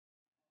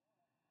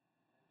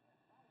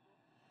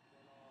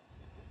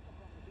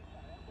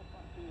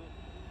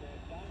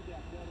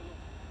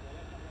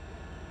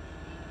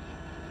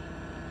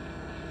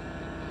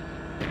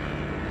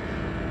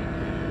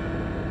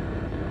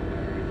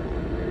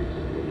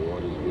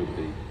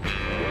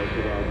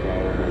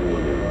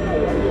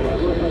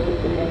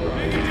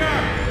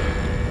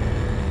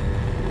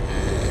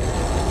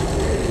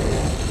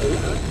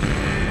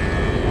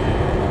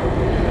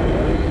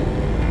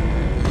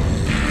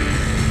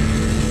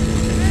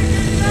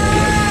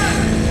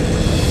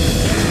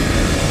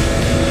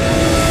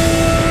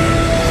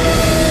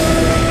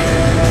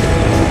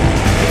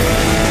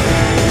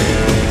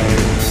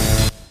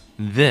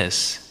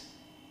This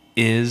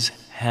is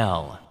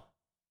hell.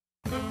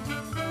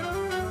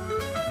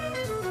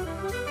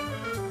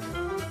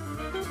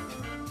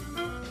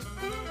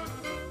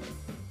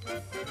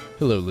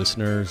 Hello,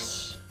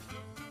 listeners.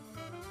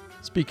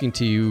 Speaking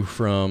to you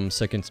from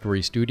Second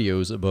Story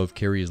Studios above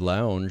Carrie's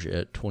Lounge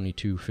at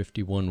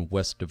 2251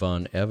 West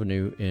Devon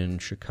Avenue in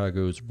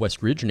Chicago's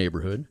West Ridge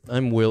neighborhood.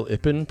 I'm Will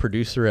Ippen,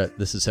 producer at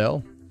This Is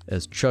Hell.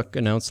 As Chuck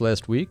announced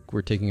last week,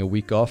 we're taking a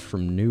week off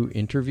from new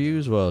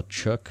interviews while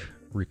Chuck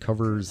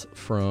recovers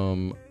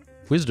from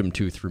wisdom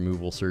tooth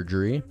removal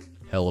surgery.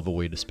 Hell of a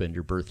way to spend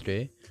your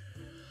birthday.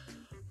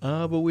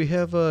 But we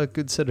have a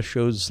good set of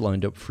shows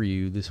lined up for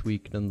you this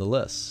week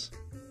nonetheless.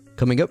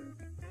 Coming up,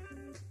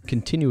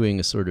 continuing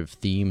a sort of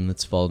theme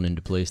that's fallen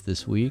into place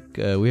this week,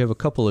 we have a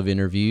couple of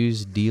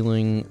interviews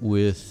dealing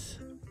with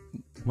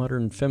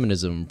modern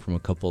feminism from a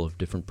couple of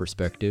different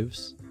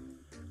perspectives.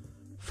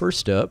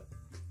 First up,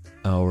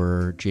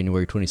 our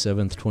January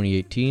 27th,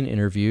 2018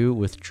 interview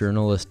with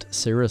journalist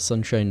Sarah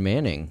Sunshine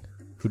Manning,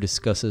 who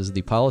discusses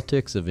the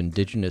politics of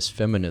Indigenous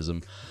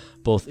feminism,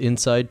 both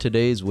inside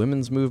today's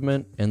women's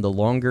movement and the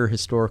longer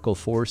historical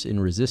force in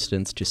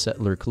resistance to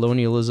settler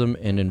colonialism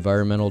and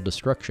environmental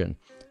destruction,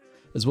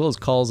 as well as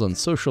calls on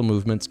social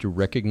movements to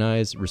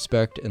recognize,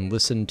 respect, and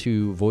listen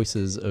to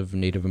voices of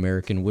Native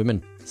American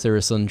women.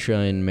 Sarah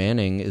Sunshine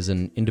Manning is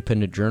an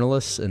independent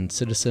journalist and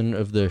citizen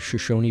of the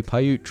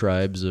Shoshone-Paiute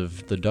tribes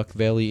of the Duck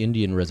Valley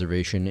Indian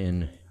Reservation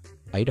in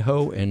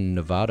Idaho and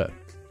Nevada.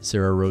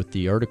 Sarah wrote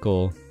the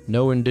article,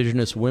 No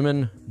Indigenous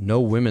Women, No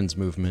Women's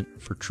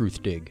Movement for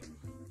Truthdig.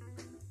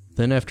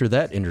 Then after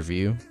that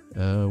interview,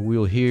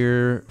 we'll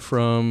hear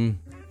from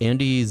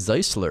Andi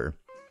Zeisler,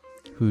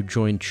 who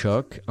joined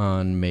Chuck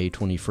on May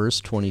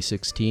 21st,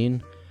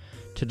 2016,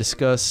 to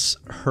discuss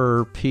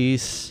her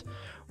piece,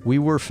 We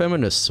Were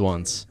Feminists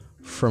Once,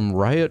 From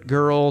Riot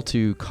Grrrl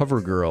to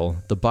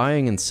CoverGirl, The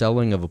Buying and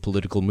Selling of a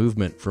Political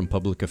Movement from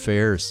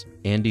PublicAffairs.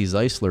 Andi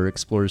Zeisler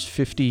explores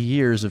 50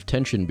 years of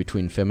tension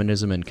between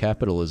feminism and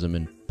capitalism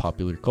in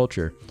popular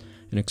culture,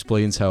 and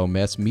explains how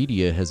mass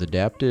media has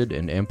adapted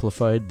and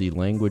amplified the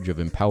language of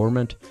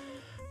empowerment,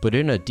 but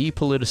in a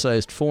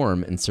depoliticized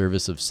form in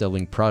service of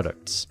selling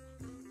products.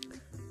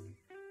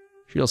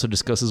 She also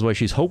discusses why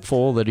she's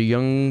hopeful that a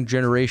young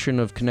generation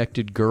of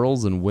connected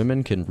girls and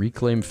women can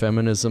reclaim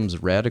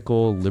feminism's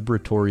radical,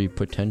 liberatory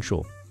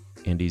potential.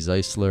 Andi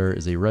Zeisler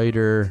is a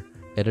writer,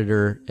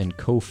 editor, and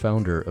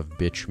co-founder of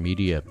Bitch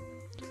Media.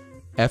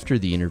 After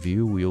the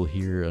interview, we'll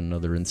hear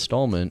another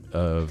installment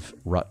of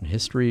Rotten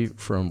History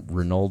from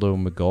Ronaldo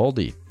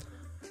Magaldi,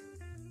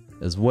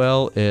 as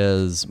well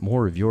as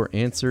more of your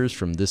answers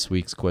from this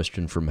week's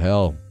Question from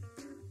Hell.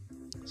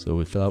 So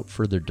without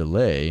further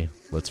delay,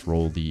 let's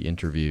roll the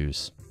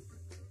interviews.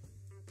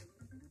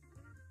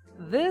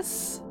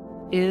 This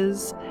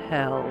is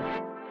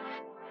hell.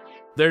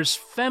 There's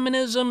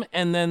feminism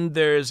and then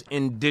there's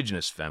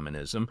indigenous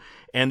feminism,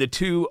 and the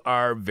two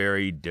are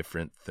very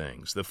different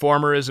things. The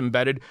former is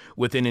embedded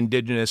within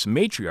indigenous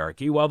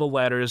matriarchy, while the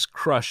latter is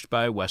crushed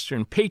by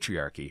Western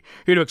patriarchy.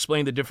 Here to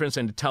explain the difference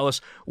and to tell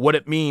us what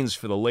it means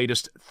for the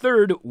latest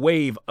third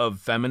wave of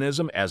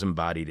feminism, as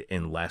embodied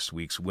in last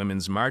week's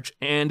Women's March,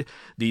 and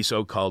the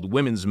so-called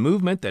women's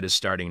movement that is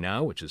starting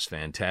now, which is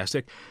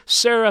fantastic,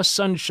 Sarah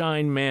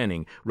Sunshine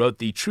Manning wrote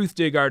the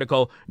Truthdig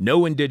article,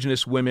 No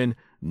Indigenous Women,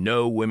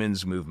 No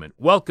Women's Movement.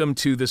 Welcome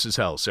to This Is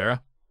Hell,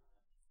 Sarah.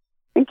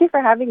 Thank you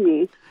for having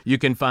me. You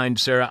can find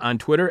Sarah on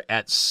Twitter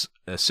at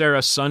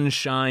Sarah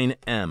Sunshine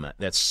M.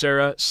 That's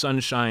Sarah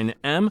Sunshine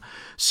M.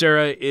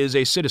 Sarah is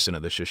a citizen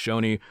of the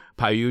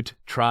Shoshone-Paiute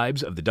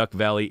tribes of the Duck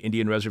Valley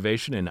Indian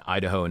Reservation in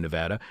Idaho and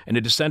Nevada, and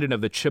a descendant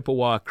of the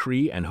Chippewa,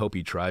 Cree, and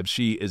Hopi tribes.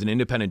 She is an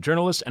independent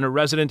journalist and a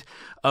resident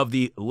of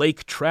the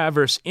Lake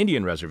Traverse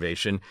Indian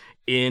Reservation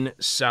in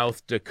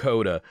South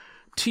Dakota.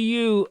 To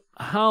you,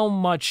 how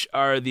much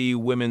are the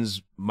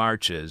women's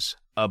marches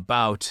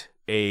about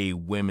a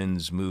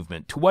women's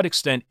movement? To what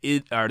extent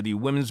are the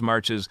women's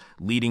marches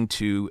leading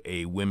to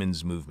a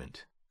women's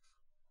movement?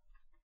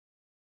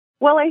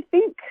 Well, I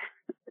think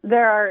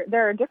there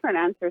are different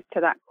answers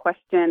to that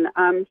question.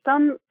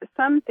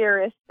 Some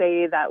theorists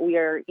say that we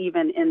are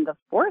even in the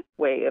fourth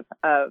wave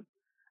of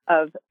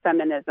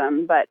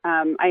feminism, but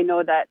I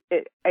know that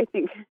I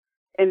think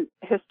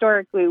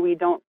historically we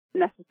don't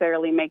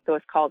necessarily make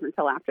those calls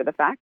until after the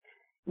fact.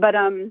 But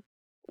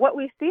what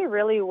we see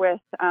really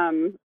with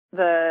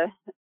the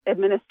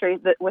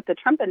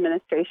Trump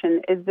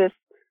administration is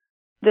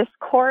this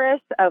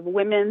chorus of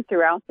women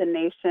throughout the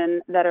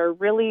nation that are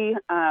really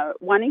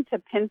wanting to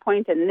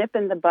pinpoint and nip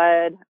in the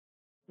bud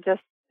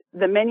just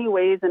the many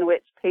ways in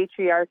which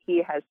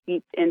patriarchy has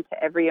seeped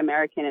into every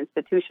American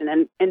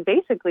institution and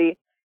basically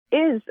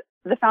is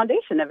the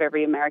foundation of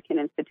every American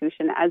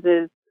institution, as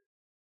is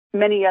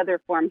many other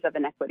forms of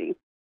inequity.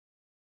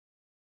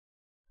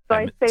 So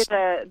I'd say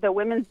the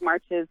women's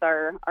marches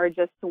are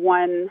just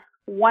one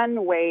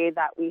way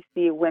that we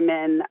see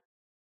women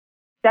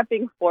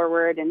stepping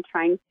forward and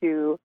trying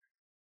to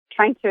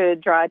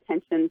draw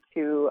attention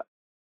to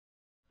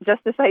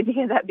just this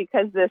idea that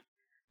because this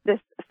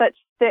such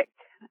thick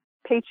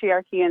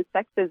patriarchy and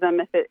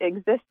sexism, if it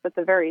exists at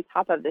the very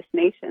top of this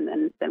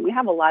nation, then we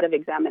have a lot of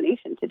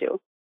examination to do.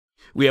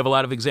 We have a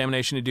lot of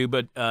examination to do,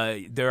 but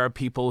there are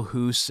people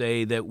who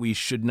say that we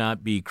should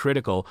not be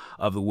critical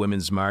of the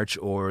Women's March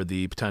or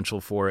the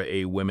potential for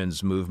a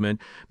women's movement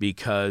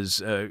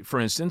because, for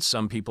instance,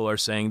 some people are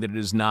saying that it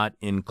is not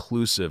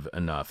inclusive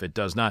enough. It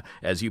does not,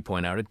 as you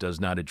point out, it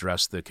does not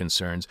address the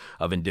concerns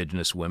of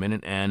Indigenous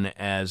women. And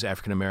as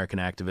African-American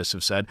activists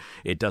have said,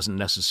 it doesn't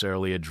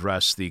necessarily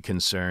address the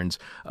concerns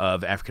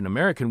of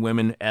African-American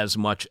women as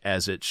much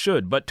as it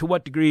should. But to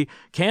what degree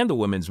can the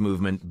women's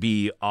movement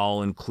be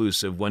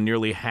all-inclusive when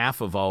nearly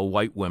half of all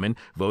white women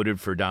voted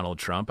for Donald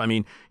Trump? I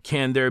mean,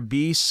 can there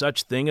be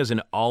such thing as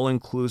an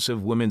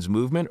all-inclusive women's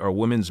movement or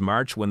women's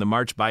march when the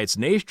march by its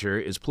nature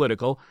is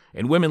political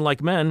and women,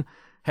 like men,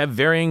 have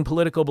varying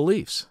political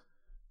beliefs?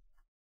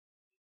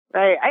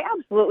 Right. I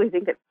absolutely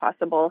think it's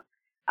possible.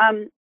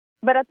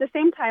 But at the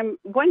same time,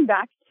 going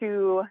back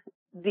to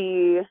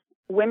the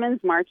Women's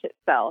March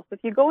itself, if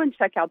you go and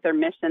check out their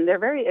mission, they're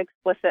very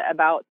explicit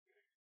about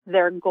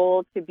their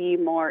goal to be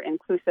more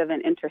inclusive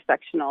and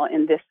intersectional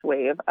in this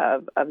wave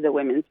of the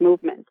women's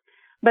movement.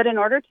 But in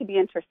order to be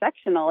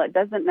intersectional, it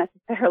doesn't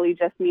necessarily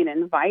just mean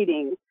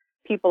inviting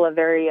people of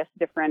various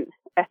different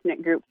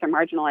ethnic groups or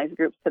marginalized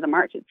groups to the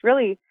march. It's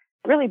really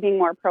being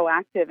more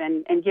proactive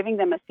and giving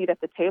them a seat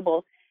at the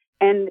table.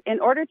 And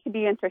in order to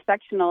be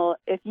intersectional,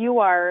 if you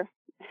are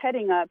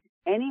heading up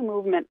any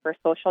movement for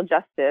social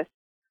justice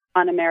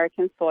on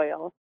American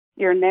soil,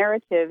 your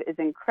narrative is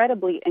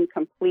incredibly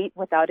incomplete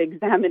without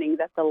examining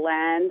that the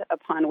land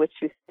upon which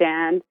you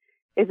stand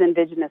is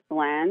Indigenous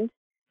land.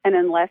 And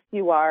unless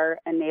you are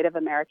a Native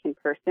American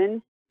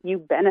person, you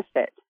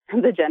benefit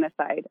from the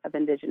genocide of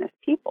Indigenous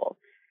people.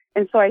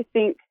 And so I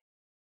think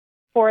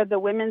for the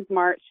Women's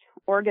March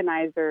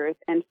organizers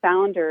and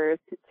founders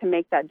to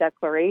make that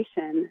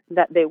declaration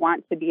that they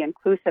want to be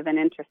inclusive and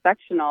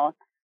intersectional,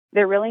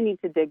 they really need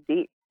to dig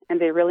deep. And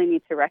they really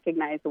need to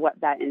recognize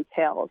what that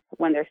entails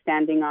when they're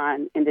standing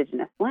on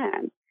Indigenous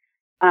land.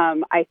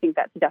 I think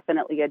that's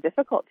definitely a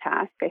difficult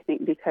task, I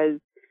think, because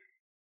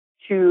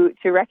to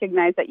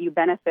recognize that you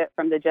benefit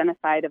from the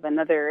genocide of an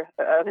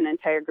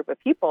entire group of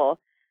people,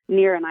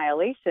 near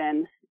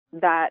annihilation,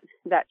 that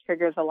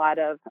triggers a lot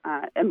of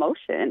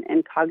emotion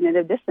and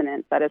cognitive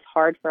dissonance that is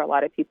hard for a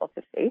lot of people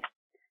to face.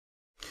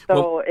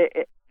 So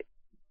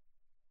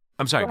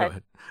I'm sorry, go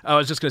ahead. I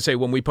was just going to say,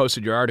 when we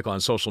posted your article on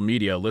social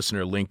media, a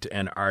listener linked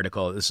an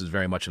article, this is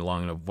very much in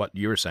line of what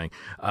you were saying,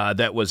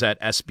 that was at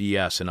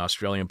SBS, an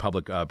Australian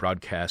public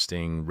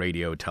broadcasting,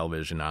 radio,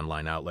 television,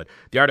 online outlet.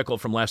 The article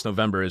from last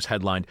November is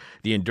headlined,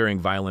 "The Enduring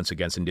Violence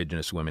Against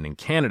Indigenous Women in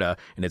Canada,"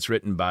 and it's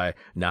written by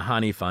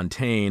Nahani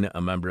Fontaine,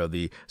 a member of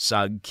the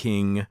Sag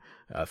King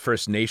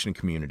First Nation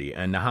community.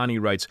 And Nahani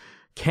writes,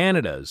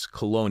 "Canada's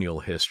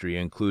colonial history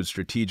includes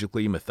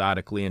strategically,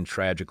 methodically, and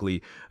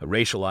tragically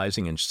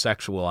racializing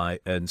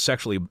and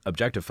sexually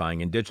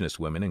objectifying Indigenous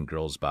women and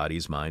girls'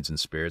 bodies, minds, and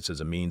spirits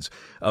as a means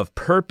of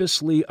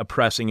purposely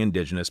oppressing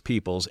Indigenous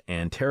peoples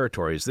and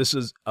territories. This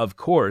is, of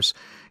course,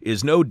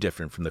 is no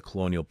different from the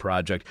colonial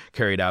project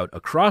carried out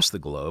across the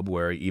globe,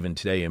 where even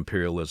today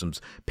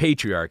imperialism's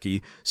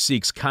patriarchy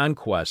seeks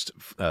conquest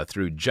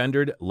through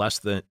gendered,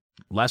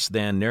 less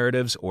than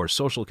narratives or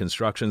social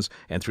constructions,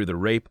 and through the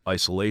rape,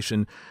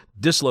 isolation,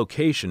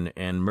 dislocation,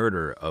 and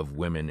murder of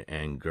women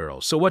and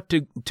girls." So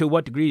to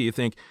what degree do you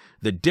think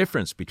the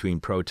difference between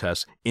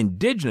protests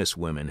Indigenous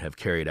women have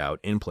carried out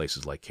in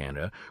places like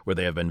Canada, where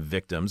they have been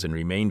victims and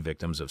remain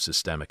victims of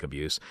systemic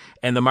abuse,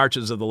 and the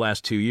marches of the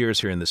last 2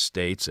 years here in the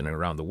States and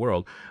around the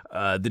world,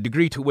 the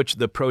degree to which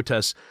the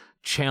protests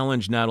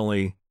challenge not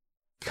only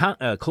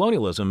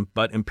colonialism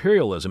but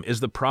imperialism?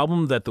 Is the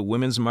problem that the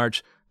Women's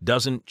March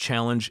doesn't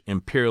challenge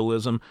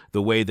imperialism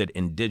the way that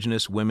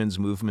Indigenous women's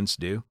movements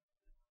do?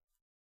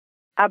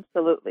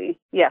 Absolutely.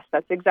 Yes,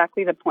 that's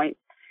exactly the point.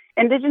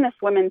 Indigenous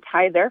women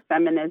tie their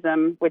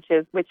feminism, which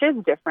is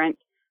different,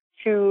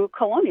 to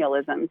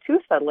colonialism, to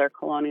settler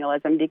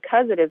colonialism,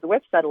 because it is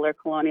with settler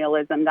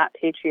colonialism that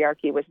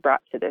patriarchy was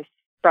brought to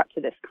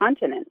this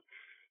continent.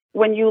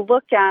 When you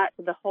look at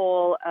the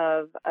whole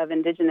of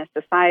Indigenous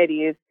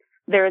societies,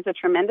 there is a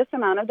tremendous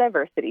amount of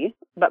diversity,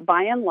 but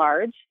by and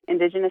large,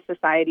 Indigenous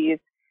societies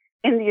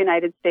in the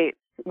United States,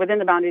 within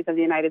the boundaries of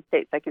the United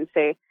States, I can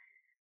say,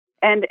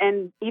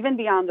 and even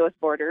beyond those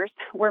borders,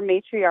 were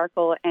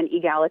matriarchal and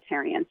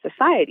egalitarian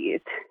societies.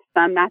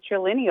 Some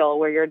matrilineal,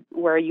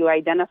 where you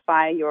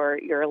identify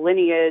your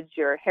lineage,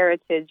 your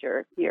heritage,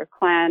 your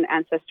clan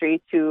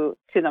ancestry to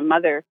the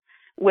mother.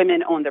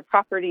 Women owned the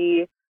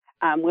property.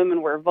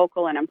 Women were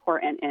vocal and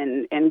important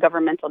in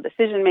governmental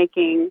decision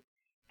making,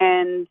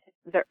 and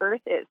the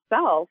earth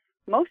itself,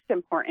 most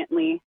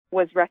importantly,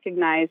 was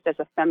recognized as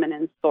a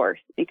feminine source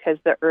because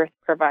the earth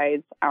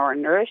provides our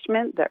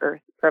nourishment, the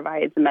earth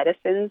provides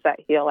medicines that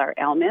heal our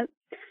ailments.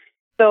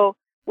 So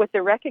with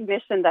the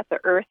recognition that the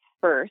earth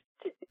first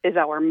is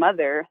our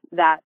mother,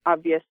 that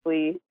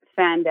obviously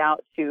fanned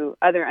out to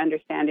other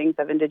understandings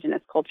of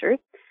Indigenous cultures.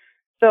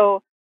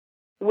 So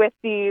with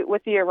the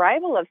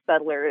arrival of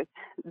settlers,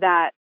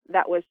 that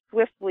was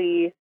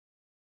swiftly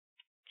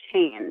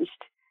changed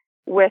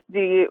with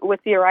the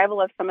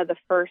arrival of some of the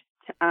first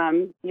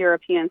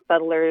European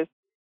settlers.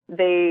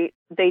 They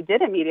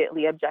did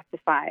immediately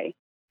objectify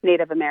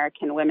Native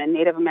American women.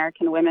 Native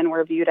American women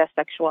were viewed as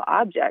sexual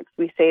objects.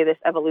 We say this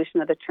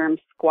evolution of the term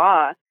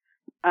squaw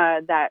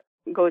that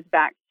goes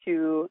back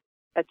to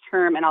a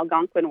term, an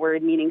Algonquin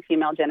word meaning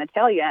female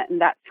genitalia, and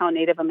that's how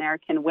Native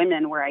American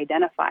women were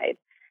identified.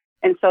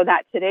 And so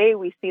that today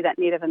we see that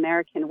Native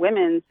American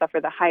women suffer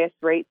the highest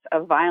rates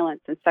of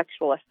violence and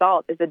sexual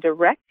assault is a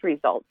direct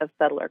result of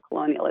settler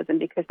colonialism,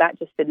 because that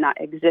just did not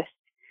exist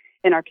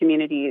in our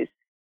communities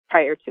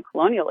prior to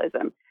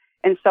colonialism.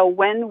 And so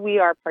when we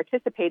are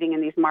participating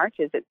in these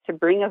marches, it's to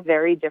bring a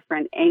very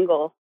different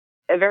angle,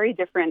 a very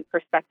different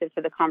perspective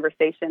to the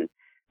conversation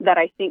that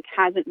I think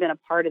hasn't been a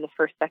part of the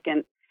first,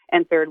 second,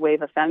 and third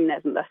wave of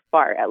feminism thus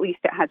far. At least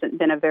it hasn't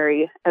been a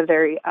very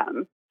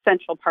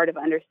central part of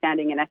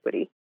understanding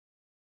inequity.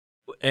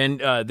 And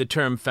the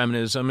term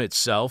feminism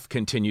itself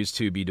continues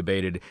to be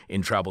debated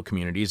in tribal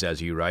communities,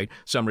 as you write.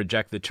 Some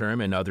reject the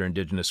term, and other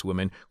Indigenous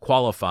women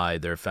qualify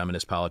their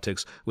feminist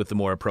politics with the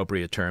more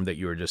appropriate term that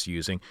you were just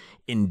using,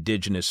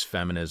 Indigenous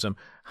feminism.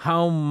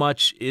 How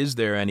much is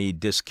there any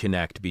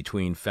disconnect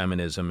between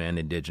feminism and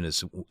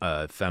Indigenous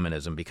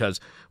feminism? Because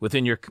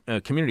within your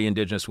community,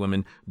 Indigenous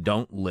women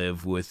don't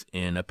live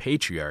within a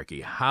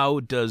patriarchy. How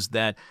does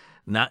that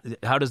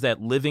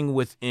living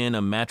within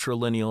a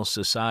matrilineal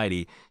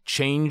society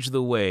change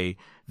the way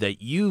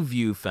that you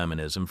view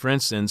feminism? For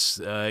instance,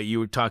 you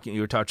were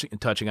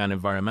touching on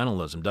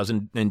environmentalism.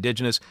 Doesn't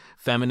Indigenous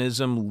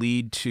feminism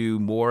lead to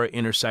more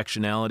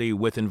intersectionality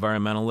with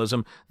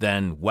environmentalism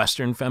than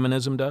Western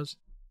feminism does?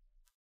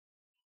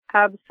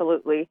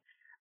 Absolutely.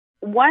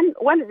 One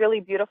really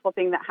beautiful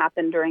thing that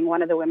happened during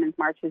one of the women's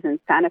marches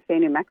in Santa Fe,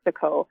 New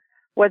Mexico,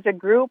 was a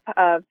group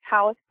of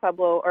Taos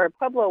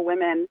Pueblo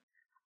women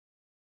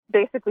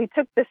basically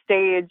took the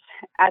stage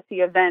at the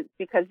event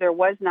because there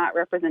was not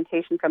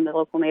representation from the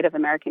local Native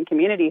American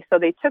community. So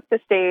they took the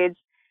stage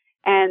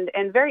and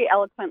very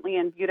eloquently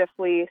and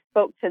beautifully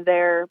spoke to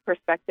their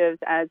perspectives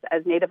as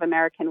Native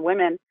American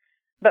women.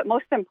 But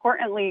most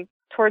importantly,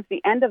 towards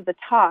the end of the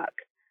talk,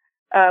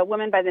 a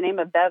woman by the name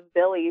of Bev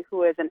Billy,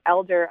 who is an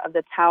elder of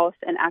the Taos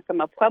and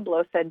Acoma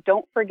Pueblo, said,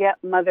 "Don't forget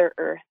Mother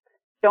Earth.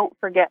 Don't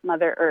forget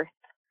Mother Earth,"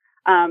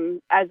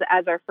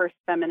 as our first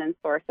feminine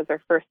source, as our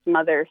first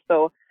mother.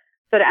 So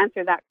to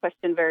answer that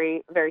question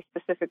very, very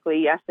specifically,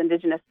 yes,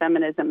 Indigenous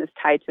feminism is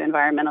tied to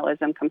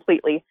environmentalism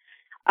completely.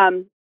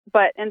 And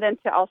then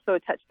to also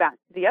touch back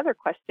to the other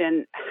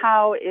question,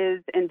 how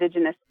is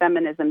Indigenous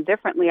feminism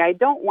differently? I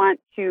don't want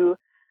to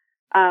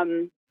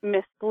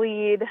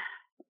mislead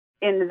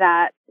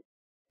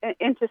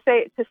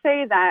to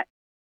say that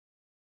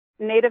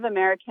Native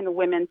American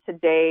women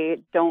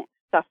today don't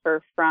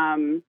suffer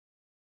from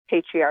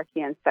patriarchy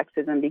and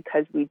sexism,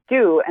 because we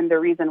do. And the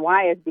reason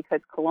why is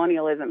because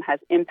colonialism has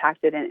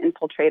impacted and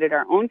infiltrated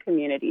our own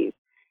communities.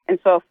 And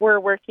so if we're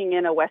working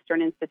in a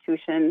Western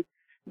institution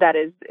that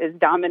is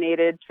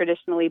dominated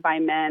traditionally by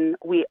men,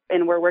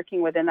 and we're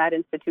working within that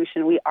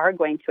institution, we are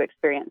going to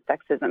experience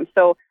sexism.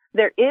 So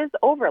there is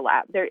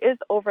overlap. There is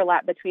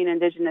overlap between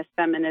Indigenous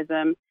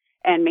feminism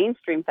and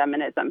mainstream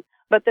feminism.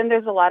 But then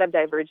there's a lot of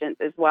divergence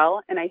as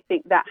well. And I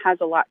think that has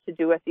a lot to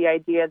do with the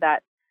idea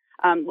that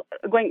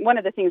one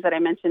of the things that I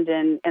mentioned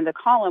in the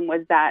column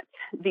was that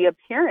the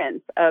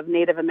appearance of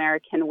Native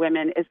American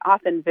women is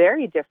often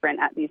very different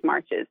at these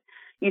marches.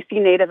 You see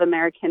Native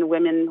American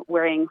women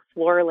wearing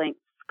floor-length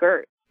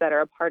skirts that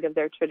are a part of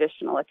their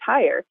traditional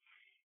attire,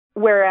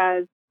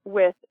 whereas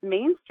with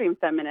mainstream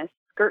feminists,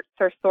 skirts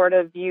are sort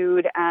of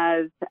viewed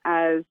as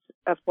a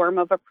form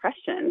of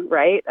oppression,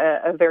 right?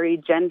 A very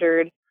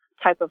gendered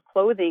type of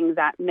clothing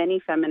that many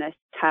feminists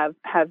have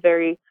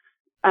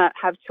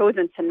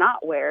chosen to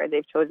not wear.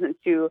 They've chosen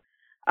to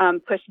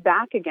push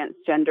back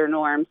against gender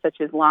norms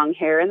such as long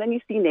hair. And then you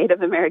see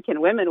Native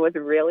American women with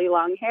really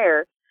long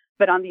hair.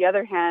 But on the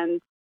other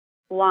hand,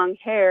 long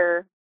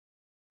hair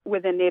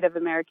within Native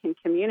American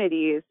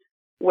communities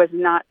was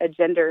not a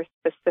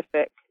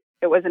gender-specific,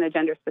 it wasn't a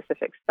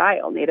gender-specific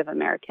style. Native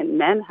American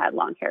men had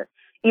long hair.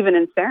 Even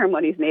in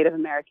ceremonies, Native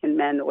American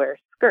men wear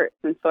skirts.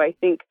 And so I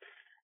think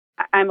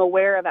I'm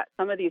aware of at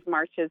some of these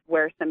marches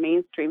where some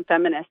mainstream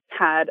feminists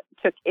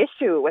took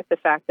issue with the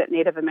fact that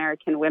Native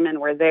American women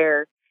were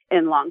there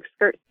in long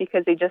skirts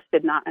because they just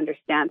did not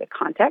understand the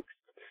context.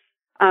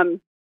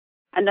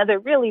 Another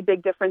really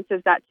big difference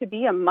is that to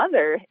be a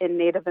mother in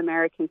Native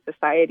American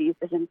societies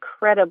is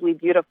incredibly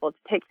beautiful. To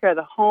take care of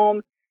the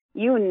home,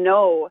 you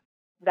know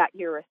that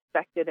you're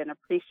respected and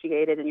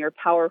appreciated and you're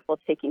powerful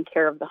taking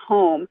care of the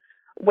home.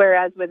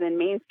 Whereas within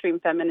mainstream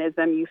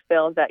feminism, you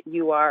feel that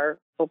you are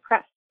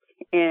oppressed.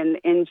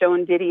 In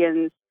Joan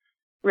Didion's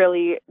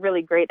really,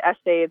 really great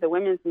essay, The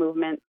Women's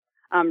Movement,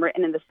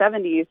 written in the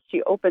 70s,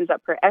 she opens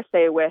up her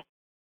essay with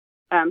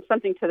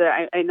something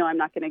I know I'm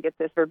not going to get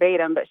this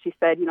verbatim, but she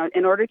said,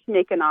 in order to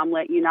make an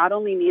omelet, you not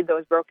only need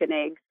those broken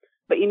eggs,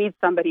 but you need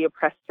somebody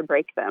oppressed to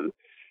break them.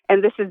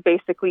 And this is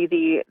basically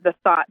the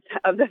thought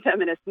of the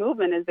feminist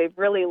movement, is they've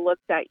really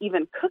looked at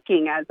even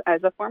cooking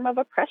as a form of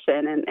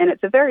oppression. And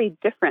it's very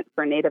different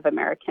for Native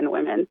American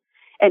women,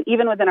 and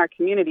even within our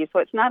community. So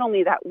it's not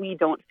only that we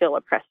don't feel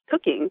oppressed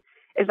cooking,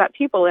 is that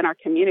people in our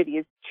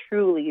communities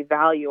truly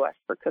value us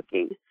for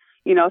cooking.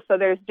 So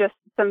there's just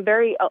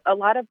a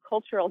lot of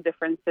cultural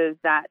differences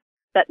that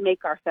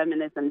make our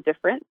feminism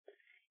different.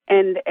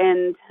 And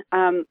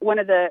one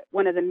of the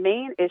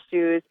main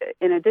issues,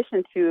 in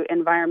addition to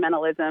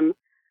environmentalism,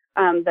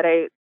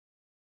 that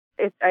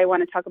I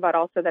want to talk about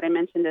also, that I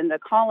mentioned in the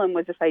column,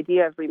 was this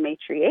idea of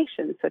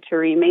rematriation. So to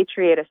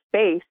rematriate a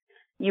space,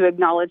 you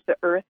acknowledge the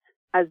earth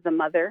as the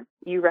mother.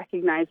 You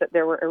recognize that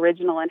there were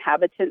original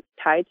inhabitants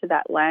tied to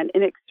that land,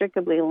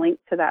 inextricably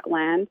linked to that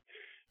land.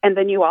 And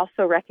then you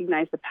also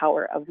recognize the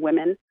power of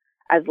women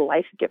as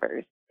life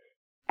givers.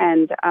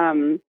 And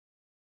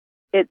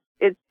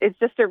it's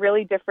just a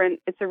really different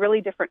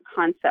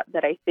concept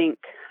that I think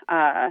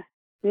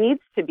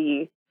needs to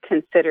be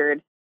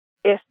considered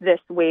if this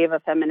wave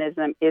of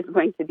feminism is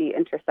going to be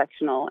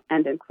intersectional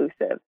and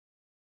inclusive.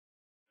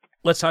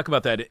 Let's talk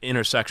about that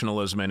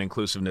intersectionalism and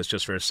inclusiveness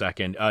just for a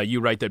second. You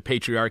write that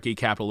patriarchy,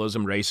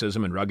 capitalism,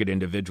 racism, and rugged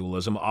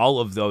individualism, all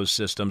of those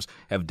systems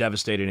have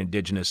devastated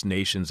indigenous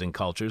nations and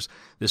cultures.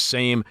 The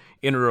same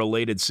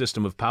interrelated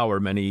system of power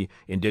many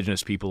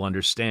indigenous people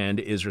understand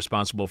is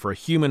responsible for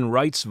human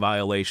rights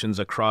violations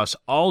across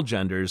all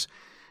genders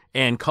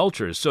and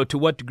cultures. So to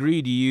what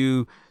degree do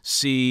you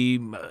see...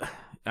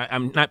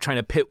 I'm not trying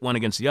to pit one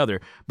against the other,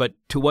 but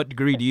to what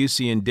degree do you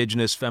see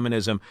indigenous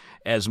feminism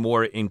as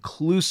more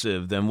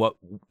inclusive than what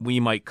we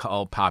might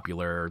call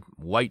popular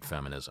white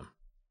feminism?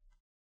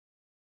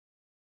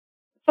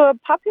 So a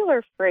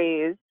popular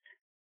phrase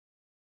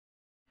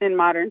in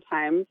modern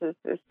times, as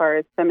far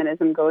as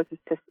feminism goes, is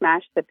to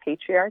smash the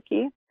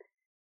patriarchy.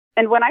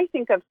 And when I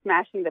think of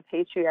smashing the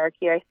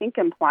patriarchy, I think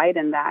implied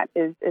in that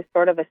is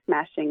sort of a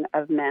smashing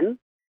of men.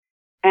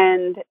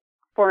 And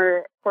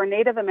for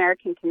Native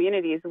American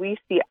communities, we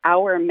see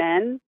our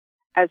men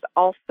as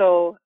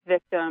also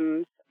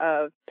victims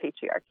of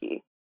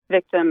patriarchy,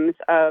 victims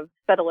of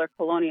settler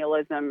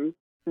colonialism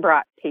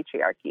brought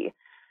patriarchy.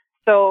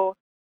 So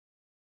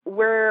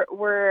we're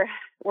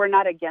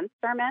not against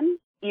our men,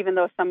 even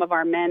though some of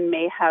our men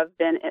may have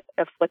been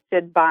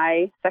afflicted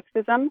by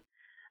sexism.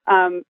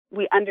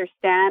 We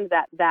understand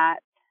that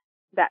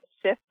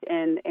shift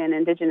in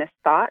Indigenous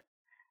thought,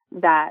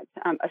 that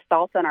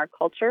assault on our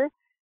culture,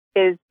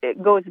 it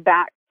goes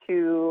back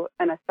to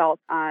an assault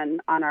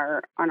on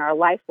our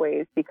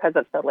lifeways because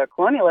of settler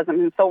colonialism.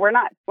 And so we're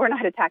not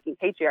attacking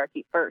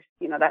patriarchy first.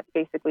 That's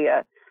basically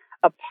a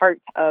part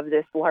of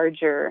this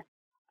larger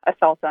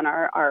assault on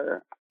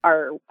our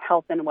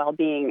health and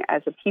well-being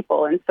as a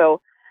people. And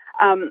so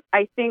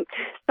I think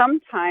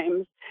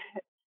sometimes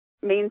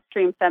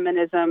mainstream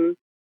feminism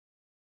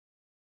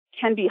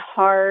can be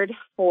hard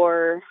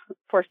for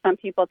some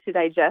people to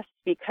digest,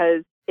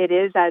 because it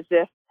is as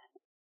if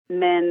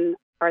men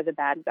are the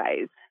bad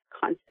guys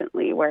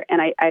constantly,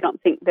 and I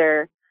don't think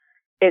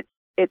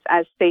it's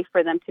as safe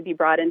for them to be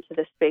brought into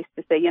this space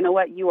to say, you know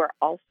what, you are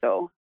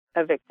also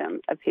a victim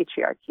of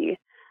patriarchy.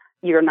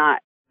 You're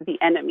not the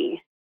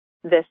enemy.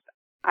 This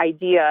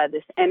idea,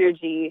 this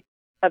energy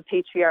of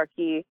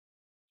patriarchy,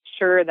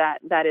 sure,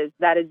 that is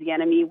the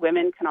enemy.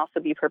 Women can also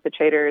be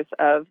perpetrators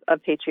of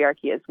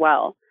patriarchy as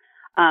well.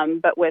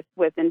 But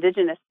with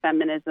Indigenous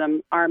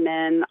feminism, our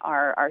men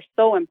are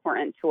so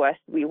important to us.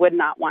 We would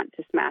not want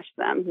to smash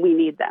them. We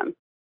need them.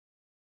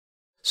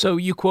 So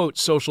you quote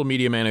social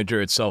media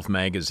manager at Self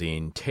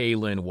Magazine,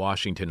 Taylin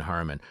Washington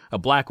Harmon, a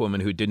black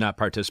woman who did not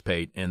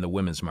participate in the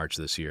Women's March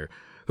this year,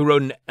 who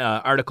wrote an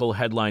article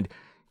headlined,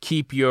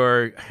 "Keep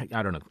your,"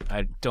 I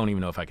don't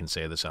even know if I can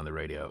say this on the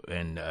radio,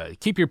 and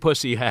 "Keep your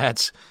pussy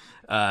hats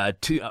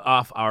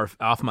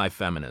off my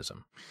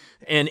feminism."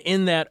 And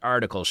in that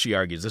article, she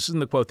argues, this isn't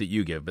the quote that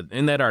you give, but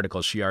in that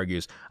article, she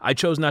argues, "I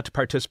chose not to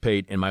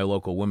participate in my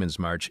local Women's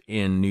March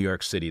in New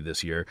York City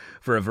this year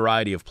for a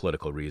variety of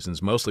political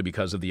reasons, mostly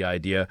because of the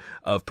idea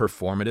of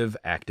performative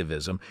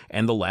activism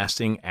and the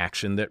lasting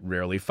action that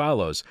rarely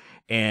follows.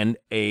 And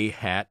a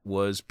hat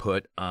was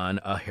put on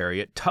a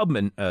Harriet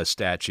Tubman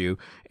statue,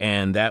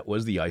 and that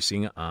was the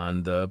icing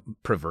on the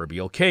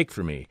proverbial cake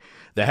for me.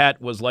 The hat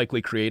was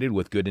likely created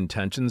with good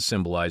intentions,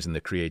 symbolizing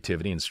the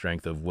creativity and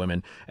strength of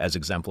women as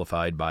exemplified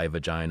by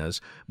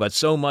vaginas. But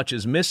so much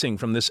is missing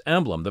from this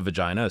emblem. The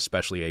vagina,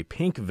 especially a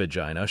pink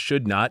vagina,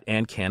 should not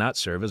and cannot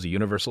serve as a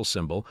universal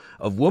symbol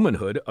of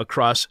womanhood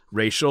across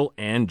racial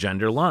and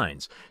gender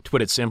lines. To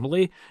put it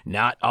simply,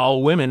 not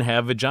all women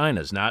have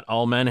vaginas. Not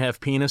all men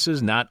have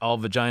penises. Not all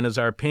vaginas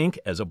are pink.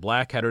 As a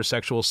black,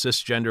 heterosexual,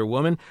 cisgender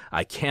woman,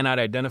 I cannot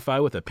identify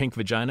with a pink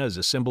vagina as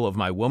a symbol of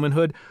my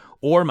womanhood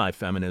or my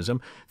feminism.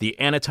 The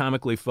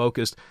anatomically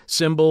focused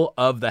symbol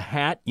of the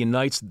hat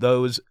unites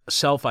those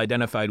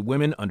self-identified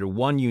women under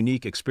one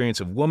unique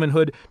experience of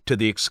womanhood to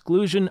the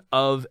exclusion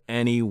of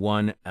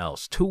anyone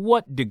else." To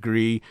what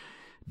degree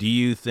do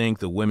you think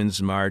the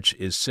Women's March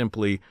is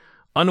simply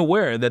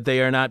unaware that they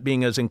are not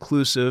being as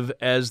inclusive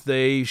as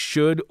they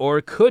should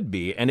or could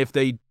be? And if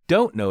they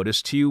don't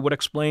notice to you what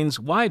explains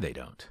why they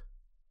don't?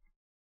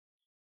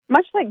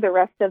 Much like the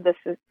rest of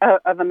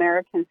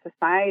American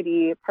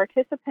society,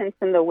 participants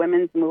in the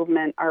women's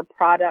movement are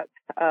products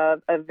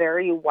of a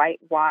very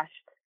whitewashed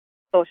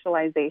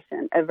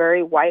socialization, a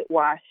very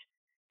whitewashed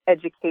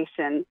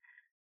education,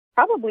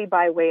 probably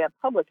by way of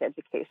public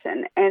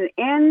education. And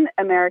in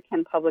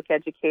American public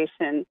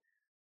education,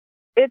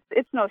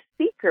 it's no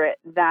secret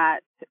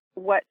that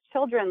what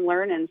children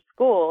learn in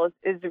schools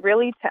is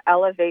really to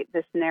elevate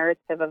this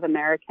narrative of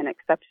American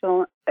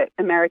exceptionalism,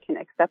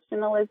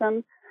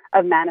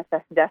 of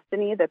manifest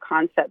destiny, the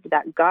concept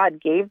that God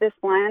gave this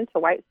land to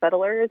white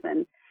settlers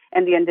and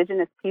the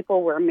indigenous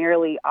people were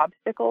merely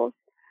obstacles.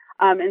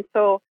 And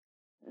so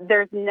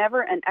there's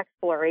never an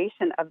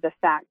exploration of the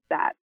fact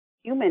that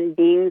human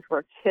beings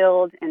were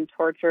killed and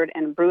tortured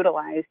and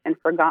brutalized and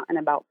forgotten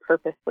about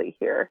purposely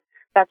here.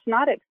 That's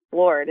not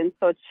explored. And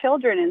so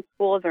children in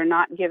schools are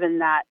not given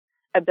that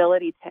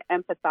ability to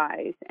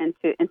empathize and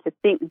to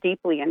think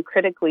deeply and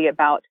critically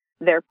about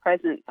their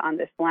presence on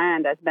this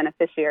land as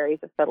beneficiaries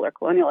of settler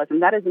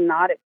colonialism. That is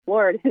not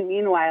explored. And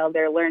meanwhile,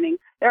 they're learning,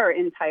 there are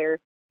entire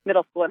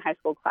middle school and high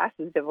school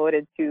classes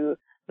devoted to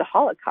the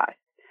Holocaust.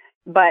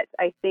 But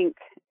I think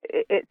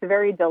it's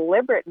very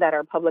deliberate that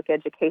our public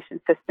education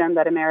system,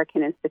 that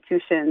American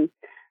institutions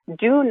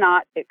do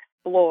not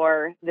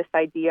explore this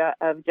idea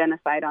of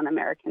genocide on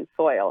American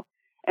soil.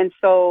 And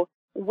so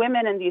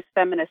women in these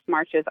feminist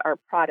marches are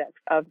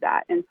products of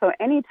that. And so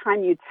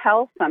anytime you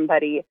tell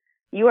somebody,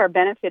 you are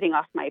benefiting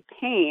off my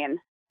pain,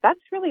 that's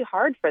really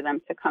hard for them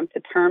to come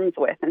to terms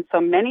with. And so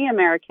many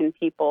American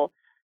people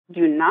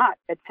do not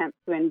attempt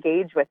to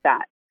engage with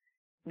that.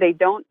 They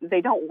don't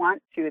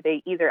want to.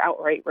 They either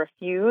outright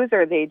refuse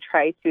or they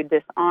try to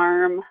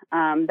disarm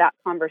that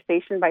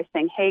conversation by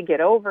saying, hey, get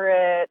over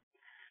it.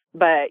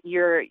 But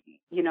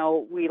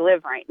we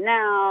live right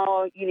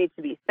now. You need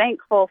to be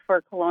thankful for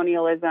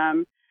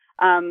colonialism.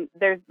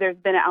 There's been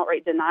an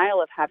outright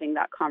denial of having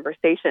that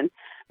conversation.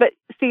 But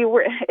see,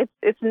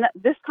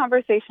 this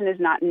conversation is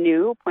not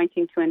new,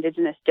 pointing to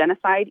Indigenous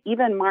genocide.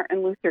 Even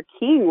Martin Luther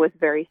King was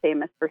very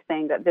famous for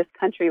saying that this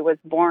country was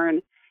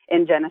born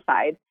in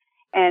genocide.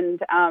 And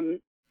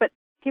but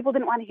people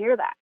didn't want to hear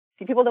that.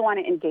 See, people don't want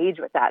to engage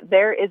with that.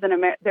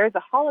 There's a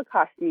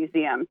Holocaust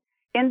museum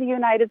in the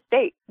United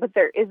States, but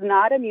there is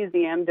not a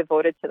museum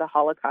devoted to the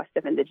Holocaust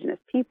of Indigenous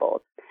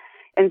peoples.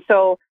 And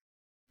so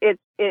it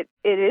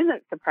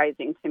isn't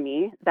surprising to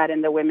me that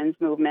in the women's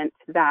movement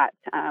that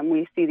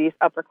we see these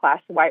upper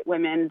class white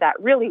women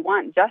that really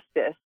want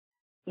justice,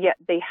 yet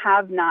they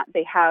have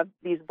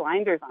these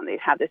blinders on. They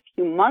have this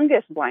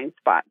humongous blind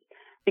spot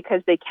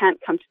because they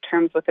can't come to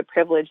terms with the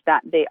privilege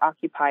that they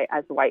occupy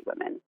as white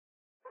women.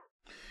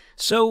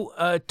 So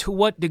to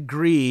what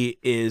degree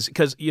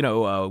because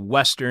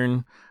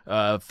Western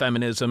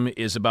feminism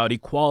is about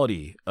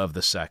equality of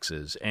the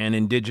sexes, and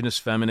Indigenous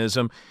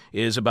feminism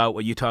is about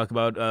what you talk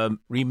about,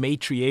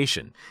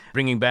 rematriation,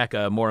 bringing back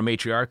a more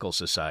matriarchal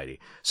society.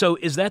 So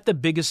is that the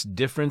biggest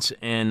difference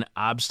and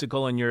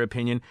obstacle, in your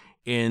opinion,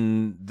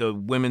 in the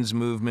women's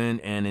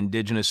movement and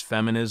Indigenous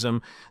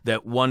feminism,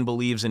 that one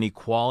believes in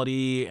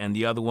equality and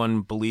the other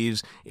one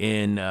believes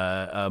in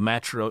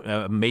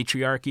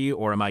matriarchy,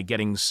 or am I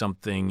getting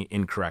something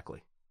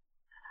incorrectly?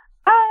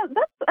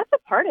 That's a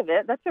part of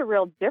it. That's a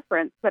real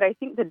difference. But I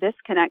think the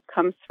disconnect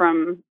comes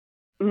from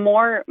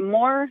more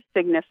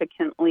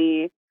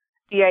significantly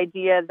the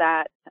idea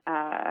that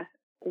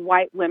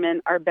white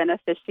women are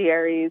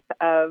beneficiaries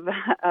of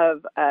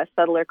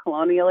settler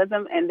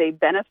colonialism, and they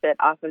benefit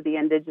off of the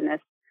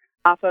Indigenous,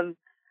 off of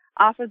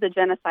the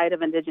genocide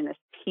of Indigenous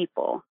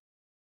people.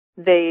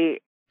 In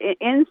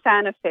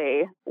Santa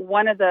Fe,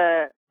 one of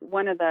the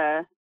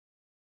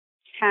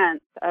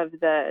chants of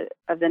the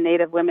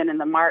Native women in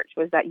the march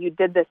was that you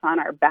did this on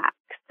our backs.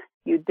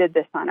 You did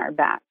this on our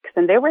backs,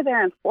 and they were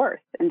there in force,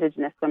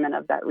 Indigenous women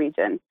of that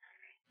region,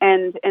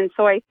 and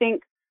so I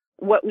think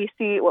what we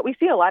see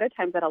a lot of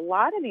times at a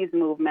lot of these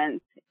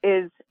movements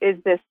is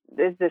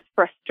this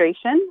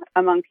frustration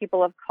among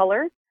people of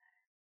color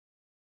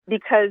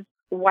because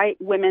white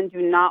women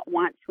do not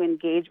want to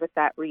engage with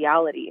that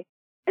reality.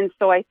 And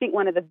so I think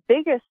one of the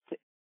biggest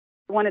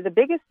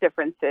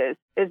differences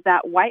is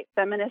that white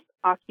feminists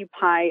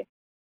occupy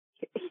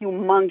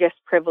humongous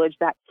privilege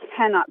that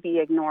cannot be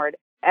ignored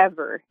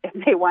ever if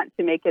they want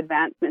to make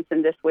advancements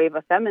in this wave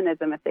of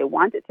feminism, if they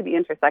want it to be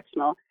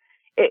intersectional.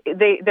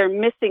 They're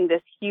missing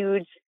this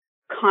huge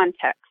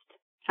context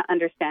to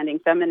understanding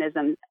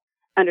feminism,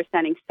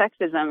 understanding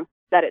sexism,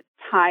 that it's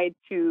tied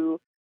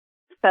to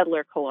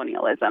settler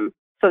colonialism.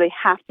 So they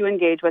have to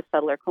engage with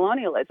settler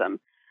colonialism.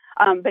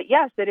 But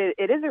yes,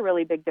 it is a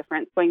really big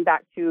difference going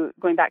back to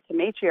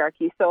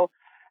matriarchy. So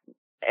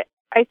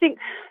I think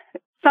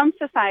some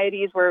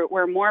societies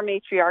were more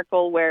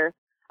matriarchal,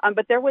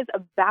 but there was a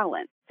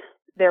balance.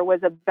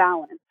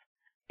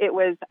 It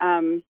was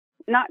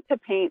not to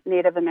paint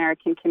Native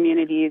American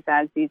communities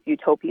as these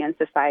utopian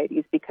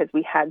societies, because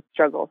we had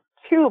struggles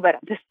too, but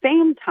at the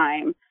same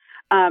time,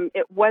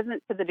 it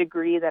wasn't to the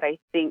degree that I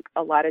think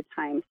a lot of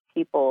times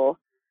people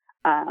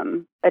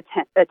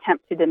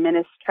attempt to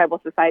diminish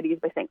tribal societies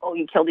by saying, oh,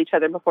 you killed each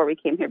other before we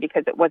came here,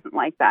 because it wasn't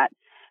like that.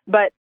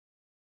 But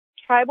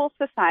tribal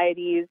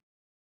societies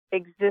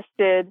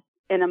existed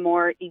in a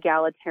more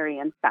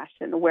egalitarian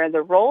fashion, where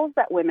the roles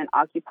that women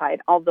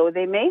occupied, although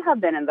they may have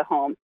been in the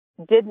home,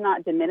 did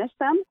not diminish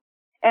them,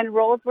 and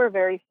roles were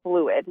very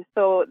fluid.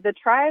 So the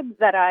tribe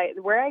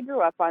where I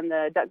grew up on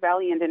the Duck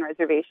Valley Indian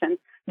Reservation,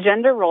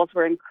 gender roles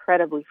were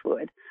incredibly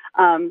fluid.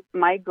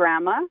 My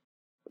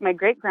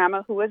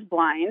great-grandma, who was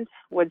blind,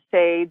 would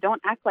say,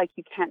 don't act like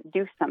you can't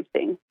do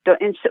something.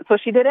 So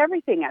she did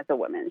everything as a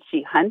woman.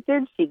 She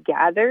hunted, she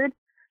gathered,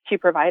 she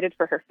provided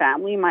for her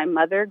family. My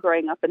mother,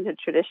 growing up in the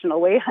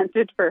traditional way,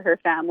 hunted for her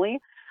family.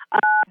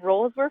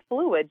 Roles were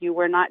fluid. You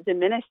were not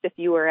diminished if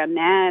you were a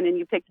man and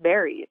you picked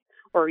berries,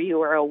 or you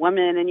were a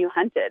woman and you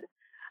hunted.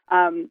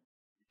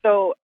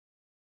 So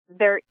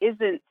there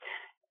isn't,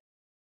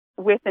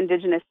 with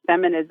Indigenous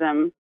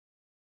feminism,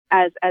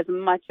 as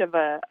much of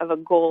a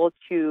goal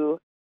to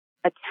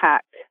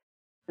attack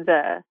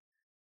the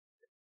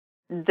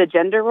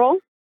gender role,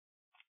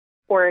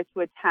 or to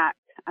attack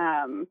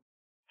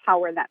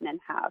power that men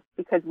have,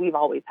 because we've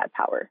always had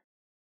power.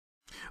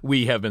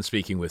 We have been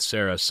speaking with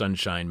Sarah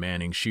Sunshine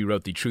Manning. She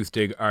wrote the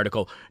Truthdig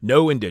article,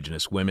 No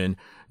Indigenous Women,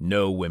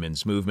 No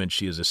Women's Movement.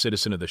 She is a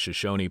citizen of the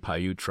Shoshone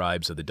Paiute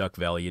tribes of the Duck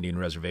Valley Indian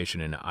Reservation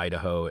in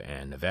Idaho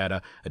and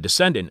Nevada, a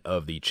descendant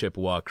of the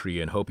Chippewa,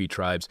 Cree, and Hopi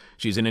tribes.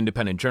 She's an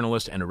independent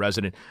journalist and a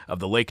resident of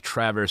the Lake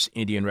Traverse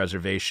Indian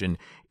Reservation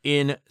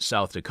in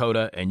South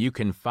Dakota, and you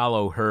can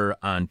follow her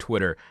on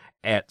Twitter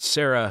at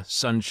Sarah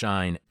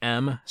Sunshine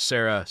M.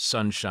 Sarah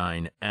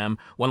Sunshine M.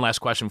 One last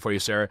question for you,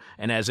 Sarah.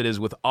 And as it is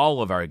with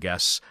all of our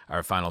guests,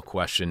 our final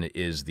question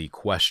is the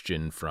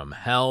question from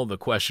hell, the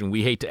question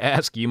we hate to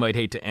ask, you might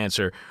hate to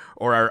answer,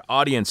 or our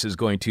audience is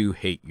going to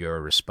hate your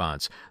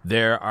response.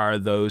 There are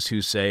those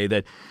who say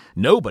that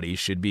nobody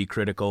should be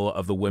critical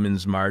of the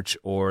Women's March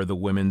or the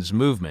women's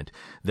movement,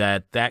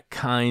 that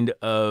kind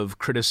of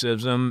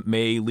criticism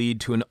may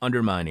lead to an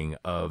undermining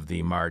of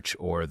the march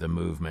or the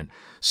movement.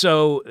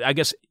 So I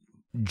guess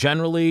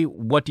generally,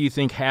 what do you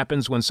think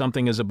happens when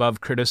something is above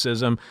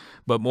criticism?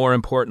 But more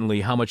importantly,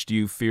 how much do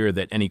you fear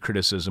that any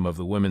criticism of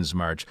the Women's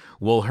March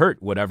will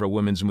hurt whatever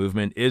women's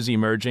movement is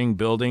emerging,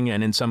 building,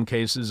 and in some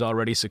cases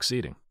already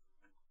succeeding?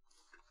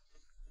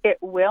 It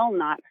will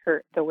not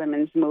hurt the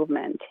women's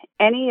movement.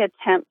 Any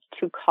attempt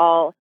to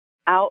call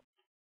out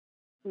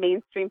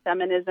mainstream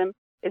feminism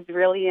is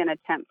really an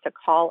attempt to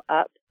call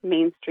up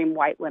mainstream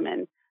white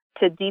women,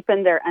 to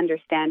deepen their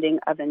understanding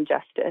of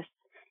injustice.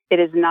 It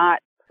is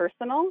not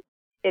personal.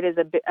 It is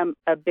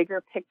a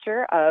bigger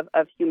picture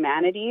of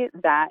humanity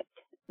that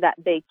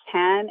they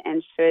can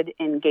and should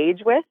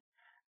engage with.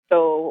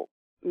 So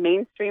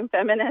mainstream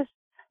feminists,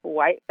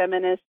 white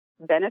feminists,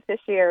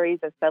 beneficiaries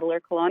of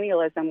settler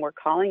colonialism, we're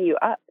calling you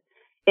up.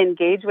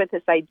 Engage with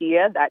this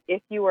idea that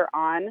if you are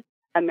on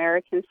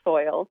American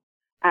soil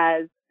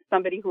as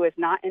somebody who is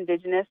not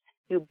Indigenous,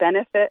 you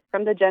benefit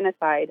from the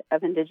genocide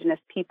of Indigenous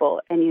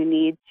people, and you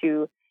need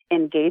to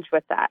engage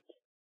with that.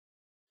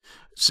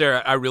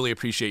 Sarah, I really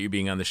appreciate you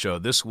being on the show.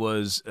 This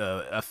was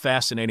a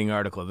fascinating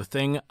article. The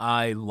thing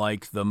I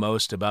like the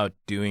most about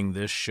doing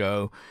this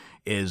show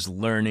is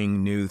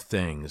learning new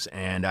things.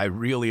 And I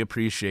really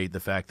appreciate the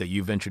fact that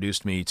you've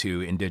introduced me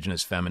to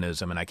Indigenous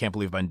feminism. And I can't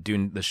believe I've been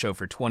doing the show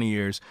for 20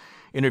 years,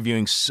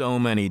 interviewing so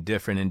many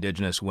different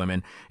Indigenous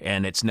women,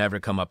 and it's never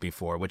come up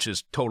before, which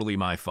is totally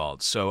my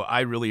fault. So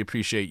I really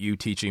appreciate you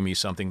teaching me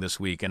something this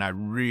week. And I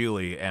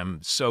really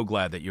am so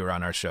glad that you're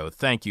on our show.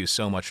 Thank you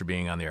so much for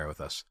being on the air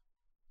with us.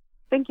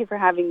 Thank you for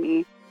having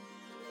me.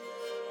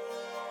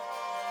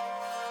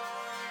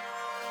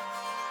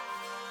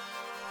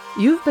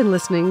 You've been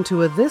listening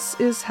to a This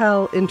Is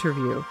Hell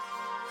interview.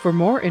 For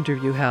more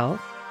interview hell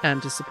and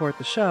to support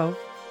the show,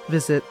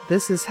 visit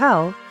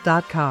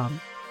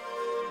thisishell.com.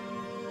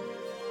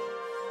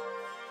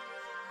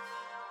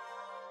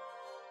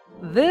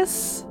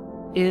 This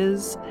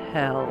is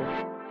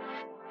hell.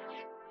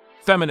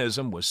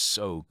 Feminism was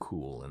so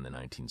cool in the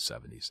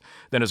 1970s.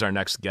 Then, as our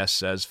next guest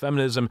says,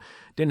 feminism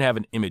didn't have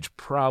an image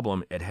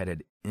problem, it had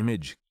an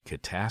image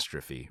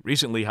catastrophe.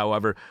 Recently,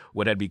 however,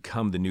 what had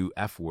become the new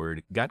F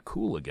word got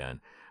cool again.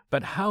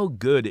 But how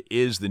good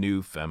is the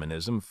new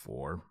feminism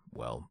for,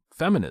 well,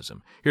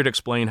 feminism? Here to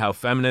explain how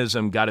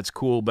feminism got its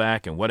cool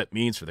back and what it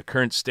means for the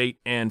current state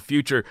and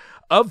future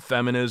of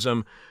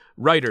feminism,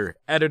 writer,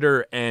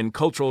 editor, and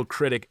cultural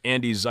critic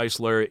Andi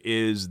Zeisler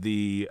is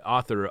the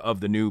author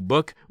of the new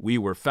book, We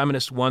Were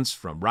Feminists Once,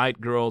 From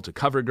Riot Grrrl to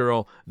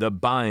CoverGirl, The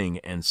Buying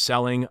and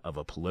Selling of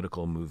a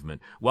Political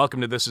Movement. Welcome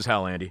to This Is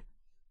Hell, Andi.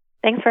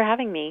 Thanks for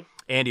having me.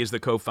 Andi is the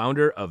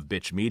co-founder of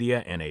Bitch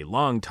Media and a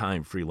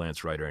longtime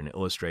freelance writer and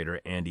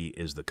illustrator. Andi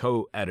is the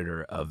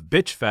co-editor of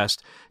Bitch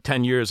Fest,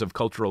 10 years of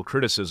cultural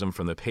criticism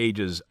from the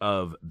pages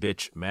of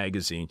Bitch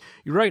magazine.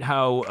 You write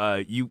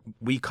how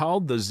we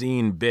called the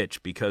zine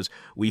Bitch because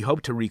we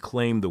hope to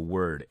reclaim the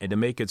word and to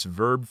make its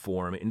verb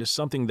form into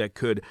something that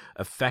could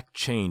affect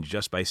change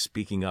just by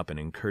speaking up and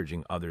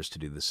encouraging others to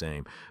do the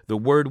same. The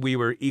word we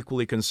were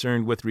equally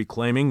concerned with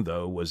reclaiming,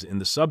 though, was in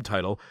the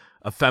subtitle,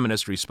 a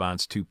feminist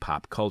response to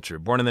pop culture.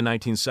 Born in the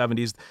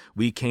 1970s,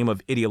 we came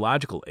of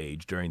ideological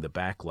age during the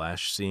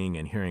backlash, seeing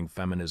and hearing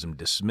feminism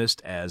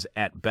dismissed as,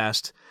 at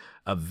best,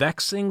 a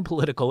vexing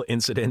political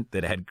incident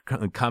that had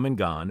come and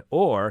gone,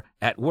 or,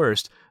 at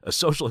worst, a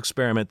social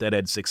experiment that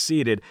had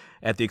succeeded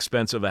at the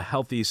expense of a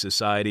healthy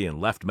society and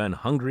left men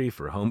hungry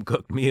for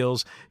home-cooked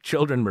meals,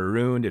 children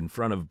marooned in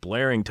front of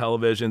blaring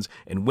televisions,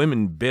 and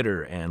women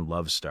bitter and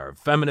love-starved.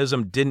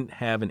 Feminism didn't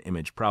have an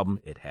image problem.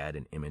 It had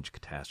an image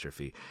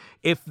catastrophe.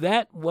 If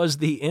that was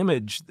the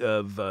image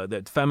of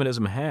that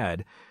feminism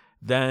had,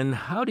 then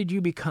how did you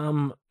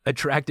become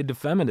attracted to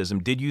feminism?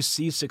 Did you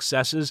see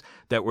successes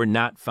that were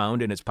not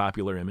found in its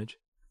popular image?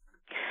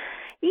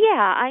 Yeah,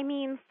 I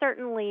mean,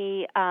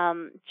 certainly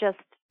just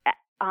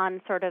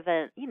on sort of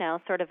an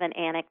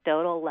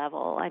anecdotal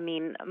level. I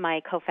mean,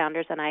 my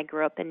co-founders and I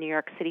grew up in New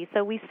York City,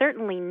 so we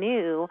certainly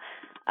knew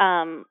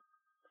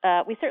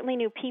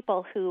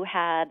people who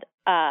had,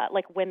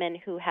 like women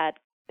who had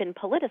been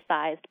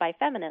politicized by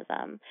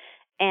feminism.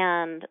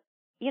 And,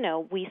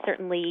 we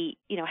certainly,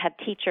 had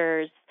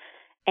teachers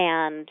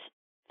and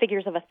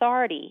figures of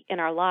authority in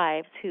our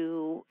lives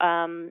who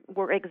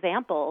were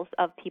examples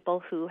of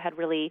people who had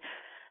really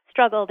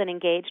struggled and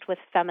engaged with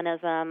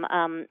feminism.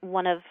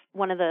 One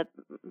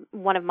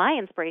of my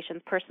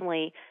inspirations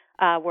personally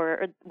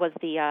was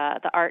the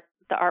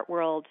art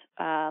world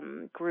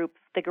group,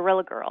 the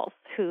Guerrilla Girls,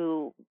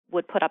 who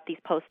would put up these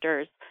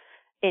posters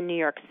in New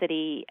York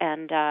City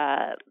and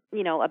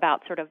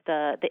about sort of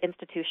the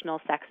institutional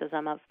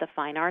sexism of the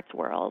fine arts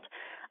world.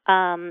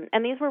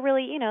 And these were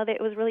really,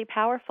 it was really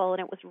powerful,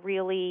 and it was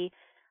really,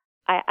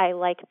 I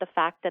liked the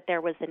fact that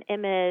there was an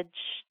image,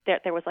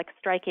 there was like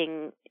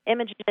striking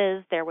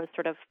images, there was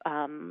sort of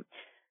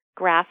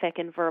graphic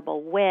and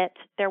verbal wit.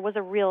 There was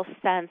a real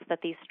sense that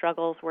these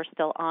struggles were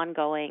still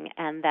ongoing,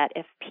 and that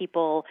if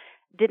people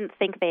didn't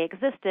think they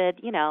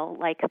existed,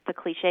 like the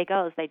cliche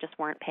goes, they just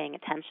weren't paying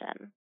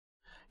attention.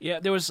 Yeah,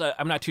 there was,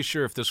 I'm not too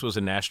sure if this was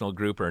a national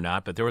group or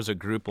not, but there was a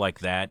group like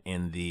that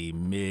in the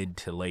mid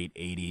to late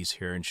 80s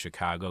here in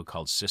Chicago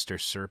called Sister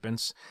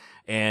Serpents.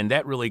 And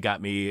that really got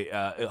me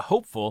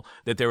hopeful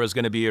that there was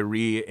going to be a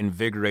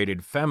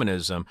reinvigorated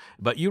feminism.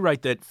 But you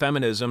write that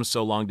feminism,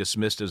 so long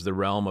dismissed as the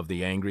realm of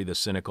the angry, the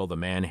cynical, the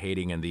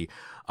man-hating, and the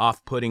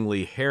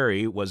off-puttingly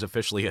hairy, was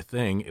officially a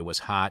thing. It was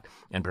hot,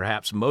 and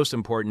perhaps most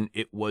important,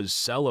 it was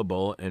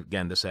sellable. And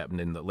again, this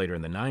happened later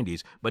in the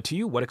 90s. But to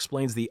you, what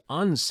explains the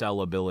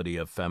unsellability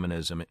of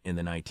feminism in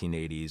the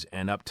 1980s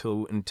and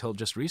until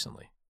just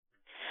recently?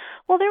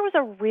 Well, there was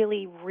a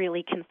really,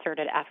 really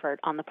concerted effort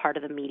on the part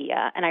of the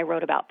media, and I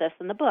wrote about this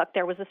in the book.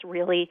 There was this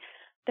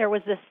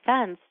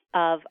sense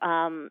of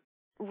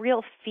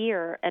real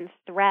fear and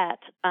threat,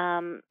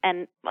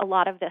 and a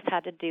lot of this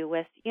had to do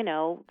with,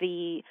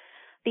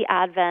 the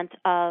advent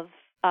of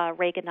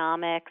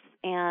Reaganomics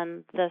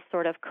and the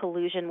sort of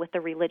collusion with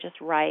the religious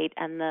right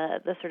and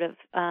the sort of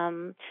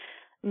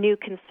new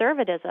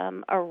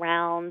conservatism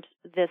around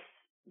this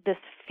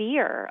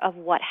fear of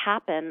what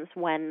happens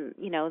when,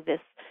 this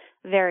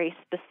very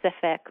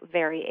specific,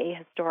 very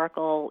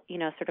ahistorical,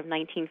 sort of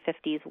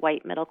 1950s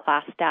white middle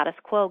class status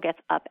quo gets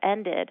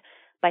upended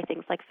by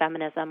things like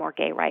feminism or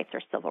gay rights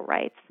or civil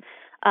rights.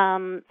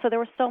 So there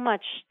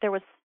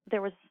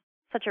was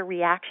such a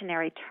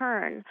reactionary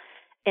turn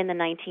in the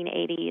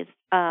 1980s,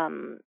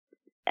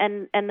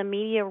 and the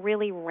media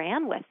really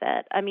ran with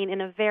it. I mean, in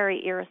a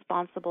very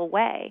irresponsible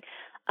way.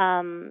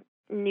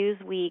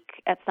 Newsweek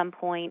at some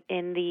point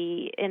in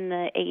the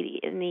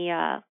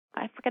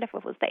I forget if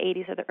it was the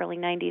 80s or the early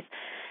 90s,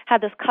 had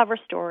this cover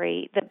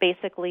story that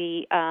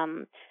basically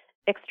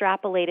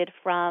extrapolated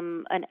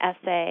from an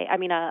essay,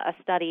 a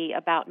study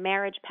about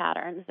marriage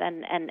patterns,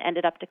 and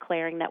ended up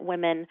declaring that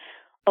women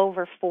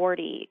over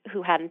 40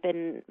 who hadn't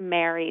been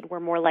married were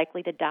more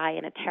likely to die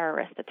in a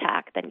terrorist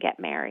attack than get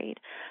married.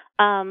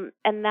 And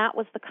that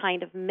was the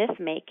kind of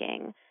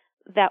myth-making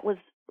that was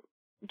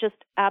just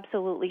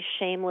absolutely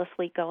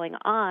shamelessly going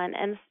on.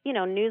 And,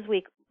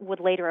 Newsweek would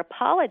later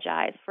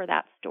apologize for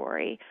that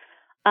story.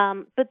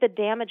 But the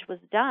damage was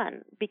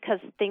done because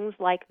things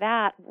like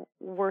that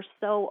were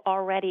so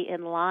already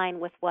in line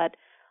with what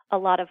a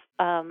lot of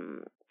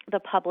the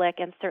public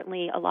and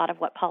certainly a lot of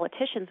what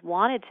politicians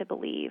wanted to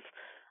believe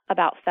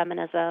about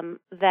feminism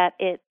that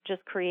it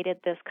just created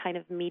this kind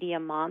of media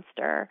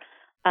monster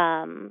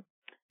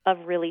of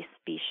really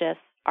specious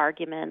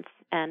arguments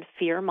and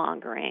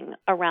fear-mongering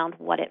around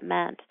what it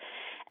meant.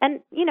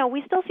 And,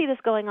 we still see this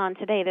going on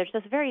today. There's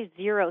this very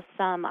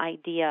zero-sum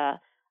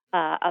idea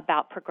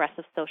about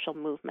progressive social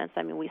movements.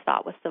 I mean, we saw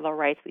it with civil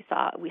rights, we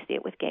see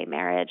it with gay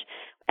marriage,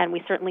 and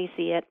we certainly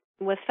see it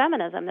with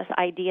feminism, this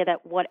idea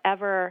that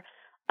whatever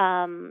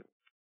an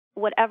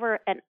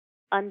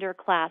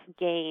underclass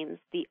gains,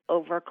 the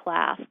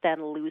overclass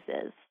then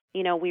loses.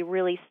 We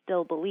really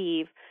still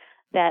believe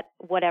that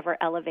whatever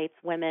elevates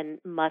women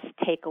must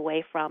take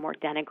away from or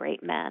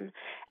denigrate men.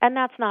 And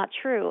that's not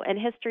true. And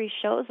history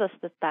shows us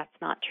that that's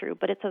not true.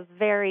 But it's a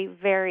very,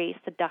 very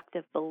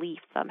seductive belief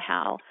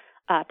somehow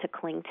to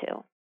cling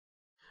to.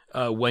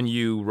 When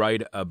you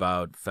write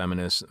about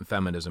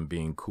feminism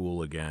being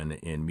cool again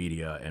in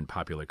media and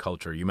popular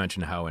culture, you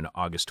mentioned how in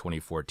August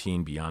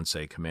 2014,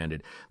 Beyonce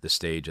commanded the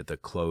stage at the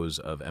close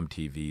of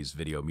MTV's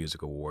Video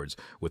Music Awards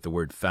with the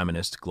word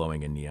feminist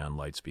glowing in neon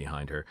lights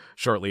behind her.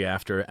 Shortly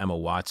after, Emma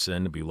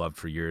Watson, beloved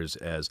for years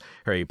as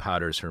Harry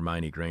Potter's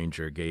Hermione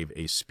Granger, gave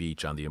a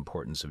speech on the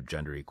importance of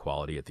gender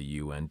equality at the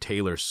UN.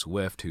 Taylor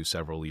Swift, who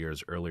several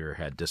years earlier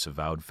had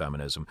disavowed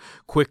feminism,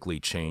 quickly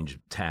changed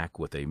tack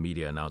with a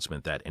media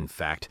announcement that, in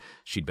fact,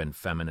 she'd been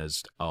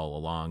feminist all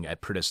along.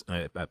 At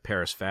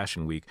Paris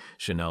Fashion Week,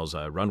 Chanel's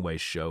runway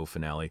show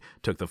finale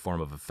took the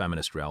form of a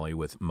feminist rally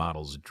with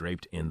models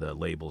draped in the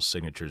label's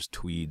signatures,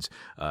 tweeds,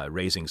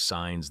 raising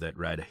signs that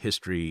read,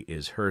 "History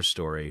is her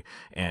story,"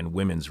 and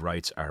 "Women's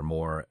rights are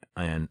more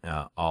and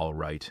all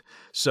right."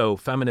 So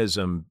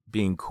feminism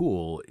being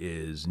cool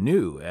is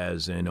new,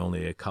 as in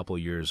only a couple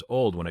years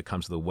old when it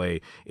comes to the way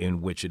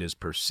in which it is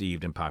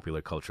perceived in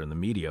popular culture and the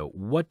media.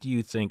 What do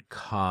you think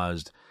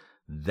caused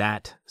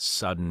that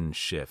sudden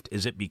shift?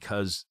 Is it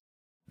because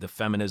the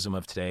feminism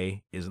of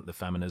today isn't the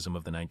feminism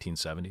of the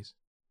 1970s?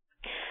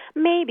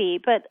 Maybe,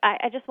 but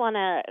I just want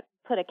to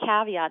put a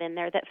caveat in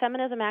there that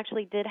feminism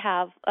actually did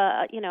have,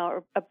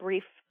 a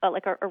brief,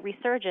 a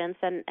resurgence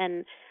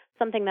and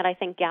something that I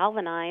think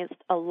galvanized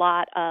a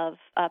lot of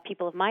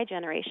people of my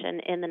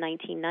generation in the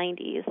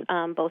 1990s,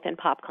 both in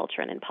pop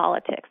culture and in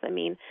politics. I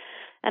mean,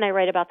 and I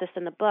write about this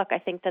in the book. I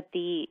think that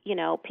the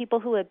people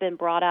who had been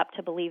brought up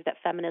to believe that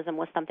feminism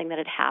was something that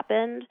had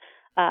happened,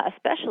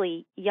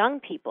 especially young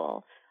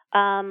people,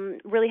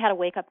 really had a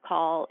wake-up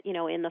call,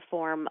 in the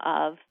form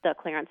of the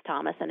Clarence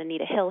Thomas and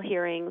Anita Hill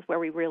hearings, where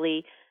we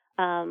really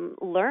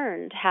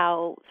learned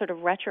how sort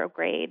of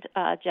retrograde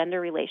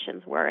gender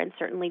relations were, and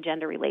certainly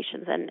gender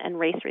relations and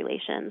race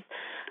relations.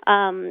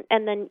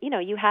 And then,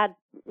 you had,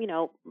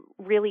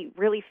 really,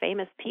 really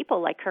famous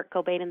people like Kurt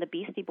Cobain and the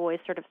Beastie Boys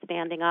sort of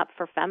standing up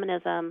for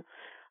feminism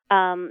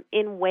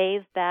in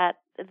ways that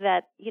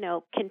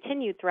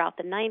continued throughout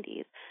the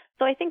 90s.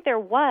 So I think there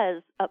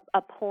was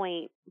a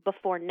point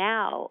before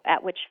now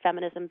at which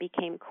feminism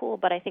became cool,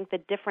 but I think the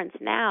difference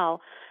now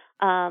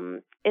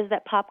is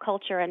that pop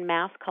culture and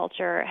mass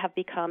culture have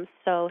become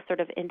so sort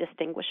of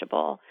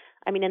indistinguishable.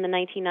 I mean, in the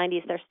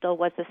 1990s, there still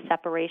was this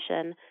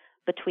separation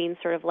between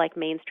sort of like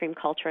mainstream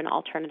culture and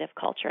alternative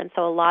culture. And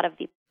so a lot of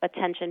the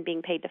attention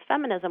being paid to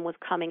feminism was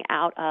coming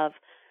out of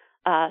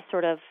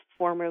sort of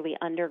formerly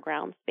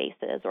underground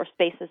spaces, or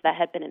spaces that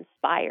had been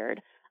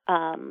inspired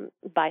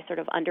by sort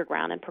of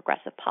underground and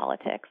progressive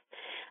politics.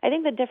 I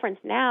think the difference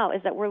now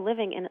is that we're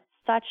living in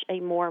such a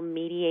more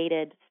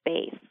mediated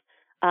space,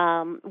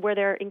 where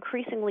there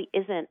increasingly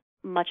isn't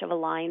much of a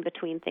line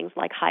between things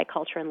like high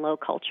culture and low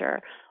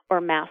culture, or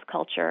mass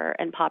culture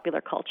and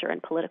popular culture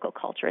and political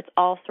culture. It's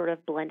all sort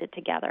of blended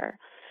together.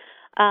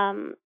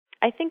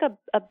 I think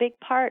a big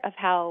part of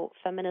how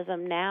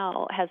feminism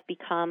now has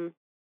become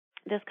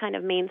this kind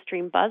of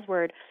mainstream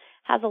buzzword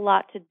has a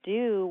lot to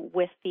do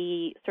with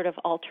the sort of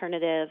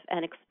alternative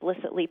and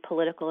explicitly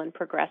political and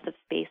progressive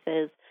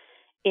spaces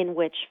in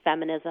which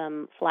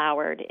feminism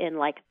flowered in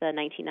like the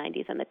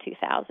 1990s and the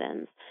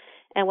 2000s.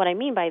 And what I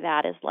mean by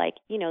that is like,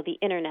 the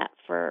internet,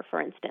 for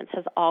instance,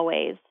 has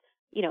always,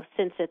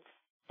 since its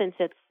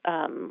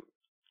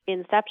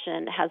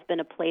inception, has been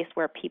a place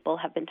where people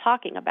have been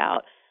talking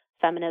about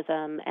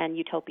feminism and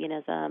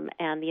utopianism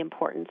and the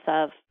importance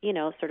of,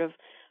 sort of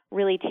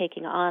really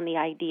taking on the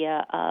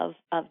idea of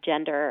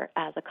gender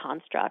as a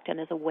construct and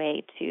as a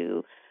way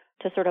to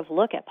sort of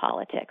look at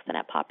politics and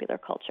at popular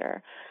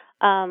culture.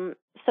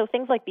 So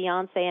things like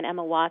Beyonce and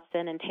Emma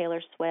Watson and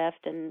Taylor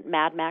Swift and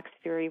Mad Max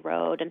Fury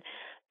Road, and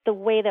the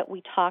way that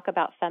we talk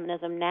about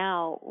feminism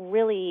now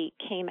really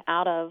came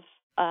out of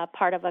it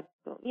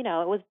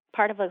was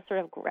part of a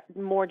sort of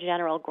more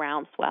general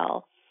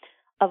groundswell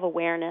of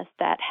awareness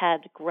that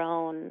had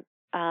grown,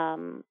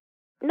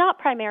 not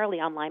primarily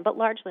online, but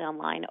largely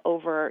online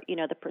over,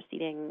 the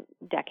preceding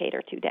decade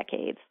or 2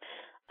 decades,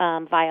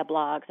 via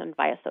blogs and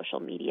via social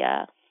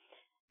media,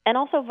 and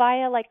also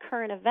via like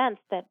current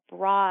events that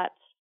brought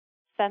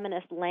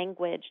feminist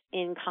language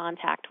in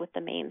contact with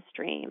the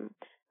mainstream.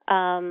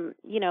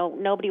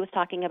 Nobody was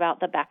talking about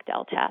the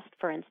Bechdel test,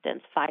 for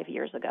instance, 5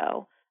 years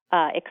ago,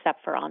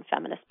 except for on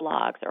feminist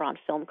blogs or on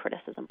film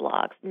criticism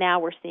blogs. Now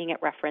we're seeing it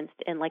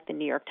referenced in like the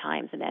New York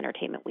Times and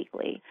Entertainment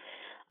Weekly.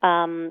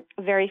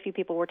 Very few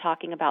people were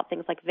talking about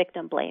things like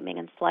victim blaming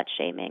and slut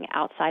shaming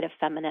outside of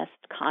feminist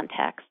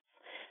contexts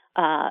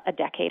a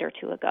decade or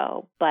 2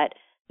 ago. But,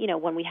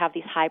 when we have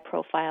these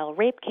high-profile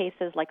rape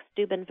cases like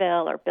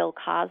Steubenville or Bill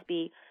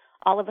Cosby,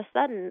 all of a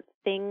sudden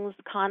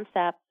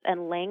concepts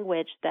and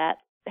language that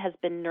has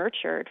been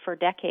nurtured for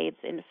decades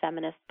in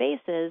feminist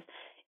spaces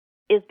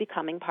is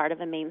becoming part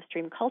of a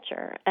mainstream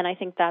culture. And I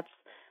think that's,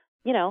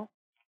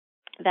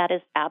 that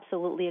is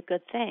absolutely a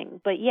good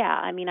thing. But yeah,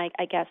 I mean,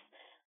 I guess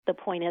the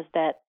point is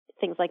that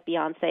things like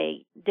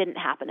Beyonce didn't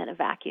happen in a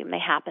vacuum. They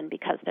happened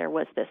because there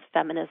was this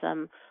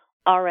feminism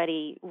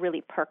already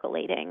really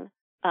percolating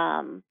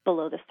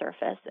below the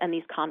surface, and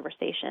these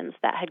conversations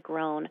that had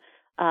grown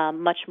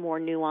much more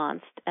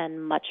nuanced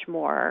and much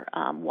more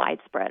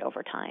widespread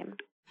over time.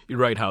 You're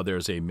right how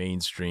there's a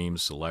mainstream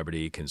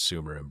celebrity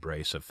consumer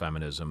embrace of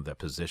feminism that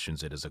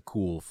positions it as a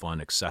cool, fun,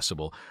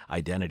 accessible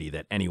identity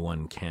that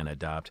anyone can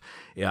adopt.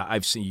 Yeah,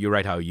 you're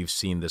right how you've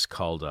seen this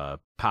called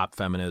pop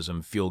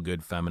feminism,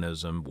 feel-good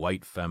feminism,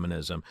 white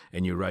feminism,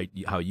 and you're right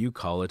how you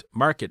call it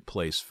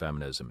marketplace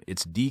feminism.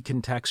 It's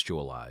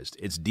decontextualized,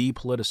 it's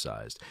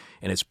depoliticized,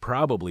 and it's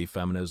probably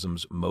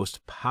feminism's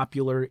most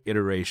popular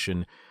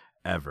iteration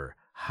ever.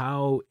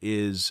 How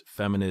is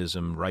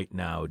feminism right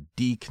now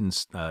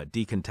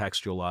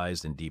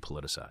decontextualized and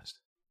depoliticized?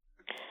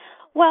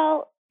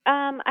 Well,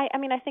 I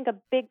mean, I think a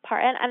big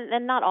part,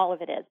 and not all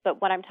of it is,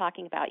 but what I'm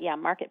talking about,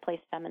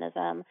 marketplace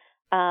feminism,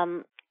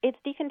 it's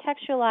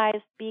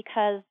decontextualized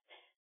because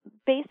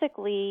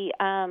basically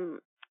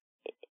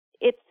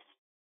it's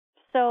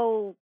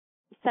so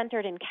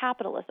centered in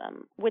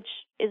capitalism, which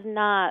is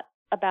not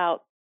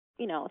about,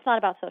 it's not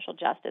about social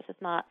justice.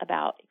 It's not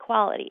about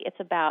equality.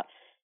 It's about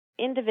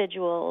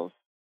individuals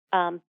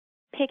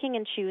picking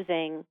and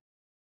choosing,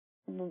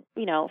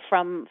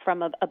 from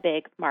a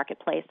big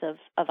marketplace of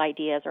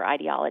ideas or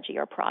ideology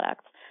or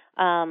products.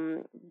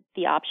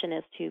 The option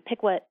is to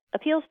pick what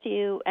appeals to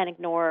you and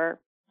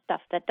ignore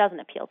stuff that doesn't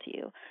appeal to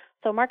you.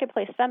 So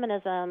marketplace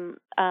feminism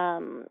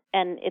and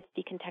its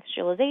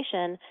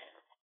decontextualization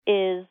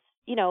is,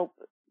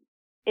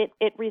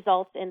 it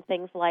results in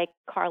things like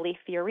Carly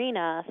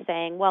Fiorina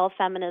saying, well,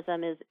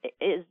 feminism is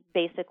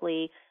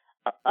basically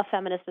a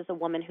feminist is a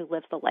woman who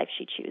lives the life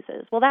she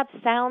chooses. Well, that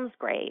sounds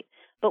great,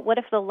 but what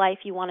if the life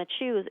you want to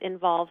choose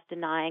involves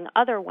denying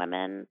other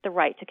women the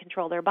right to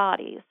control their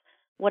bodies?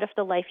 What if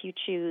the life you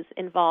choose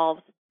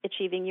involves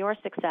achieving your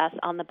success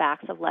on the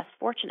backs of less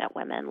fortunate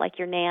women, like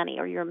your nanny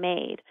or your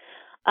maid?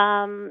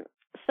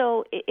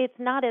 So it's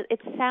not.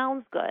 It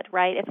sounds good,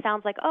 right? It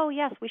sounds like, oh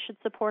yes, we should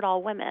support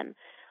all women,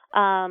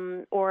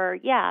 or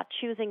yeah,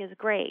 choosing is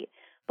great.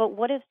 But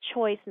what does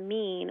choice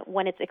mean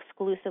when it's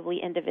exclusively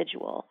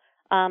individual?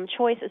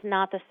 Choice is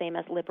not the same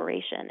as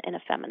liberation in a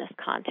feminist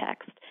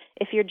context.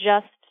 If you're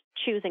just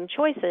choosing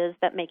choices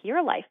that make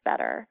your life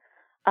better,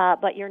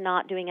 but you're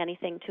not doing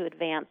anything to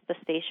advance the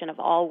station of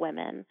all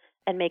women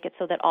and make it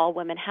so that all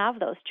women have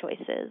those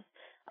choices,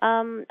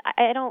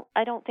 I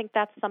don't think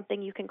that's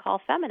something you can call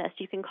feminist.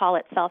 You can call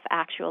it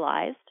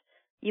self-actualized.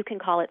 You can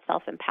call it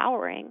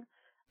self-empowering,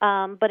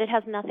 but it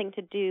has nothing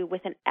to do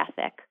with an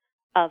ethic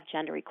of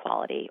gender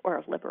equality or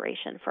of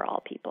liberation for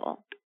all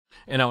people.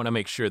 And I want to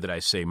make sure that I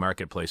say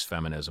marketplace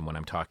feminism when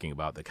I'm talking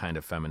about the kind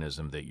of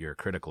feminism that you're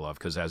critical of,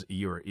 because as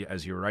you're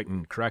right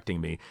in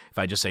correcting me, if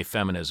I just say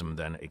feminism,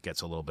 then it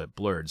gets a little bit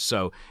blurred.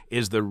 So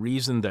is the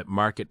reason that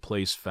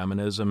marketplace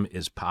feminism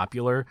is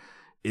popular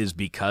is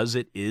because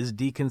it is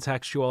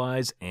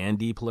decontextualized and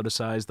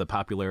depoliticized, the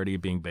popularity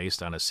being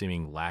based on a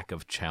seeming lack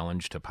of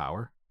challenge to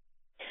power?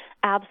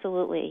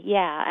 Absolutely,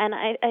 yeah. And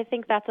I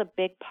think that's a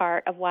big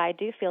part of why I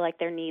do feel like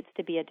there needs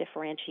to be a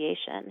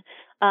differentiation.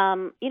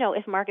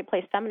 If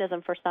marketplace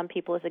feminism for some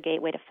people is a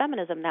gateway to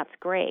feminism, that's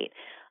great.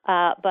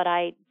 But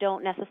I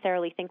don't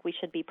necessarily think we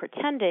should be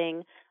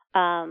pretending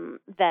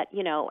that,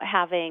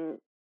 having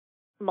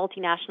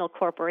multinational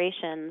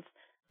corporations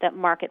that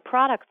market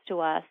products to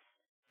us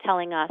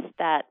telling us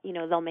that,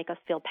 they'll make us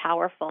feel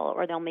powerful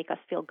or they'll make us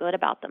feel good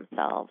about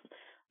themselves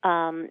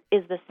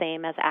is the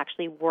same as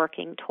actually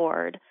working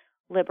toward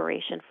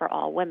liberation for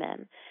all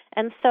women.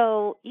 And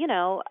so,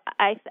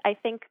 I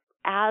think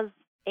as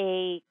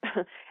a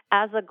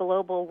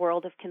global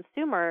world of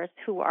consumers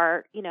who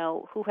are,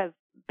 who have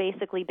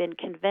basically been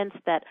convinced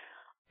that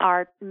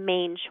our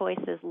main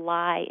choices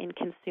lie in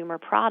consumer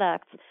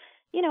products,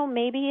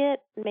 maybe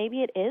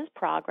it is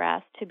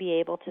progress to be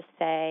able to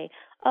say,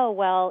 oh,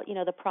 well,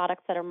 the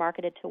products that are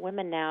marketed to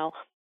women now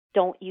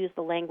don't use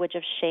the language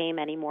of shame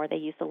anymore. They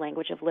use the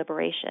language of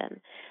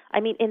liberation. I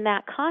mean, in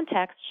that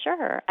context,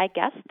 sure, I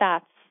guess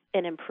that's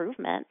an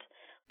improvement,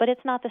 but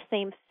it's not the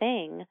same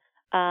thing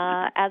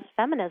as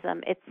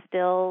feminism. It's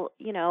still,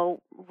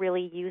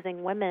 really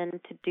using women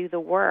to do the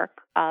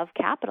work of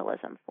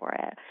capitalism for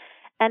it.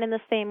 And in the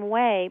same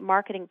way,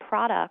 marketing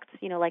products,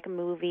 like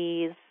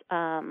movies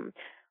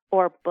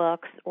or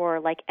books or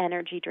like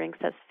energy drinks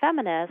as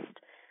feminist,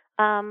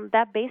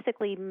 that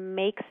basically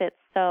makes it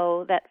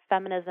so that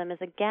feminism is,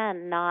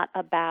 again, not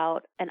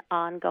about an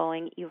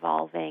ongoing,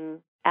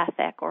 evolving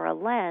ethic or a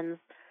lens,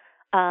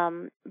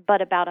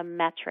 but about a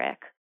metric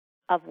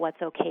of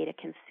what's okay to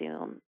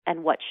consume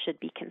and what should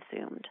be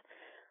consumed.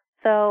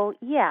 So,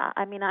 yeah,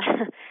 I mean,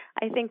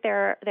 I think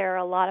there are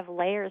a lot of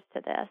layers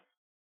to this.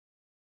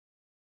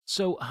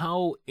 So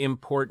how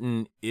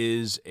important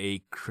is a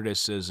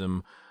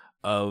criticism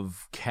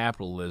of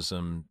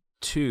capitalism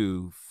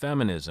to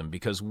feminism?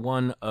 Because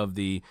one of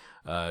the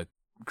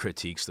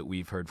critiques that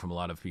we've heard from a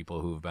lot of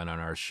people who've been on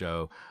our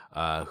show,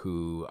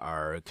 who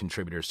are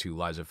contributors to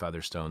Liza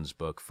Featherstone's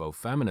book, Faux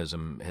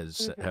Feminism,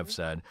 have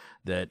said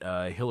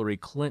that Hillary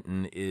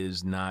Clinton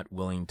is not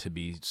willing to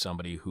be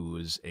somebody who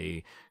is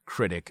a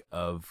critic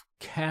of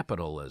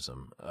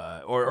capitalism,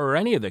 or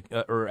any of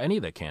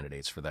the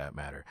candidates for that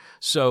matter.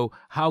 So,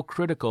 how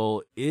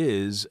critical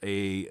is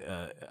a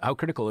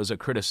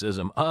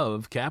criticism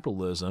of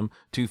capitalism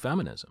to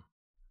feminism?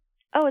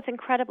 Oh, it's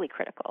incredibly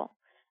critical.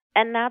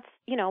 And that's,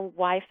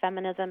 why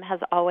feminism has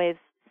always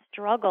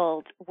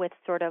struggled with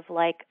sort of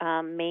like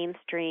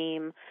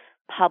mainstream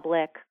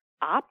public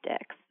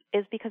optics,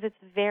 is because it's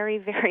very,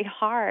 very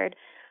hard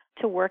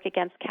to work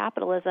against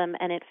capitalism,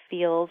 and it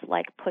feels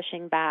like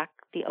pushing back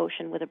the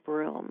ocean with a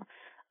broom.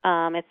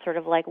 It's sort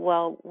of like,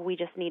 well, we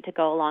just need to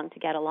go along to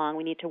get along.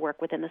 We need to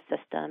work within the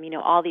system.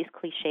 All these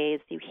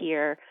cliches you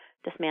hear,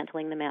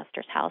 dismantling the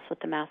master's house with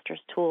the master's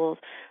tools.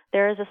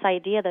 There is this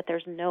idea that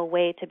there's no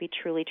way to be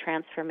truly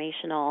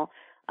transformational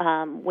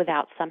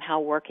without somehow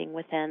working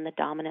within the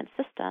dominant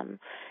system.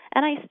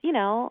 And I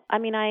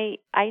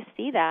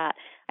see that.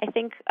 I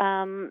think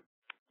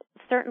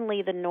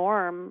certainly the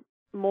norm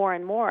more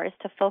and more is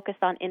to focus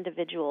on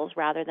individuals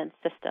rather than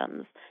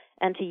systems,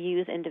 and to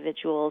use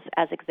individuals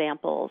as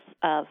examples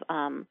of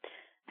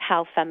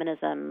how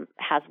feminism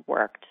has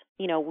worked.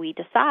 We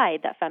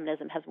decide that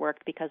feminism has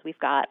worked because we've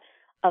got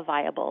a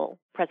viable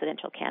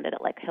presidential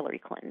candidate like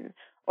Hillary Clinton,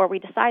 or we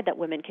decide that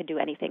women can do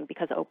anything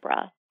because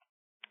Oprah.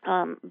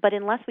 But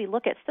unless we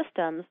look at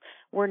systems,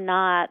 we're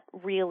not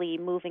really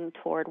moving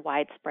toward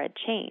widespread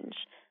change.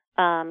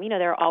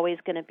 There are always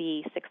going to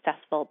be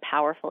successful,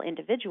 powerful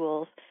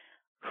individuals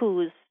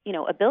whose,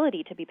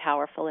 ability to be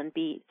powerful and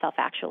be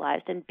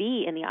self-actualized and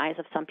be, in the eyes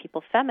of some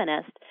people,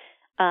 feminist,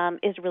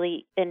 is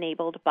really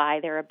enabled by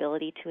their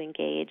ability to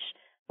engage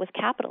with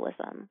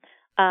capitalism.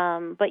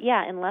 But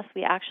yeah, unless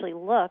we actually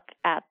look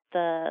at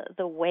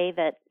the way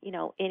that,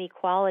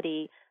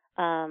 inequality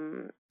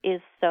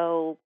is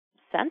so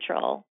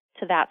central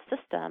to that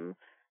system,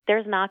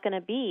 there's not going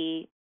to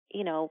be,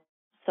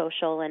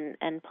 social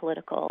and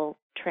political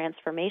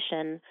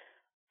transformation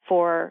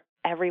for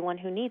everyone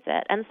who needs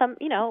it. And some,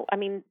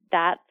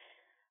 that,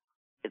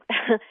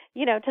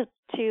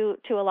 to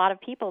a lot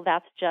of people,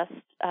 that's just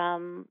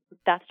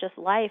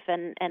life,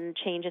 and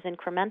change is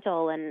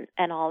incremental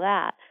and all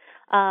that.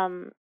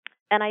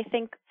 And I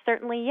think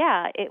certainly,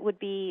 it would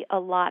be a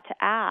lot to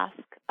ask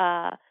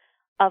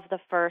of the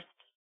first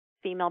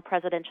female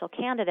presidential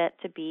candidate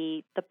to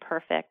be the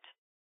perfect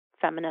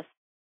feminist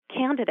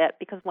candidate,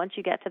 because once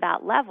you get to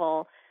that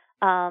level,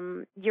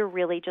 you're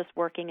really just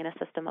working in a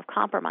system of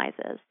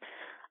compromises.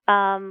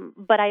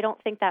 But I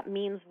don't think that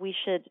means we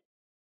should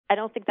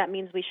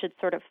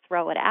sort of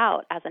throw it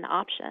out as an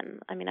option.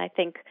 I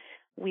think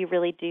we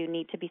really do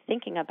need to be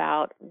thinking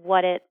about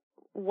what it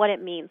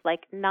means.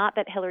 Like, not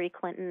that Hillary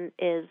Clinton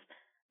is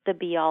the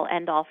be-all,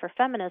 end-all for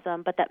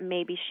feminism, but that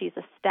maybe she's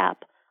a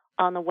step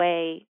on the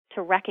way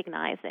to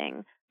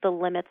recognizing the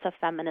limits of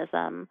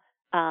feminism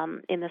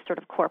in this sort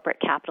of corporate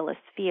capitalist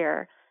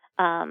sphere,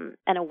 and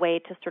a way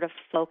to sort of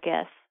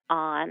focus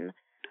on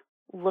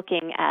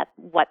looking at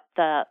what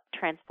the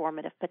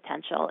transformative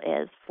potential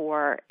is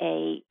for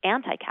a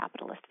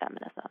anti-capitalist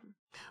feminism.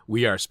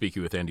 We are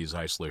speaking with Andi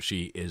Zeisler.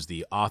 She is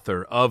the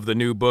author of the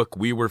new book,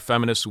 We Were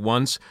Feminists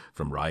Once,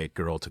 From Riot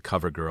Grrrl to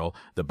CoverGirl,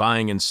 The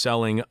Buying and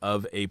Selling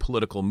of a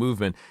Political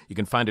Movement. You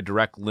can find a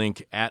direct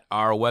link at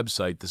our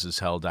website,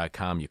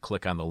 thisishell.com. You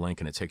click on the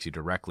link and it takes you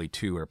directly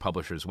to our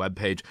publisher's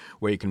webpage,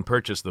 where you can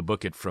purchase the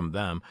book from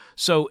them.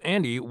 So,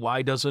 Andi,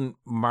 why doesn't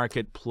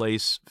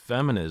marketplace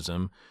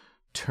feminism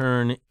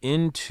turn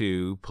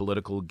into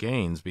political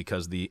gains?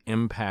 Because the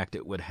impact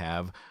it would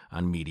have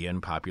on media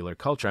and popular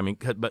culture.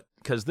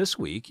 Because this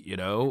week,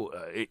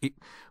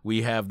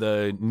 we have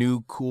the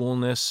new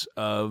coolness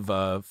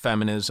of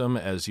feminism,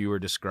 as you were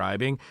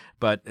describing.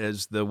 But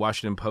as the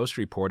Washington Post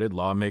reported,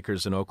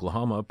 lawmakers in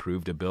Oklahoma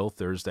approved a bill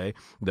Thursday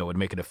that would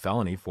make it a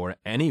felony for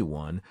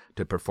anyone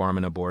to perform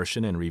an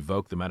abortion and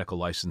revoke the medical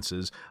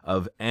licenses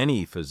of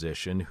any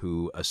physician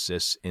who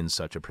assists in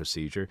such a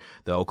procedure.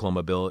 The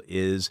Oklahoma bill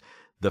is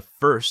the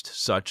first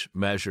such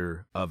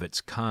measure of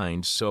its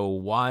kind. So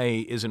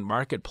why isn't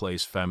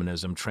marketplace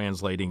feminism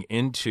translating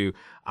into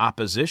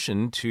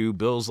opposition to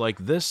bills like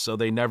this, so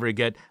they never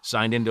get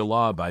signed into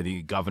law by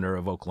the governor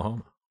of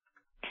Oklahoma?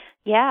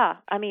 Yeah,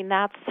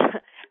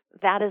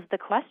 that is the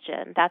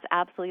question. That's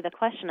absolutely the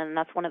question, and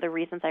that's one of the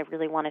reasons I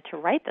really wanted to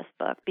write this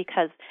book,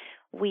 because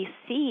we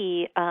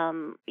see,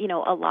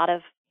 a lot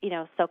of,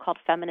 so-called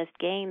feminist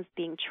gains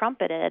being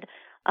trumpeted,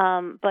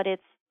 but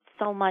it's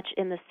so much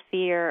in the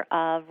sphere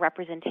of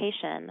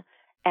representation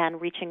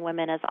and reaching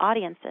women as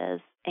audiences,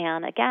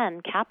 and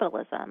again,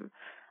 capitalism.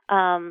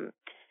 And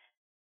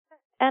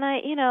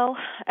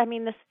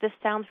this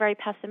sounds very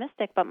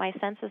pessimistic, but my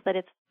sense is that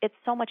it's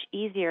so much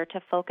easier to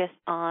focus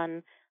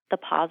on the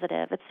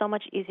positive. It's so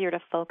much easier to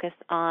focus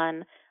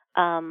on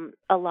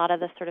a lot of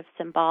the sort of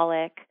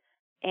symbolic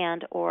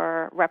and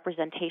or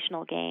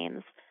representational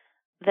gains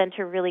than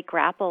to really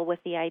grapple with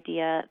the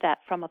idea that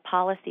from a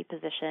policy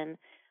position,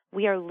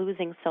 we are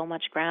losing so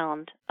much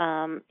ground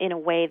in a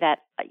way that,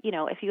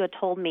 if you had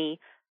told me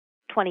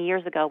 20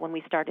 years ago when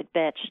we started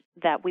Bitch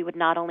that we would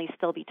not only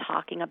still be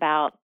talking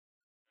about,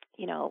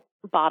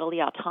 bodily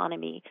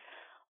autonomy,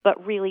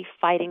 but really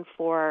fighting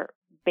for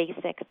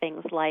basic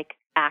things like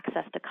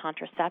access to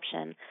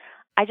contraception,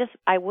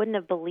 I wouldn't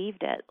have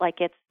believed it. Like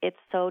it's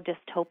so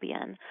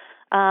dystopian.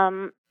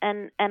 And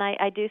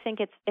I do think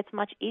it's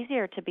much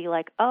easier to be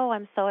like, oh,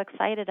 I'm so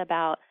excited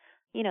about,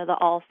 the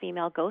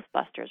all-female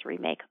Ghostbusters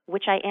remake,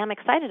 which I am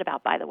excited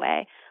about, by the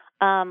way.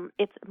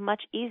 It's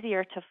much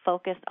easier to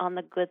focus on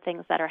the good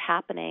things that are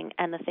happening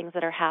and the things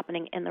that are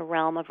happening in the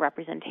realm of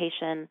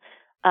representation,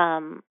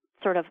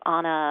 sort of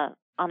on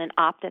an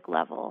optic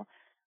level,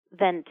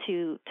 than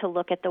to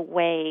look at the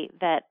way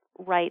that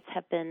rights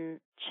have been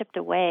chipped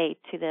away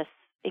to this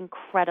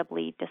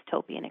incredibly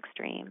dystopian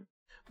extreme.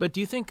 But do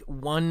you think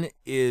one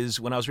is,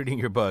 when I was reading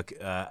your book,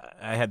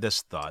 I had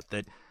this thought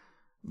that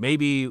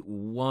maybe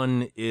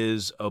one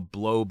is a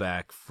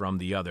blowback from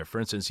the other. For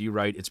instance, you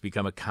write, it's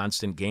become a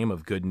constant game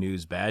of good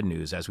news, bad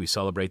news. As we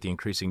celebrate the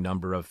increasing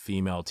number of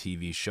female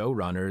TV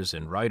showrunners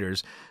and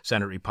writers,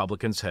 Senate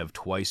Republicans have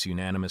twice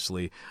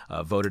unanimously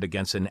voted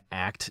against an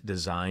act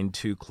designed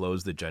to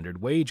close the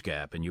gendered wage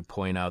gap. And you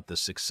point out the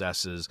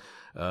successes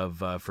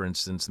of, for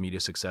instance, media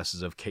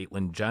successes of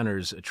Caitlyn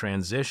Jenner's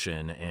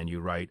transition. And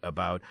you write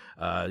about,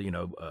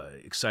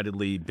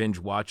 excitedly binge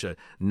watch a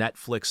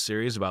Netflix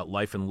series about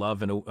life and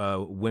love in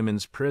a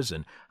women's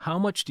prison. How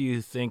much do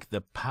you think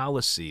the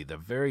policy, the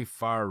very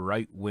far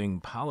right-wing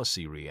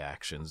policy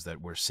reactions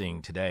that we're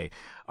seeing today,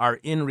 are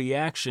in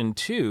reaction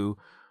to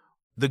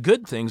the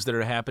good things that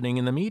are happening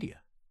in the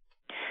media?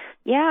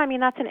 Yeah, I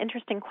mean, that's an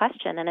interesting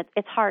question, and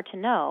it's hard to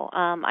know.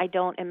 I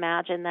don't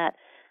imagine that,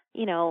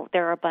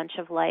 there are a bunch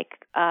of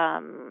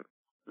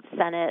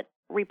Senate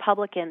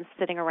Republicans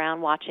sitting around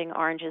watching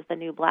Orange is the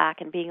New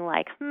Black and being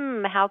like,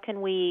 how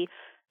can we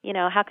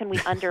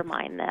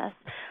undermine this?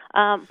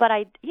 But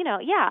I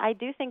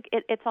do think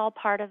it's all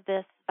part of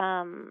this,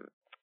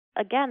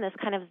 again, this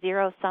kind of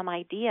zero-sum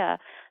idea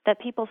that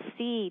people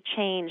see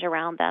change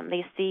around them.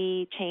 They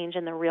see change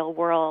in the real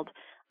world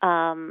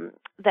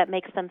that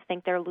makes them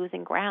think they're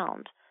losing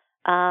ground,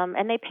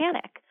 and they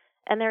panic.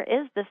 And there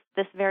is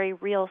this very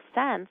real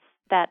sense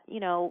that,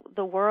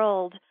 the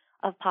world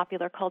of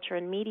popular culture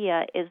and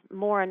media is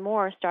more and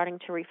more starting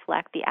to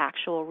reflect the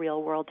actual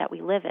real world that we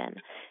live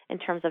in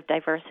terms of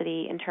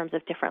diversity, in terms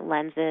of different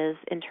lenses,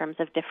 in terms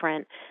of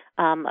different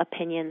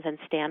opinions and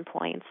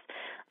standpoints.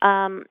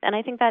 And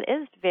I think that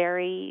is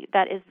very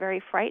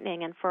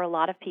frightening. And for a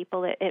lot of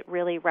people, it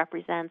really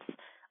represents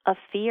a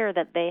fear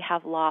that they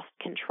have lost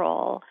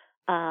control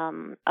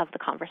of the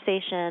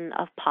conversation,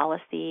 of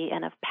policy,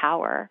 and of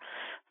power.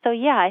 So,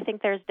 yeah, I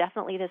think there's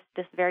definitely this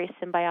very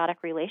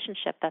symbiotic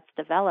relationship that's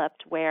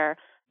developed where,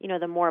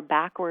 the more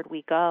backward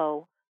we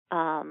go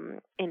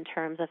in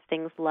terms of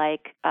things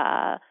like,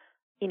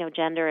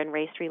 gender and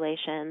race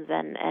relations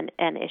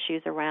and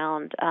issues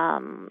around,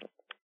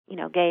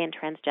 gay and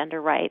transgender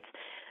rights,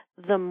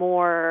 the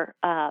more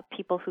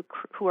people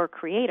who are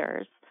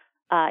creators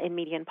in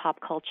media and pop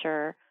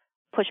culture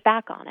push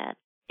back on it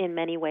in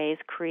many ways,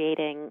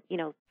 creating,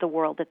 the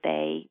world that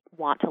they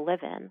want to live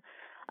in.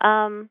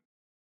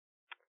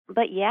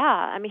 But yeah,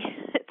 I mean,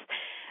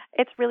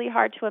 it's really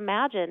hard to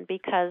imagine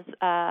because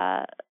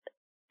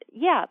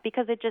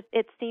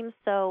it seems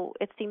so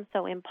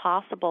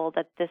impossible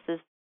that this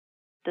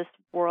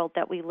world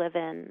that we live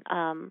in,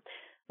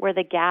 where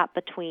the gap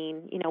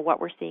between what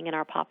we're seeing in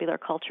our popular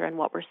culture and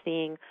what we're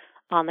seeing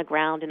on the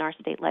ground in our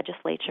state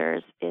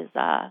legislatures is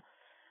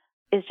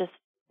just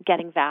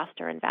getting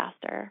vaster and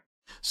vaster.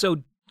 So,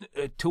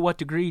 to what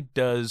degree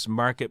does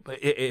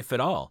if at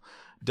all,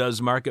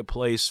 does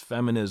marketplace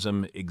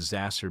feminism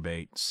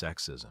exacerbate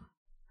sexism?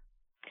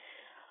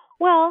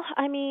 Well,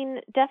 I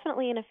mean,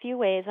 definitely in a few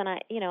ways, and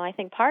I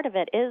think part of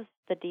it is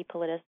the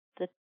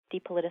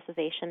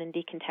depoliticization and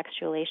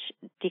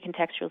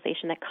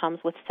decontextualization that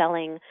comes with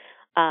selling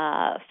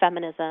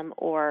feminism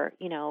or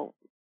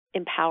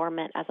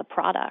empowerment as a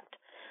product.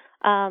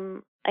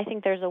 I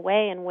think there's a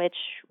way in which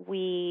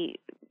we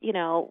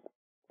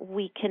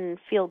can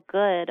feel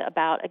good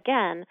about,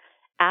 again,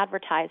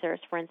 advertisers,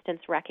 for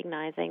instance,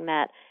 recognizing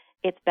that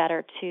it's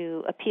better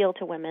to appeal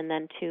to women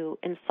than to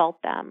insult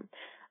them,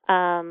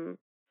 and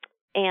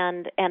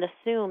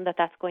assume that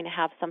that's going to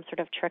have some sort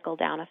of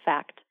trickle-down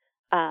effect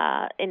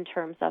in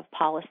terms of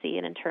policy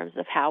and in terms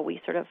of how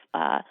we sort of,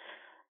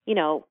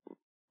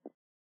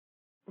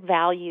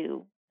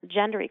 value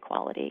gender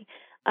equality.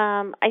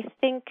 I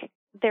think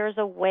there's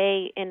a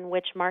way in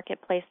which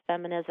marketplace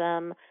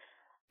feminism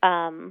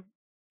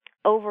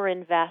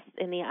overinvests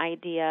in the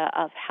idea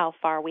of how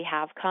far we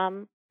have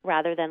come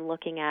rather than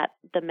looking at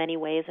the many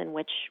ways in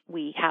which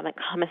we haven't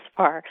come as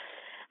far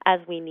as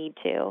we need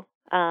to.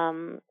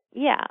 And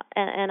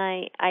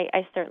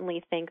I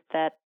certainly think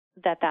that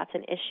that's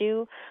an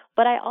issue,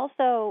 but I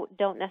also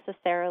don't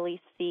necessarily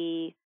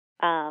see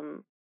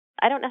that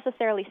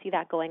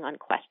going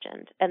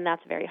unquestioned, and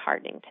that's very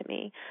heartening to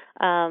me.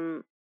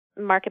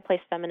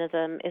 marketplace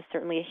feminism is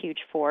certainly a huge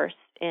force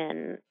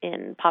in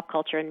pop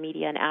culture and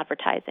media and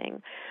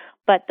advertising.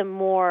 But the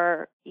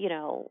more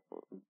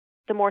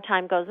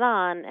time goes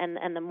on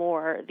and the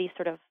more these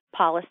sort of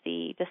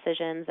policy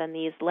decisions and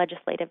these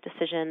legislative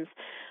decisions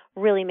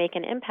really make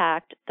an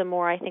impact, the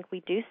more I think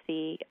we do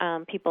see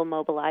people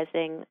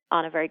mobilizing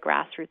on a very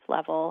grassroots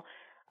level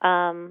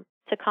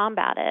to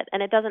combat it.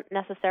 And it doesn't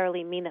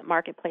necessarily mean that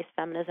marketplace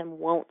feminism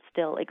won't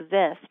still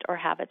exist or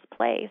have its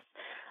place,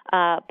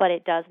 but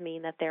it does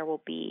mean that there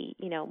will be,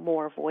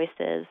 more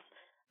voices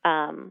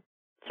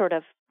sort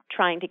of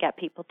trying to get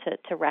people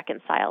to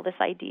reconcile this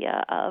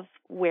idea of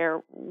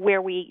where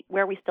we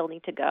still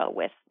need to go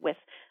with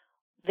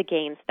the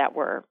gains that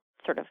we're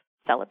sort of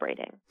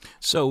celebrating.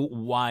 So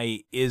why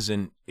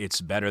isn't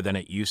 "it's better than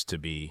it used to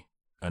be"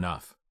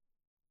 enough?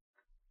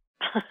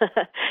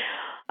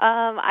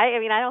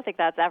 I don't think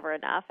that's ever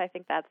enough. I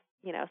think that's,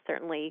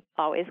 certainly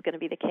always going to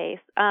be the case.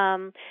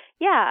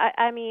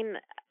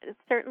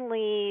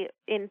 Certainly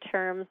in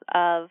terms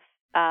of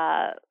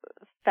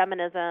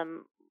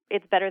feminism,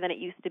 "it's better than it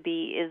used to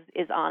be"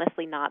 is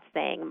honestly not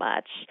saying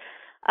much.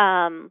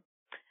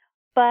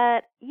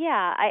 But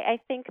yeah, I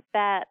think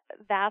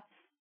that's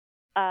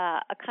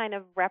a kind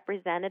of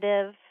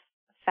representative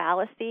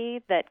fallacy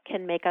that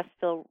can make us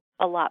feel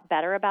a lot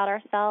better about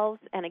ourselves.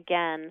 And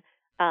again,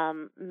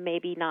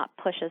 maybe not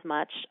push as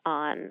much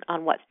on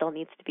what still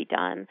needs to be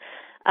done.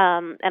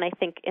 And I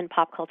think in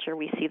pop culture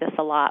we see this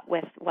a lot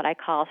with what I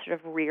call sort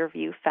of rear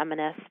view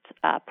feminist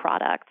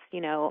products,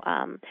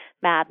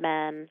 Mad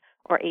Men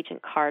or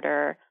Agent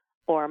Carter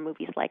or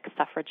movies like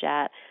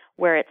Suffragette,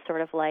 where it's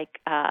sort of like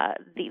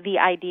the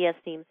idea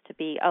seems to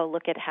be, oh,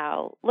 look at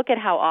how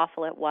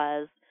awful it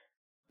was.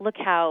 Look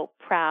how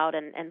proud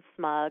and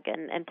smug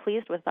and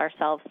pleased with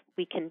ourselves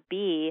we can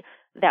be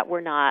that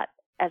we're not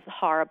as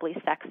horribly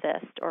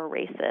sexist or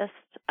racist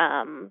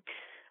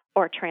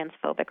or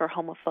transphobic or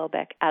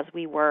homophobic as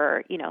we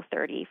were,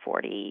 30,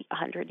 40,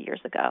 100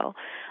 years ago.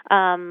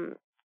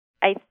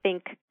 I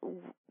think,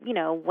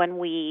 when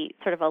we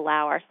sort of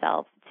allow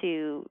ourselves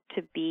to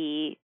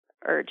be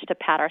urged to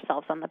pat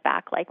ourselves on the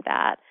back like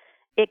that,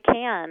 it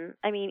can,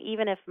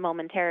 even if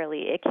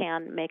momentarily, it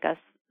can make us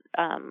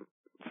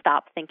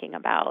stop thinking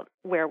about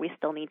where we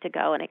still need to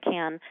go, and it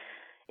can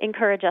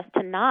encourage us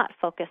to not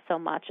focus so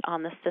much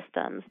on the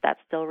systems that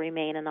still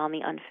remain and on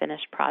the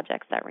unfinished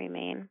projects that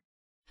remain.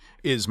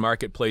 Is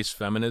marketplace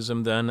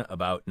feminism then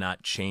about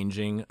not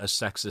changing a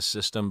sexist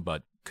system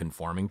but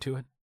conforming to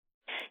it?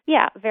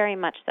 Yeah, very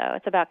much so.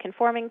 It's about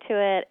conforming to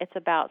it. It's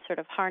about sort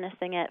of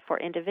harnessing it for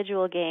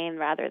individual gain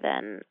rather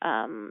than,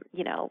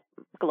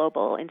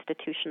 global,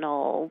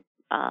 institutional,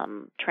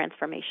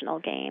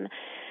 transformational gain.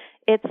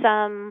 It's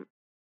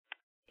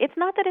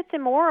not that it's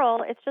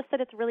immoral. It's just that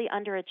it's really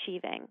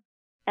underachieving.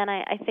 And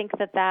I think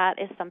that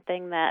is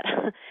something that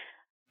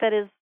that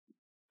is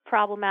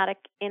problematic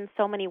in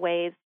so many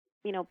ways,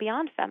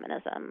 beyond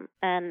feminism.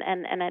 And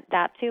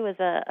that too is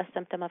a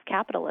symptom of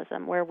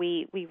capitalism, where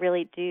we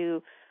really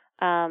do,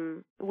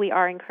 we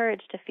are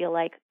encouraged to feel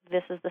like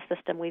this is the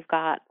system we've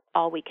got.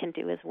 All we can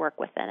do is work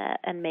within it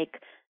and make,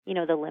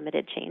 the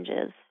limited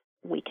changes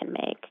we can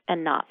make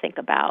and not think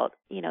about,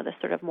 the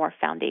sort of more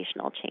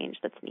foundational change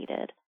that's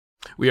needed.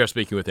 We are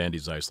speaking with Andi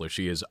Zeisler.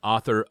 She is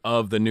author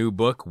of the new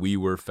book, We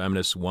Were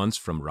Feminists Once,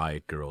 From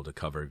Riot Grrrl to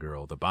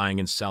CoverGirl, The Buying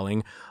and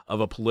Selling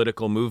of a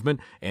Political Movement.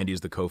 Andi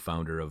is the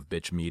co-founder of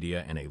Bitch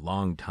Media and a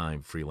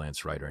longtime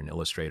freelance writer and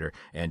illustrator.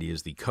 Andi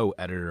is the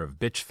co-editor of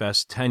Bitch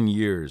Fest, 10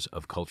 years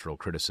of cultural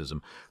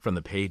criticism from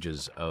the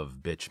pages of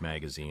Bitch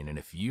magazine. And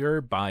if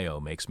your bio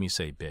makes me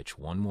say bitch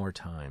one more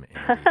time,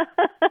 Andi,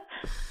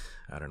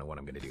 I don't know what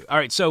I'm going to do. All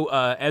right. So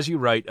as you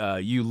write,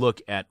 you look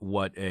at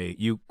what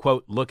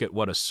look at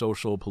what a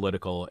social,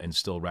 political, and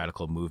still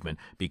radical movement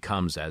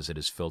becomes as it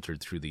is filtered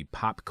through the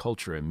pop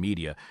culture and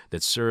media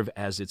that serve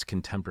as its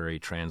contemporary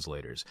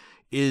translators.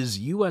 Is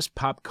U.S.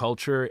 pop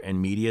culture and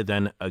media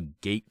then a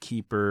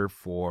gatekeeper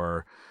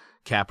for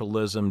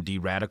capitalism,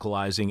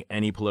 de-radicalizing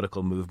any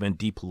political movement,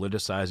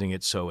 depoliticizing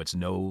it so it's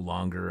no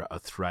longer a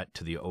threat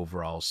to the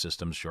overall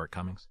system's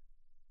shortcomings?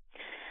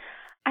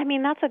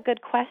 That's a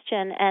good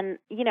question. And,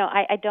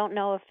 I don't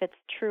know if it's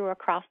true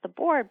across the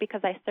board,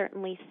 because I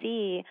certainly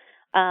see,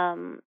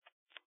 and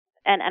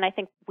I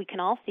think we can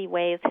all see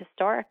ways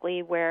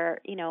historically where,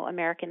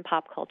 American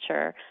pop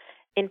culture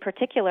in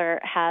particular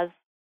has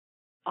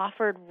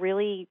offered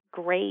really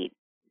great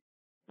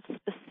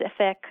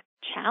specific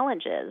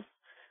challenges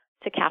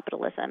to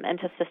capitalism and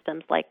to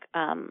systems like,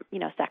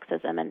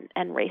 sexism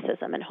and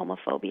racism and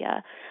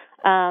homophobia.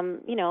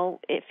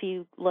 If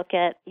you look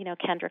at,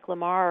 Kendrick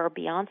Lamar or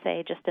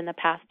Beyonce just in the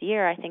past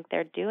year, I think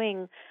they're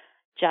doing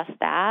just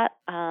that.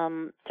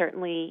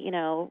 Certainly,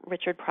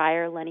 Richard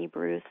Pryor, Lenny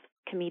Bruce,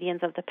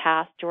 comedians of the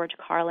past, George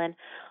Carlin,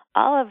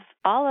 all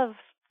of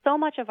so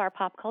much of our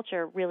pop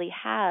culture really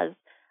has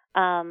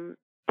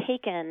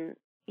taken,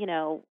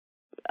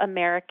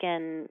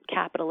 American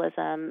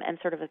capitalism and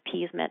sort of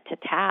appeasement to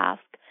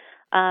task.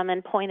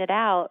 And pointed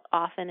out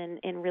often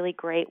in really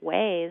great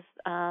ways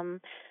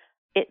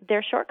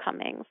their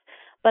shortcomings.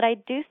 But I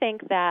do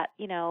think that,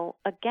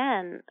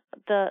 again,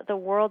 the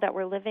world that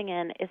we're living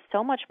in is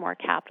so much more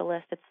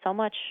capitalist. It's so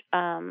much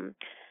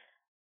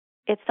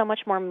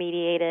more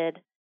mediated.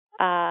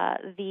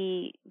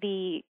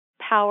 The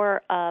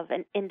power of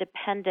an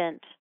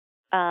independent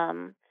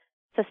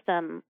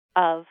system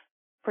of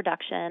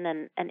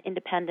production and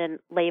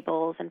independent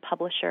labels and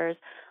publishers,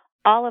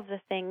 all of the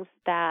things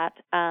that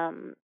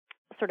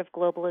sort of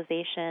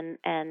globalization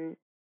and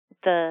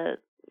the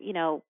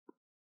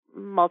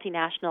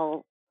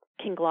multinational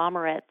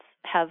conglomerates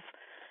have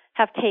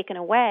taken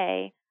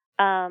away,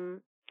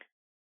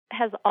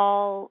 has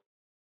all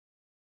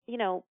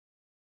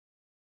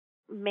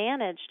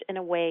managed in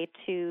a way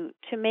to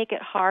make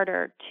it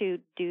harder to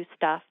do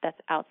stuff that's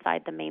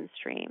outside the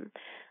mainstream.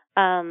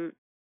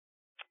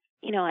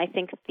 I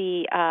think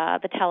the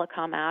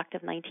Telecom Act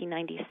of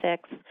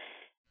 1996,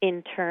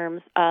 in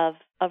terms of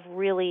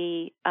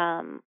really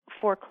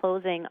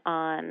foreclosing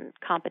on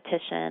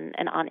competition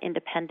and on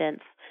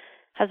independence,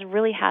 has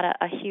really had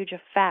a huge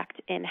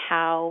effect in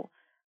how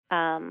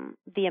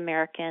the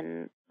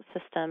American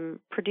system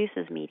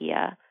produces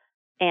media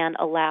and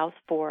allows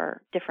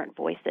for different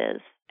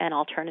voices and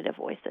alternative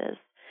voices.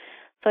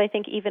 So I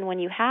think even when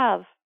you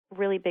have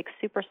really big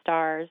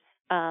superstars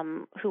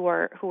who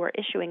are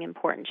issuing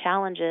important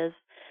challenges,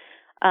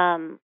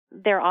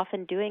 they're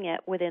often doing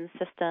it within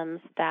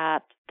systems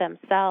that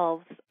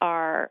themselves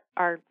are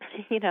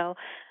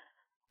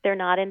they're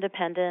not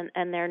independent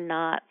and they're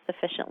not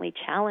sufficiently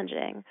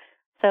challenging.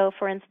 So,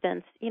 for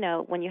instance,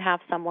 when you have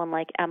someone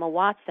like Emma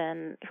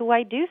Watson, who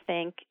I do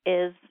think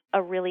is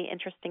a really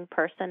interesting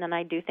person, and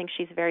I do think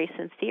she's very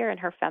sincere in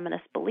her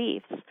feminist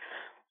beliefs,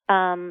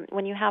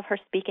 when you have her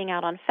speaking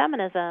out on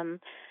feminism,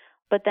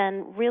 but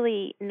then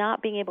really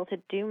not being able to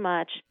do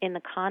much in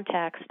the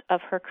context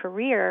of her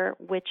career,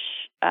 which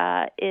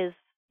is,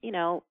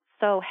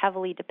 so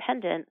heavily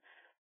dependent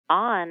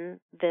on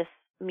this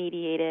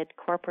mediated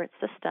corporate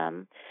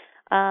system,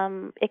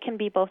 it can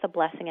be both a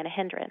blessing and a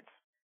hindrance.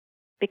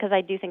 Because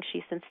I do think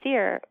she's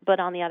sincere, but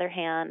on the other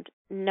hand,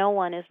 no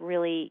one is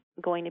really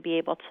going to be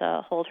able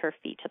to hold her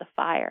feet to the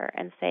fire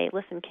and say,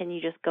 listen, can you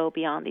just go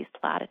beyond these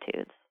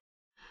platitudes?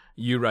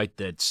 You write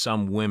that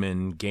some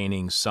women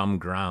gaining some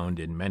ground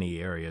in many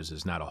areas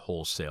is not a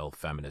wholesale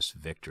feminist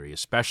victory,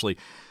 especially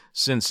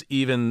since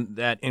even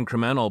that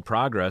incremental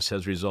progress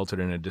has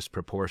resulted in a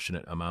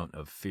disproportionate amount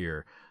of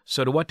fear.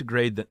 So to what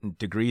degree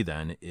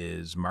then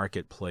is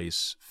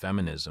marketplace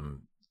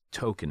feminism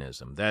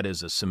tokenism? That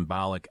is a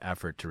symbolic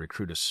effort to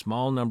recruit a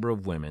small number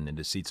of women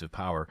into seats of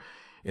power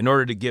in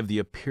order to give the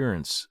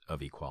appearance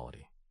of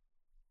equality.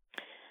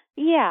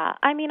 Yeah,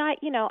 I mean, I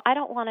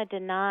don't want to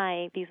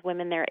deny these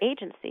women their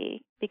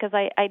agency, because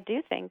I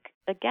do think,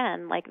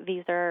 again, like,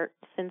 these are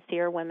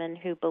sincere women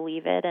who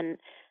believe it, and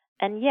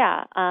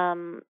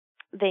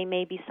they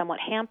may be somewhat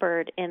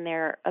hampered in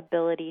their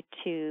ability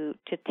to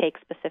take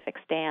specific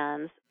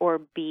stands or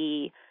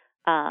be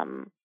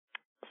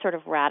sort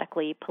of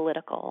radically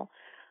political.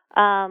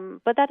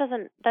 But that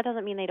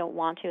doesn't mean they don't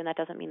want to, and that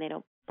doesn't mean they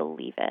don't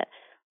believe it.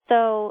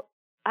 So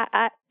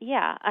I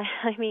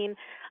mean,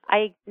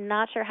 I'm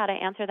not sure how to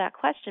answer that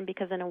question,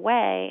 because in a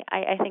way,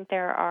 I think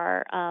there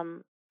are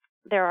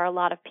a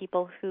lot of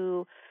people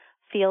who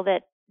feel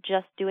that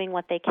just doing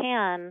what they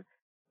can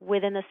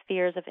within the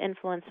spheres of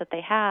influence that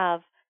they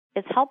have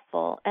is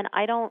helpful, and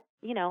I don't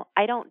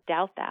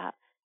doubt that.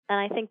 And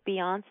I think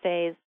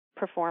Beyonce's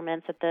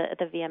performance at the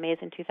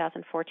VMAs in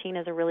 2014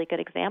 is a really good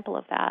example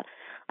of that.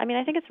 I mean,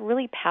 I think it's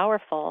really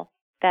powerful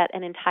that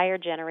an entire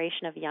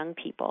generation of young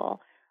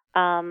people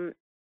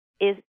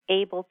is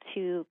able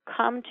to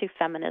come to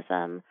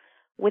feminism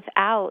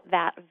without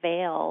that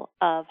veil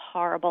of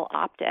horrible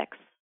optics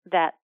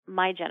that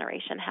my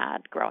generation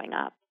had growing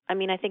up. I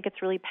mean, I think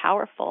it's really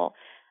powerful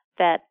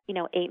that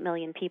 8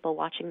 million people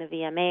watching the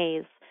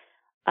VMAs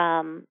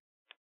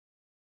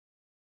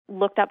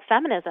looked up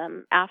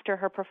feminism after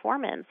her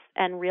performance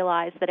and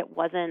realized that it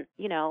wasn't,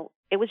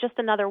 it was just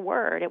another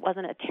word. It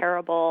wasn't a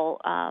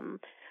terrible,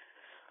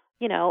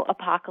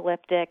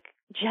 apocalyptic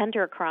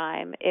gender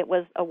crime. It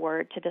was a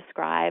word to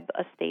describe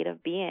a state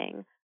of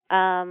being.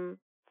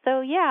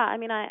 So yeah, I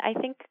mean, I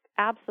think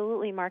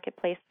absolutely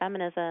marketplace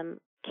feminism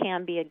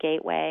can be a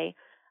gateway.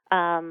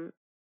 And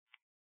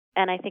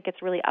I think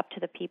it's really up to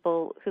the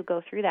people who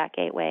go through that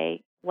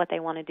gateway what they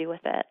want to do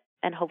with it.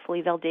 And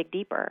hopefully they'll dig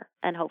deeper,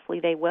 and hopefully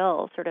they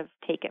will sort of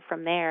take it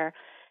from there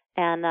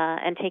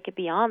and take it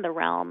beyond the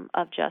realm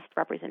of just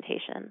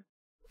representation.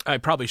 I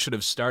probably should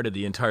have started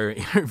the entire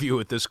interview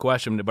with this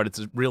question, but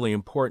it's really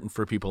important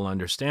for people to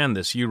understand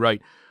this. You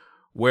write,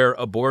 where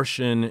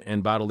abortion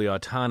and bodily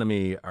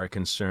autonomy are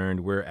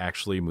concerned, we're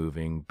actually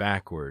moving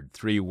backward.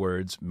 3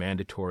 words: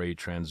 mandatory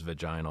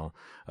transvaginal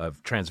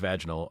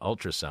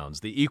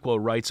ultrasounds. The Equal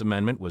Rights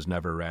Amendment was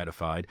never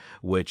ratified,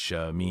 which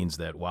means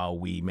that while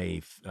we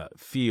may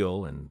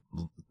feel and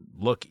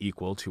look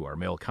equal to our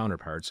male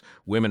counterparts,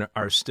 women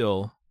are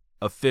still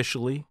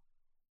officially,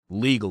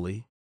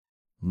 legally,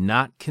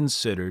 not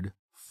considered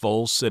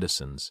full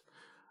citizens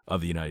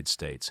of the United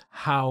States.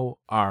 How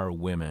are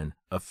women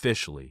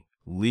officially,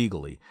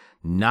 legally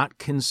not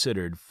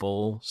considered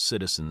full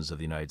citizens of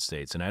the United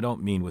States. And I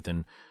don't mean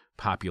within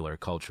popular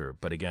culture,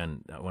 but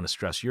again, I want to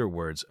stress your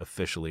words,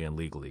 officially and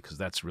legally, because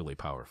that's really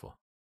powerful.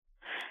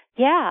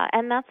 Yeah,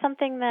 and that's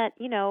something that,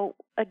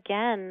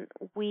 again,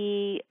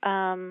 we're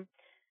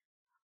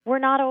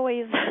not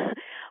always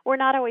we're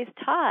not always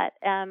taught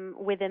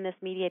within this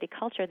mediated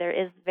culture. There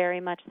is very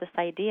much this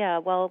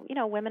idea, well,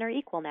 women are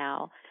equal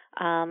now.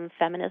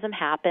 Feminism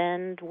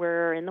happened.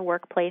 We're in the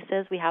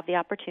workplaces. We have the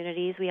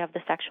opportunities. We have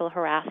the sexual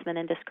harassment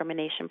and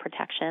discrimination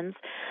protections.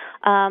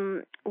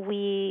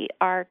 We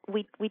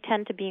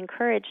tend to be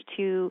encouraged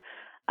to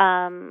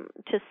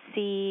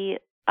see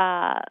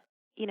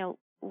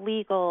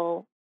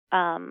legal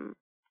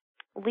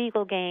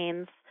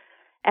gains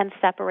and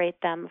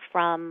separate them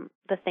from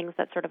the things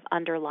that sort of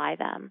underlie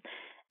them.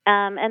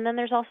 And then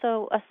there's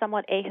also a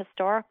somewhat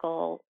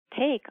ahistorical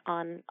take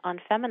on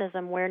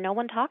feminism where no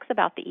one talks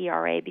about the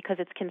ERA because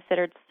it's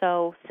considered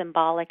so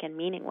symbolic and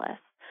meaningless.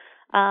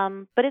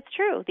 But it's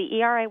true. The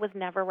ERA was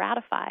never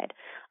ratified.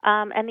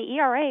 And the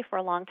ERA for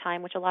a long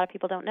time, which a lot of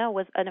people don't know,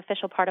 was an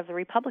official part of the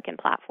Republican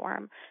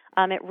platform.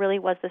 It really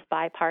was this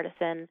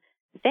bipartisan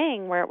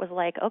thing where it was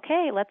like,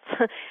 okay,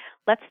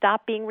 let's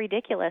stop being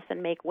ridiculous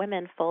and make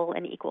women full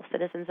and equal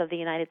citizens of the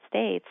United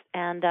States.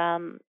 And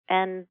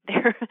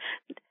there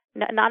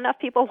not enough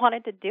people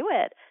wanted to do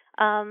it.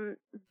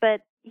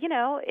 But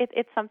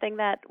it's something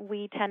that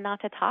we tend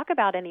not to talk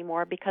about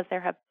anymore because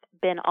there have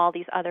been all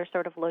these other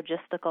sort of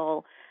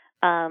logistical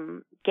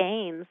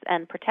gains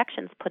and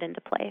protections put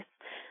into place.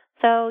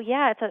 So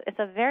yeah, it's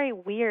a very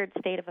weird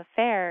state of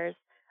affairs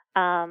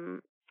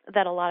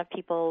that a lot of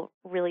people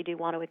really do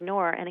want to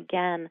ignore. And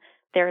again,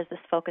 there is this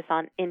focus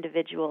on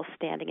individuals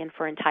standing in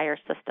for entire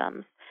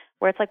systems,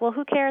 where it's like, well,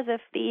 who cares if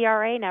the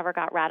ERA never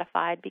got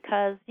ratified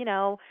because,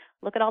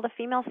 look at all the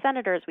female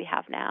senators we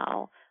have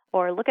now,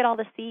 or look at all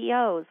the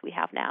CEOs we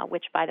have now,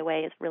 which, by the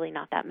way, is really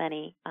not that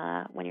many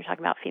when you're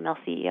talking about female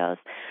CEOs.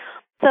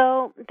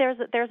 So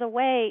there's a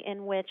way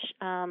in which,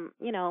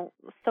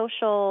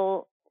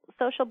 social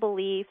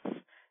beliefs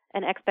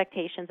and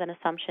expectations and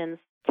assumptions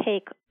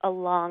take a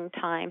long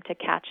time to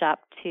catch up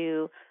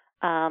to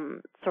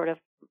sort of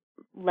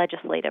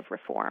legislative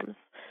reforms.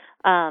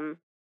 And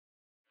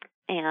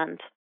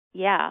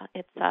yeah,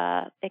 it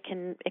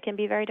can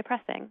be very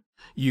depressing.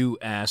 You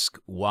ask,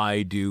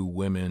 why do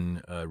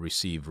women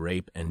receive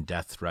rape and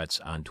death threats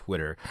on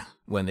Twitter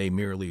when they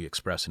merely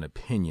express an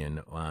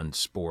opinion on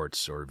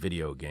sports or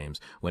video games,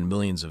 when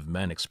millions of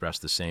men express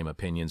the same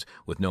opinions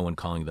with no one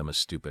calling them a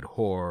stupid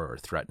whore or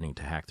threatening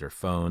to hack their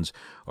phones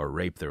or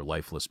rape their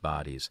lifeless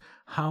bodies?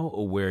 How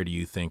aware do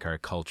you think our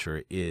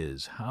culture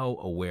is? How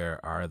aware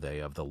are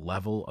they of the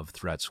level of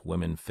threats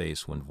women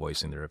face when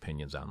voicing their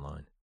opinions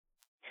online?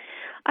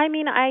 I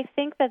mean, I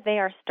think that they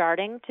are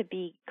starting to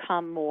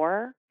become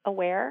more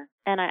aware,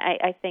 and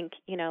I think,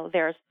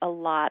 there's a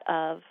lot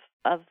of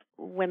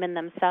women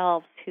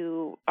themselves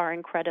who are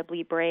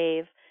incredibly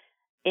brave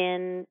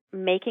in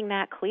making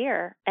that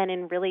clear and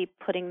in really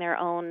putting their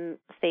own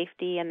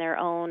safety and their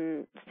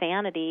own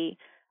sanity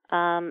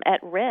at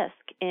risk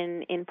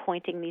in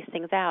pointing these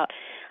things out.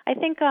 I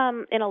think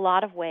in a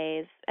lot of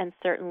ways, and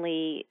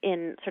certainly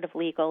in sort of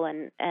legal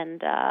and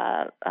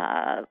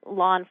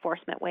law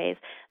enforcement ways,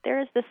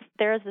 there is this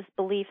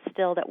belief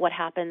still that what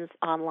happens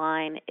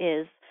online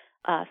is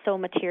so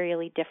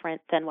materially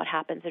different than what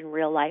happens in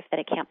real life that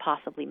it can't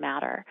possibly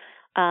matter.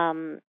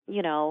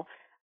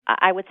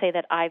 I would say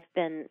that I've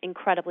been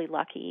incredibly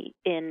lucky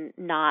in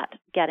not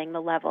getting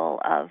the level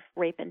of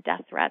rape and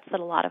death threats that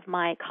a lot of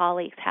my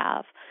colleagues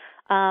have.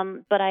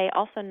 But I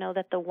also know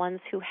that the ones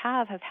who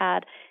have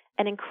had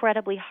an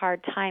incredibly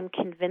hard time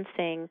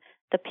convincing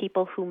the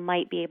people who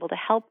might be able to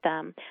help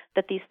them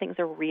that these things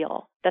are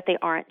real, that they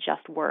aren't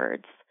just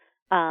words.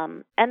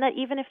 And that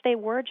even if they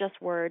were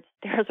just words,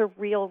 there's a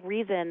real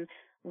reason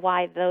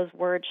why those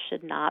words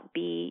should not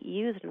be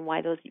used and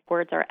why those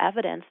words are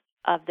evidence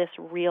of this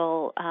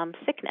real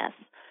sickness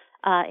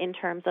in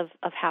terms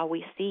of how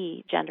we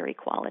see gender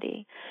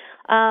equality.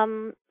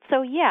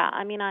 So, yeah,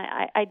 I mean,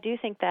 I do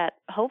think that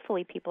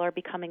hopefully people are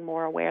becoming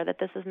more aware that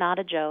this is not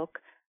a joke.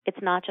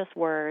 It's not just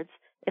words.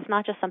 It's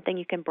not just something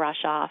you can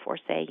brush off or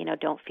say,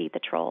 don't feed the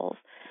trolls.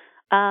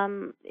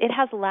 It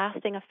has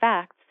lasting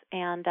effects,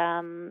 and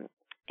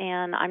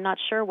I'm not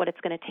sure what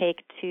it's going to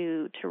take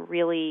to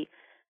really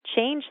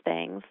change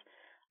things.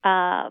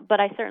 But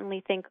I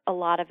certainly think a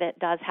lot of it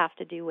does have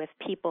to do with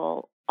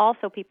people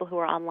who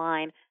are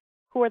online,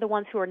 who are the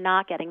ones who are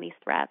not getting these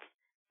threats,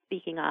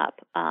 speaking up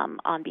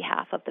on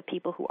behalf of the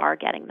people who are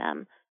getting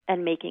them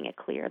and making it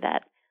clear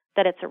that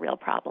it's a real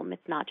problem.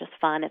 It's not just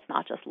fun. It's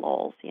not just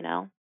lols,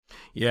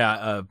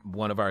 Yeah,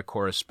 one of our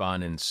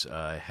correspondents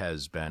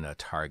has been a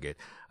target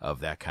of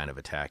that kind of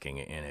attacking,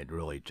 and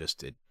it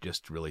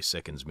just really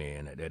sickens me,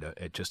 and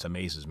it just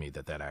amazes me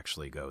that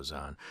actually goes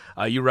on.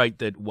 You write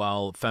that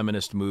while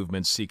feminist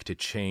movements seek to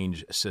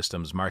change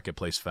systems,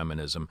 marketplace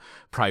feminism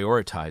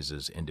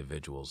prioritizes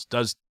individuals.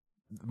 Does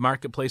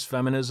marketplace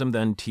feminism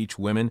then teach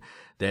women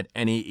that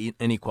any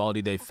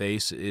inequality they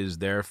face is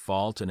their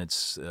fault and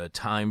it's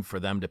time for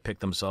them to pick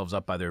themselves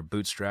up by their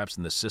bootstraps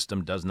and the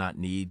system does not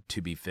need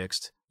to be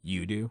fixed?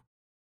 You do?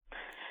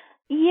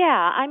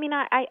 Yeah, I mean,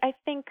 I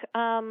think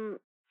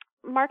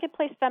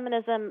marketplace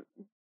feminism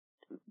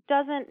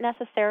doesn't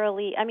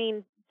necessarily, I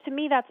mean, to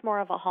me, that's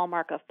more of a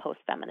hallmark of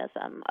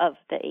post-feminism of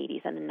the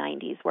 80s and the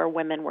 90s, where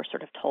women were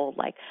sort of told,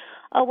 like,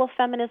 oh, well,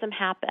 feminism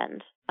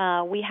happened.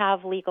 We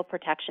have legal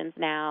protections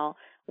now.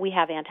 We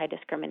have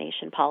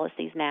anti-discrimination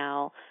policies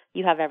now.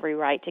 You have every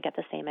right to get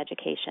the same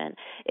education.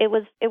 It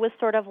was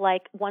sort of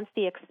like once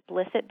the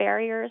explicit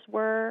barriers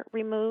were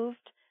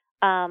removed,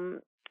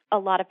 a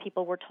lot of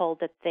people were told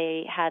that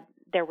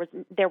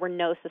there were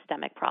no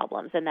systemic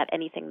problems and that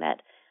anything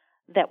that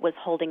was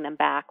holding them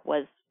back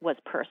was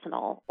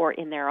personal or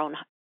in their own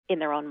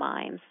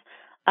minds.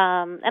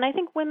 And I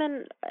think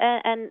women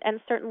and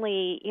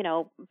certainly, you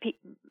know,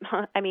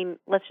 I mean,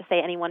 let's just say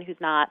anyone who's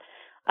not,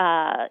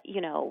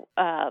 you know,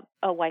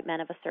 a white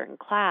man of a certain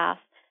class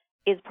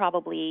is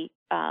probably,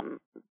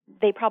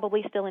 they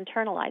probably still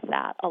internalize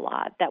that a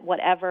lot, that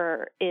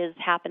whatever is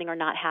happening or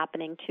not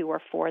happening to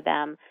or for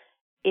them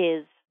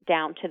is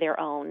down to their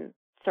own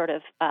sort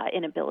of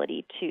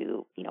inability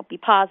to, you know, be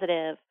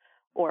positive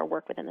or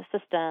work within the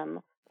system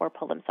or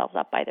pull themselves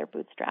up by their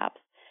bootstraps.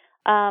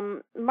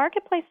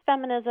 Marketplace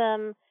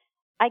feminism,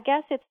 I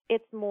guess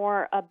it's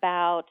more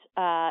about,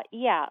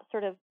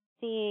 sort of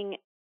seeing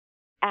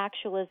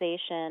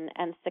actualization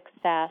and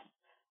success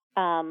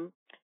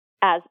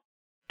as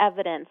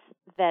evidence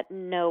that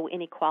no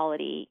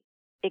inequality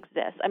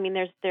exists. I mean,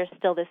 there's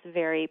still this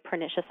very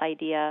pernicious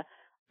idea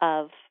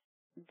of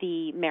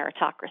the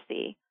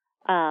meritocracy,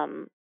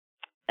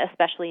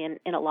 especially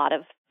in a lot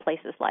of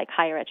places like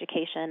higher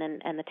education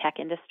and the tech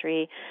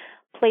industry,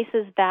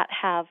 places that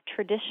have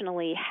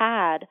traditionally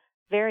had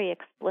very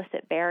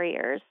explicit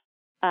barriers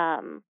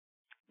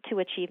to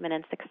achievement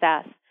and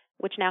success,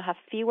 which now have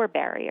fewer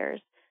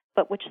barriers,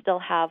 but which still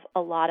have a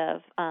lot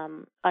of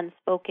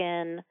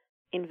unspoken,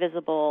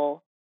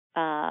 invisible,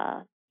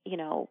 you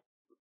know,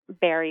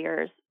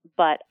 barriers,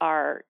 but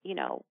are, you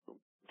know,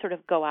 sort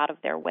of go out of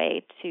their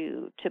way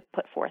to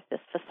put forth this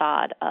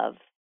facade of,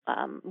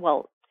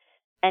 well,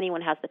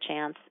 anyone has the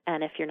chance,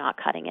 and if you're not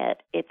cutting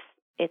it,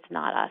 it's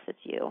not us, it's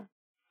you.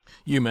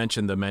 You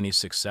mentioned the many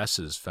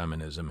successes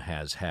feminism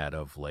has had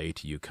of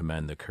late. You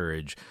commend the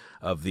courage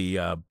of the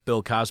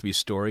Bill Cosby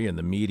story in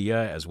the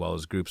media, as well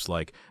as groups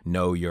like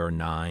Know Your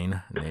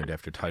Nine, named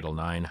after Title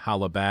IX,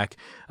 Holla Back,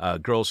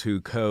 Girls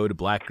Who Code,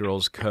 Black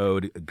Girls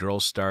Code, Girl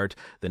Start,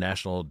 the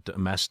National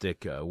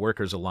Domestic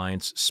Workers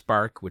Alliance,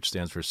 SPARK, which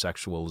stands for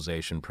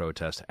Sexualization,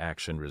 Protest,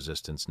 Action,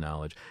 Resistance,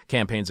 Knowledge,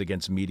 campaigns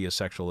against media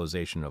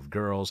sexualization of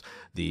girls,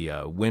 the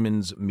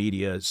Women's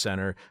Media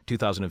Center,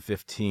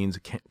 2015's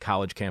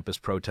college campus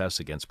protests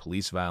against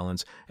police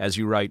violence. As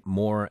you write,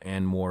 more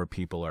and more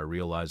people are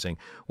realizing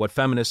what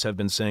feminists have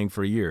been saying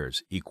for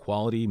years: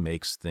 equality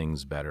makes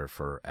things better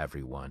for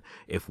everyone.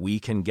 If we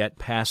can get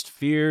past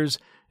fears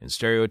and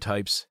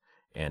stereotypes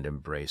and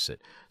embrace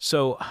it.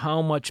 So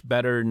how much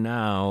better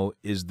now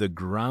is the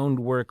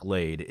groundwork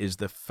laid, is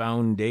the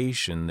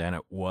foundation than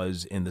it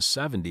was in the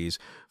 70s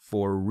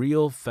for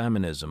real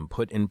feminism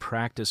put in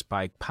practice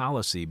by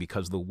policy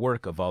because the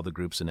work of all the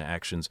groups and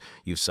actions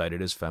you've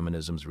cited as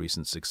feminism's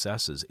recent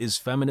successes? Is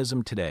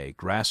feminism today,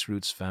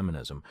 grassroots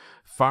feminism,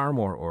 far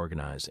more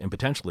organized and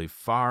potentially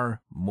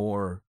far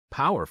more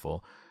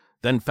powerful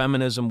than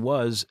feminism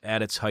was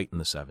at its height in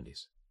the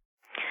 70s?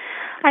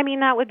 I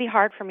mean, that would be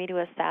hard for me to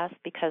assess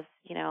because,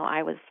 you know,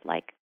 I was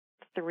like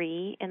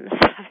 3 in the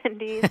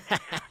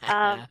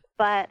 70s.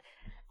 But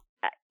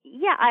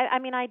yeah, I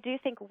mean, I do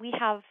think we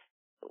have,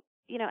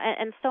 you know,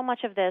 and so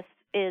much of this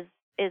is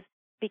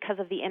because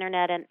of the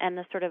internet and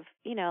the sort of,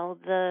 you know,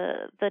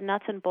 the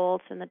nuts and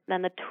bolts and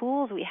the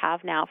tools we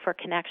have now for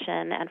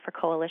connection and for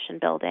coalition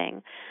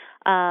building.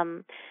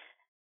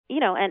 You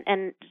know,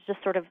 and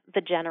just sort of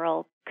the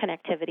general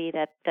connectivity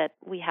that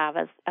we have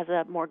as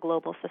a more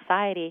global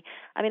society.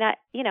 I mean,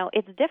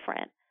 it's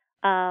different,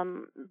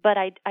 but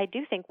I do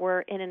think we're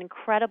in an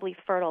incredibly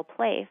fertile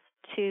place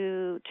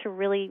to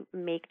really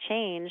make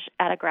change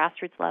at a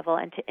grassroots level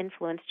and to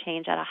influence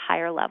change at a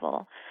higher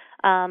level,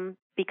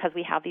 because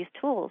we have these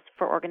tools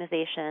for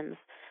organizations,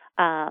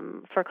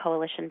 for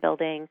coalition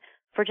building,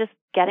 for just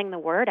getting the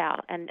word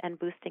out and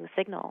boosting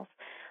signals.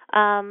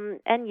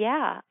 And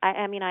yeah,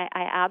 I mean, I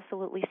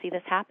absolutely see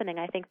this happening.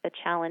 I think the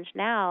challenge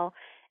now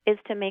is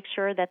to make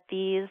sure that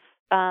these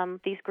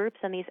groups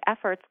and these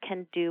efforts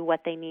can do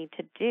what they need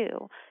to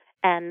do.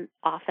 And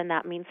often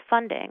that means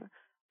funding.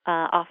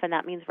 Often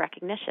that means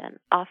recognition.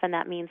 Often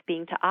that means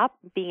being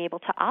able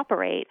to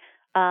operate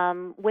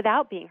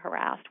without being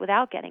harassed,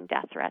 without getting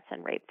death threats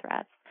and rape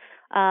threats.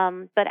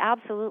 But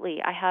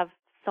absolutely, I have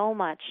so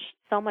much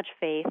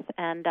faith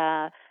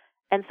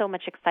and so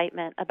much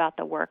excitement about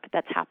the work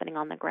that's happening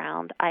on the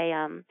ground.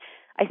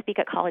 I speak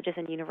at colleges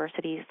and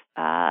universities,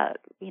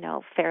 you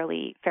know,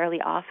 fairly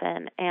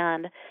often,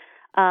 and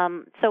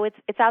So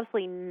it's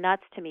absolutely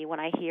nuts to me when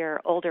I hear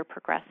older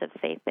progressives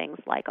say things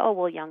like, "Oh,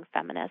 well, young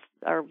feminists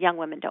or young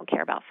women don't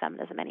care about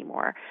feminism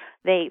anymore."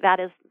 That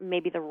is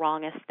maybe the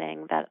wrongest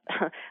thing that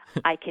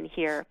I can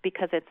hear,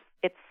 because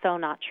it's so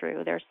not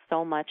true. There's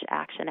so much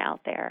action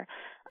out there,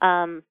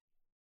 and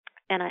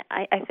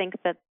I think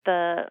that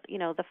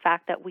the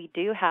fact that we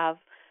do have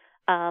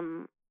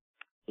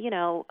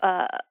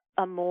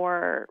a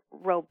more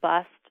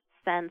robust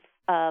sense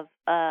of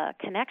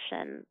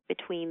connection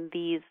between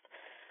these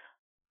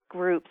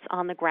groups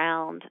on the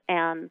ground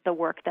and the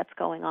work that's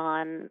going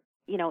on,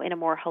 in a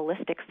more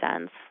holistic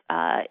sense,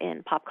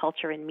 in pop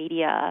culture, in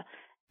media,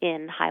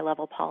 in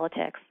high-level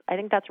politics. I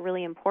think that's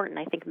really important.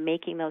 I think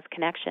making those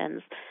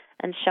connections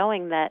and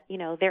showing that,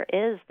 there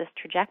is this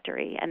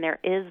trajectory and there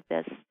is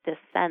this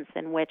sense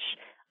in which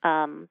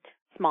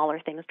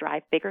smaller things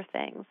drive bigger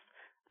things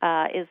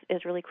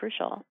is really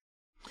crucial.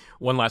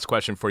 One last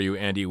question for you,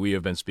 Andi. We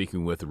have been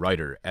speaking with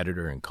writer,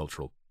 editor, and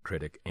cultural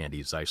critic Andi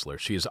Zeisler.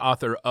 She is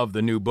author of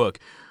the new book,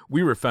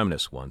 We Were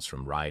Feminists Once,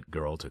 From Riot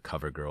Grrrl to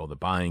CoverGirl, The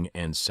Buying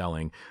and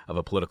Selling of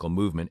a Political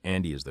Movement.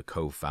 Andi is the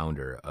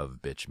co-founder of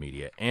Bitch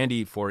Media.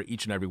 Andi, for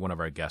each and every one of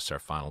our guests, our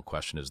final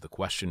question is the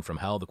question from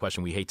hell, the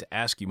question we hate to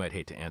ask, you might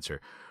hate to answer,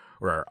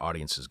 or our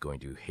audience is going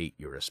to hate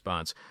your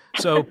response.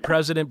 So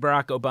President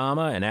Barack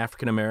Obama, an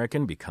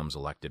African-American, becomes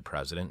elected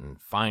president,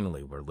 and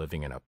finally we're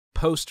living in a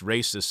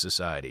post-racist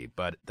society.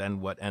 But then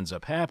what ends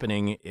up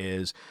happening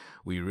is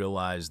we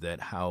realize that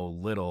how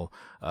little,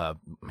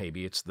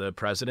 maybe it's the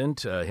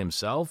president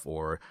himself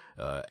or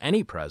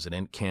any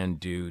president can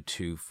do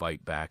to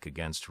fight back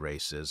against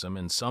racism.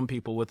 And some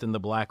people within the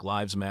Black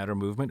Lives Matter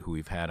movement, who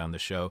we've had on the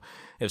show,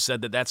 have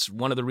said that that's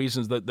one of the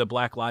reasons that the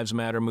Black Lives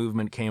Matter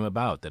movement came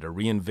about, that a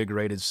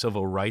reinvigorated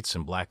civil rights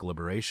and black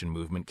liberation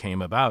movement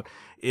came about,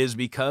 is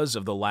because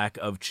of the lack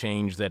of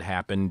change that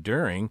happened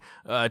during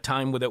a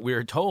time that we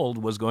were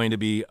told was going to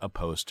be a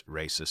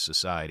post-racist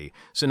society.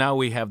 So now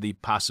we have the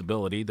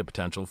possibility, the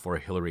potential for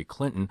Hillary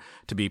Clinton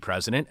to be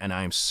president, and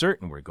I'm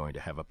certain we're going to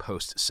have a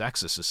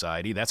post-sexist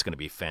society. That's going to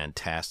be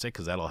fantastic,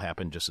 because that'll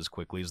happen just as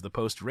quickly as the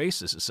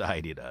post-racist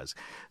society does.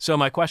 So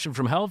my question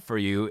from hell for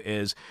you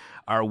is,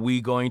 are we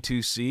going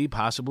to see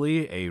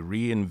possibly a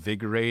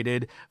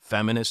reinvigorated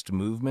feminist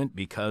movement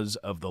because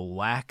of the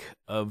lack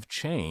of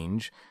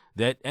change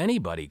that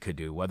anybody could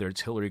do, whether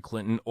it's Hillary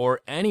Clinton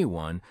or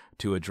anyone,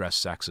 to address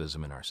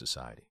sexism in our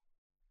society?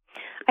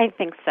 I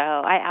think so.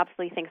 I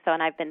absolutely think so,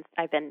 and I've been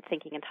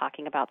thinking and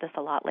talking about this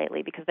a lot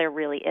lately, because there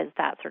really is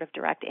that sort of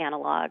direct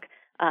analog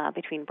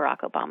between Barack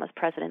Obama's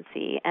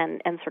presidency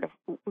and sort of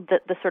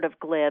the sort of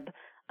glib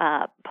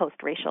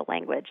post-racial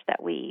language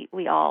that we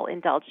all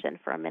indulged in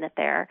for a minute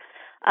there.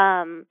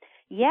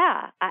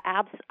 Yeah,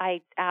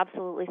 I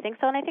absolutely think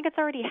so, and I think it's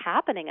already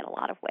happening in a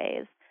lot of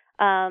ways.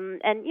 And,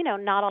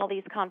 not all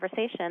these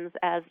conversations,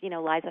 as,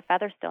 Liza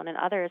Featherstone and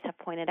others have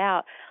pointed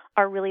out,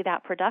 are really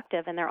that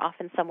productive, and they're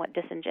often somewhat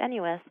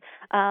disingenuous.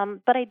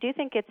 But I do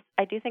think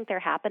they're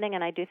happening,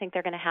 and I do think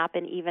they're going to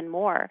happen even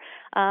more.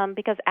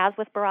 Because as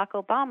with Barack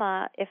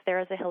Obama, if there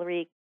is a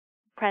Hillary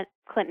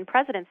Clinton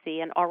presidency,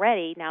 and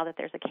already now that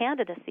there's a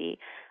candidacy,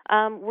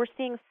 we're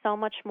seeing so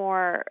much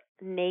more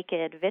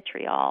naked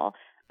vitriol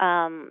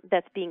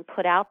that's being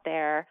put out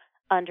there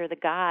under the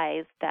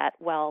guise that,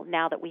 well,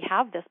 now that we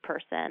have this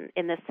person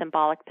in this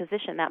symbolic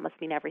position, that must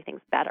mean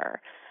everything's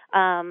better.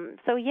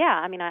 So,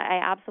 yeah,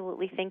 I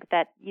absolutely think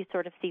that you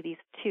sort of see these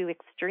two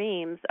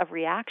extremes of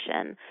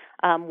reaction,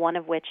 one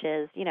of which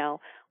is,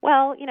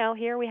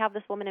 here we have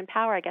this woman in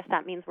power. I guess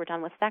that means we're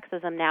done with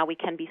sexism. Now we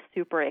can be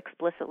super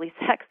explicitly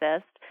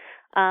sexist.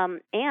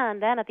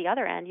 And then at the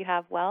other end, you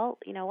have, well,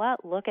 you know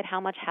what? Look at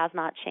how much has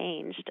not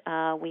changed.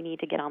 We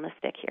need to get on the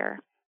stick here.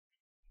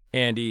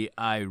 Andi,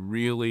 I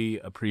really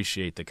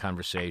appreciate the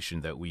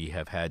conversation that we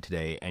have had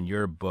today, and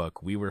your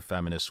book, We Were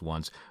Feminists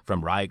Once,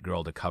 From Riot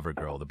Grrrl to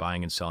CoverGirl, The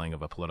Buying and Selling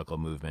of a Political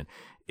Movement,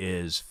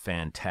 is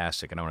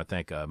fantastic. And I want to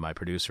thank my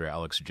producer,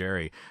 Alex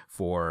Jerry,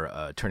 for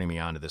turning me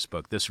on to this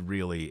book. This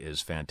really is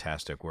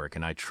fantastic work,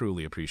 and I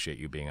truly appreciate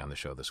you being on the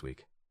show this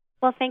week.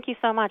 Well, thank you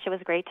so much. It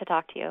was great to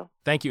talk to you.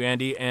 Thank you,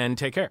 Andi, and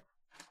take care.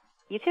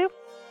 You too.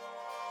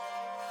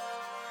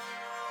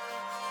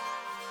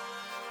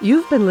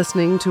 You've been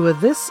listening to a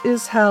This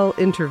Is Hell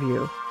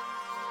interview.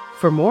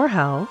 For more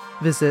hell,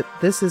 visit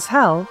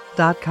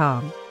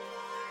thisishell.com.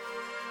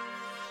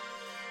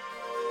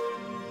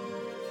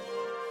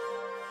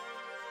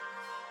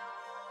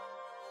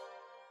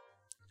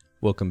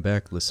 Welcome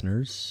back,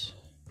 listeners.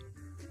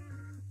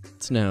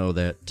 It's now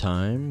that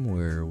time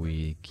where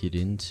we get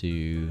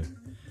into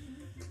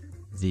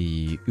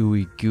the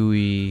ooey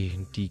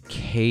gooey,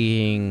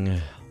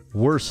 decaying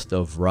worst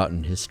of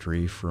rotten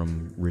history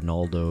from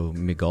Rinaldo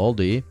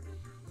Migaldi.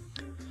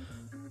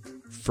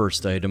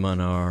 First item on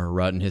our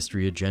rotten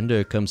history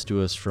agenda comes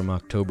to us from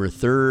October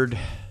 3rd,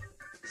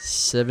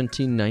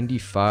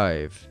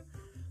 1795.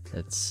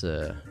 That's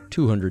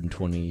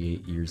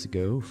 228 years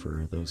ago,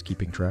 for those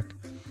keeping track.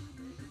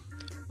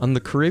 On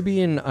the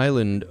Caribbean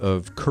island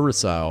of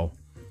Curacao,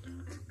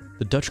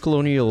 the Dutch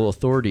colonial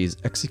authorities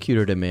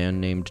executed a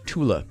man named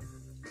Tula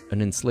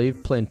an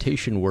enslaved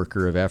plantation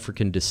worker of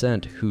African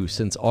descent who,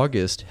 since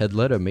August, had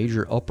led a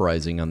major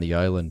uprising on the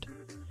island.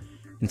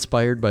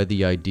 Inspired by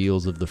the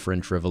ideals of the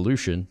French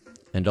Revolution,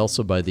 and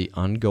also by the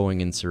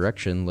ongoing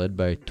insurrection led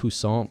by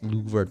Toussaint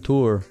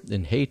Louverture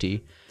in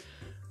Haiti,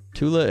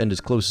 Tula and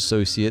his close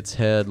associates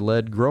had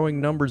led growing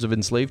numbers of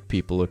enslaved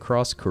people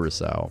across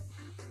Curaçao,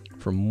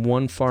 from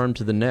one farm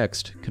to the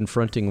next,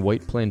 confronting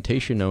white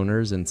plantation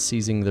owners and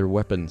seizing their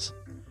weapons.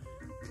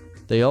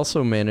 They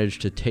also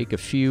managed to take a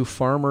few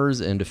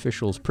farmers and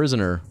officials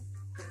prisoner,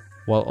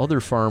 while other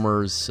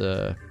farmers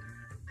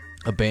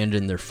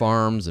abandoned their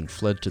farms and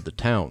fled to the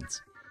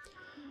towns.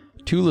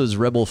 Tula's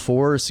rebel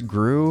force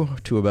grew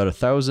to about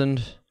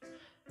 1,000,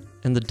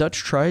 and the Dutch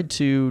tried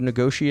to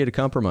negotiate a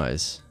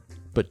compromise,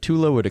 but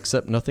Tula would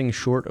accept nothing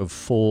short of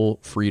full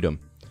freedom.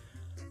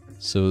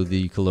 So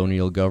the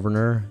colonial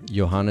governor,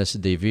 Johannes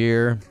de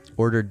Veer,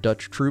 ordered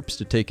Dutch troops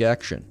to take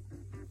action.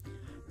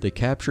 They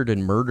captured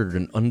and murdered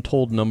an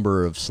untold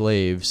number of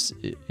slaves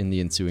in the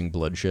ensuing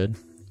bloodshed,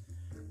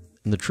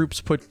 and the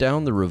troops put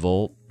down the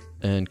revolt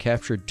and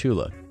captured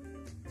Tula.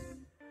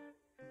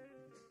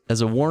 As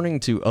a warning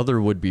to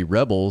other would-be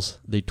rebels,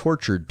 they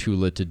tortured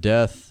Tula to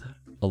death,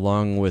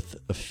 along with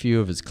a few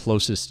of his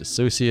closest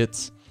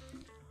associates.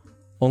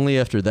 Only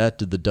after that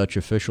did the Dutch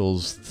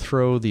officials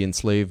throw the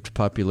enslaved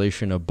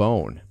population a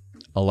bone,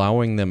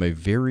 allowing them a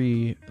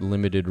very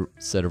limited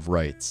set of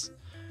rights.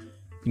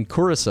 In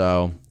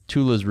Curaçao,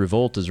 Tula's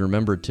revolt is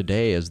remembered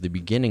today as the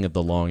beginning of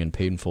the long and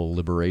painful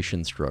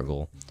liberation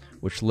struggle,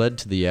 which led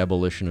to the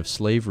abolition of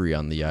slavery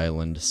on the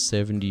island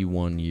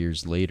 71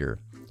 years later,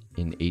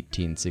 in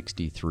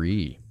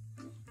 1863,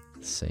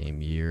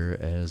 same year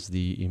as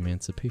the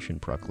Emancipation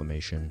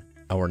Proclamation.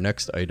 Our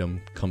next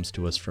item comes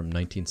to us from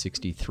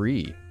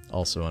 1963,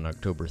 also on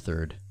October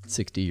 3rd,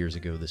 60 years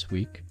ago this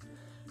week.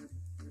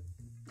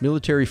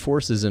 Military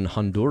forces in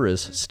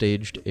Honduras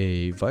staged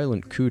a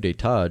violent coup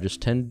d'etat just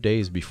 10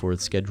 days before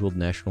the scheduled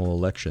national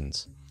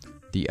elections.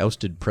 The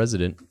ousted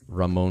president,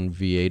 Ramon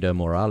Villeda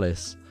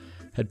Morales,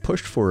 had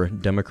pushed for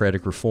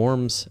democratic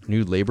reforms,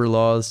 new labor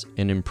laws,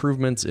 and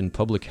improvements in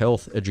public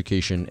health,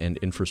 education, and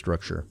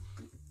infrastructure.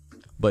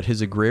 But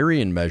his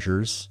agrarian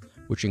measures,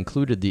 which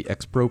included the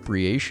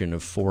expropriation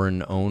of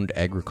foreign-owned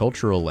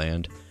agricultural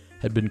land,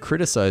 had been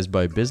criticized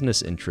by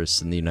business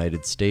interests in the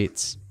United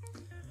States.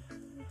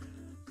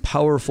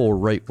 Powerful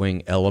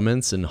right-wing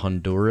elements in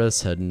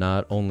Honduras had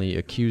not only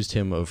accused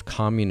him of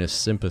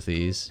communist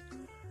sympathies,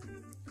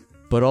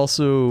 but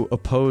also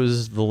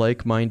opposed the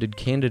like-minded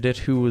candidate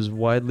who was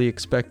widely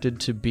expected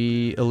to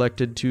be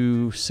elected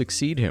to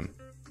succeed him.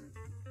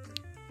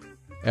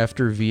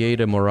 After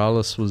Villeda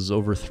Morales was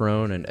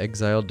overthrown and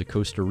exiled to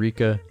Costa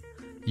Rica,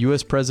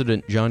 U.S.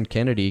 President John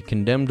Kennedy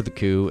condemned the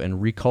coup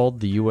and recalled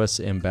the U.S.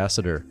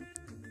 ambassador.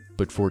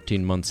 But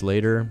 14 months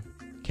later,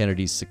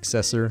 Kennedy's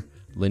successor,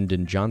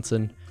 Lyndon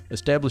Johnson,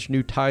 established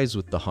new ties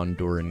with the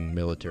Honduran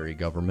military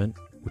government,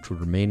 which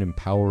would remain in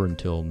power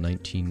until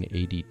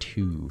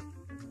 1982.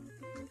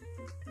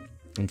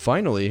 And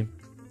finally,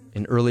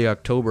 in early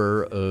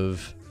October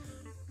of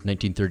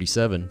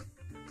 1937,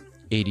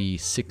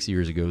 86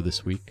 years ago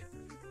this week,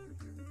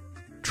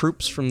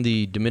 troops from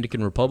the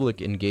Dominican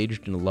Republic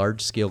engaged in a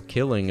large-scale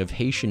killing of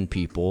Haitian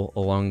people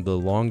along the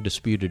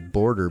long-disputed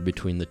border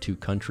between the two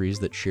countries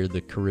that shared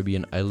the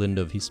Caribbean island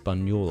of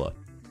Hispaniola.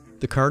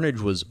 The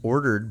carnage was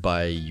ordered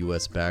by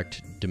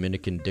U.S.-backed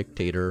Dominican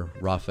dictator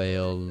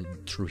Rafael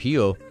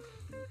Trujillo,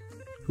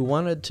 who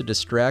wanted to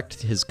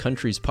distract his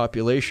country's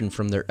population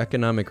from their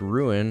economic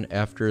ruin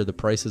after the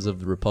prices of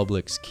the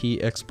Republic's key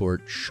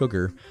export,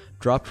 sugar,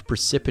 dropped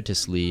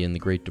precipitously in the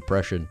Great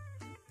Depression.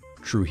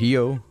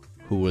 Trujillo,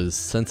 who was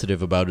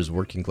sensitive about his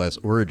working-class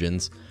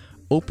origins,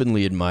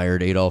 openly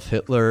admired Adolf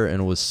Hitler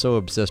and was so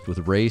obsessed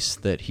with race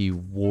that he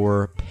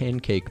wore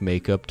pancake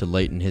makeup to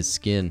lighten his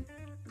skin.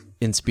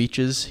 In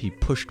speeches, he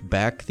pushed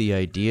back the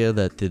idea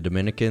that the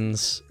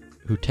Dominicans,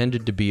 who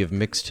tended to be of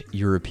mixed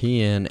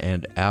European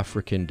and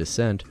African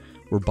descent,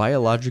 were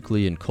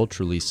biologically and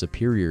culturally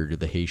superior to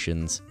the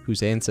Haitians,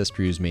 whose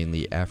ancestry was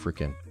mainly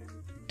African.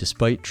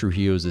 Despite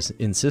Trujillo's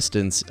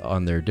insistence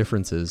on their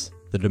differences,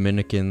 the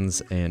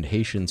Dominicans and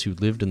Haitians who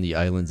lived in the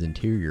island's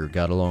interior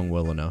got along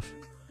well enough.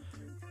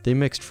 They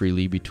mixed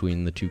freely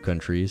between the two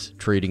countries,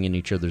 trading in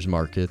each other's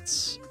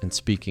markets, and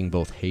speaking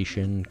both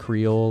Haitian,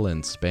 Creole,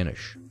 and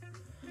Spanish.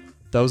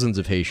 Thousands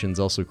of Haitians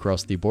also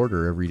crossed the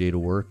border every day to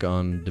work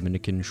on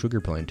Dominican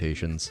sugar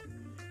plantations.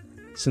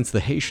 Since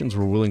the Haitians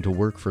were willing to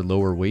work for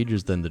lower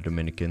wages than the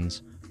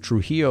Dominicans,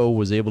 Trujillo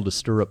was able to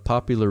stir up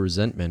popular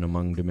resentment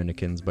among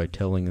Dominicans by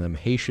telling them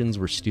Haitians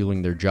were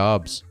stealing their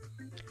jobs.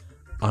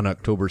 On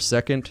October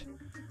 2nd,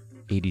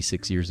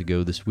 86 years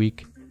ago this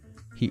week,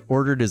 he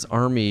ordered his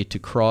army to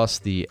cross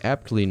the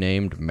aptly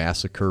named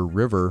Massacre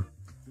River,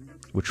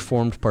 which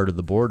formed part of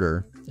the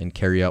border, and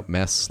carry out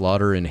mass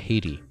slaughter in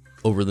Haiti.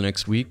 Over the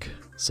next week,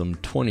 some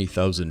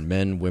 20,000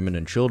 men, women,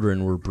 and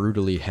children were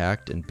brutally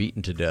hacked and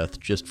beaten to death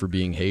just for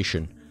being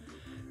Haitian.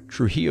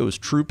 Trujillo's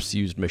troops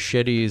used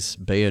machetes,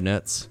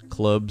 bayonets,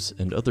 clubs,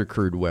 and other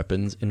crude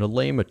weapons in a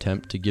lame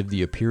attempt to give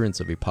the appearance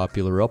of a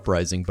popular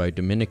uprising by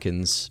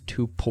Dominicans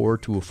too poor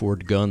to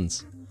afford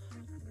guns.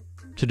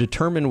 To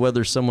determine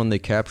whether someone they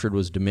captured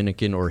was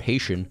Dominican or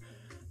Haitian,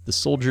 the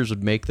soldiers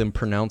would make them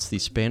pronounce the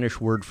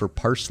Spanish word for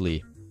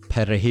parsley,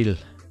 perejil.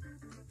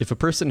 If a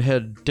person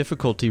had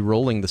difficulty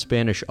rolling the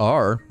Spanish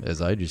R,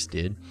 as I just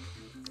did,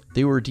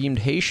 they were deemed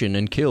Haitian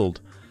and killed.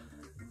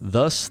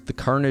 Thus, the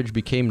carnage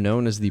became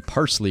known as the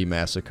Parsley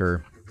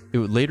Massacre. It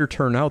would later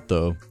turn out,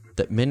 though,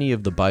 that many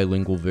of the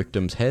bilingual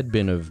victims had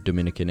been of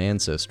Dominican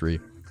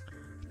ancestry.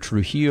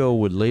 Trujillo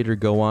would later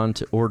go on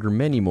to order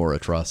many more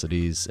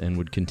atrocities and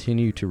would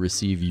continue to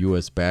receive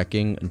U.S.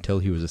 backing until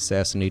he was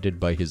assassinated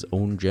by his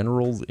own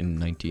generals in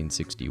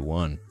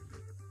 1961.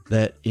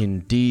 That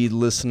indeed,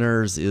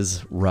 listeners,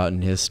 is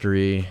rotten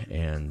history,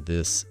 and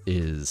this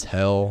is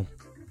hell.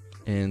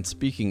 And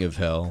speaking of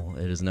hell,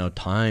 it is now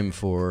time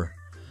for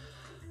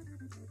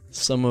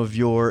some of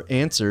your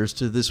answers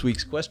to this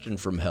week's question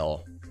from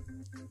hell,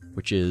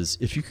 which is,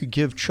 if you could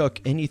give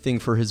Chuck anything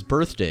for his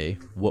birthday,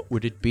 what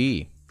would it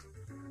be?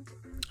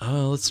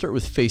 Let's start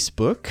with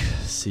Facebook,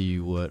 see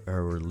what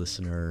our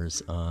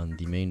listeners on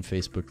the main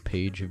Facebook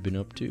page have been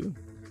up to.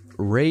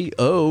 Ray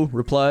O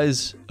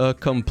replies, a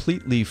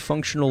completely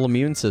functional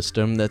immune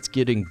system that's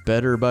getting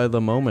better by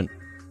the moment.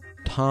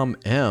 Tom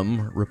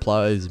M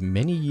replies,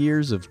 many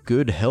years of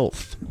good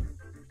health.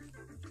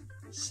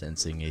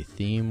 Sensing a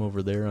theme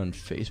over there on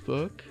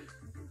Facebook.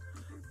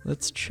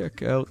 Let's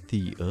check out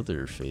the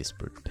other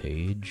Facebook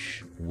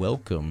page.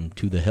 Welcome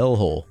to the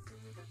hellhole.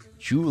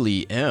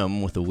 Julie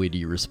M, with a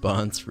witty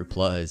response,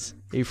 replies,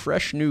 a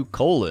fresh new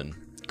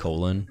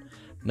colon,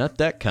 not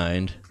that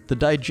kind, the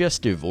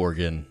digestive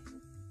organ.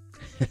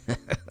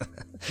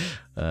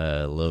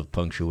 I love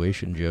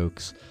punctuation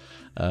jokes.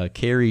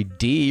 Carrie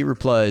D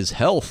replies,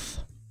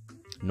 health.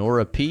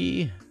 Nora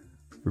P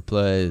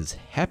replies,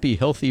 happy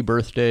healthy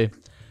birthday.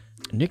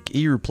 Nick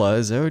E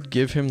replies, I would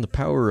give him the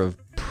power of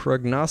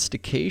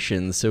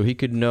prognostication so he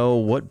could know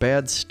what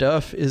bad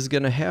stuff is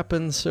going to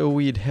happen so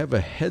we'd have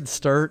a head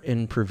start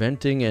in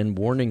preventing and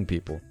warning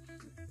people.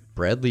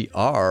 Bradley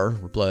R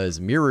replies,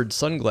 mirrored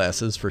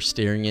sunglasses for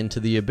staring into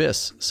the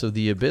abyss so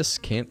the abyss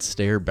can't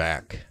stare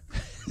back.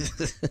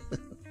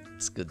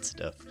 It's good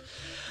stuff.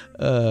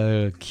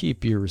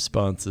 Keep your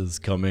responses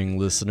coming,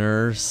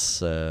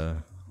 listeners.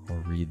 I'll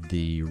read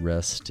the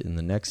rest in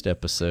the next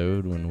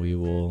episode when we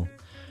will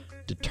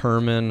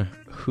determine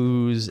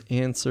whose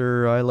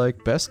answer I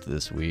like best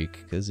this week,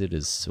 because it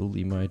is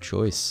solely my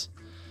choice.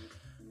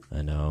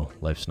 I know,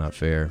 life's not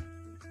fair.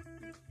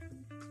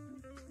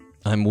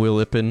 I'm Will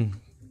Ippen,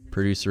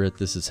 producer at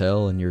This Is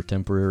Hell, and your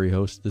temporary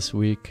host this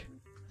week.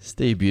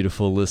 Stay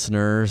beautiful,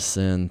 listeners,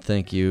 and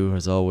thank you,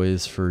 as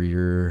always, for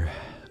your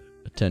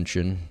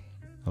attention.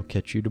 I'll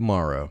catch you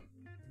tomorrow.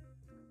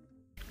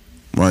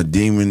 My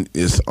demon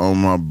is on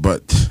my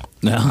butt.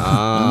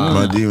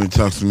 My demon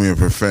talks to me in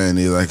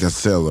profanity like a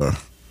sailor.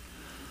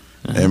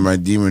 And my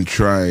demon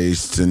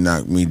tries to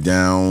knock me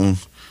down.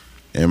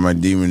 And my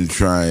demon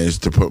tries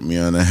to put me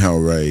on a hell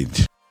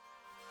ride.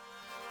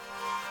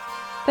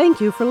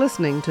 Thank you for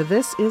listening to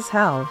This Is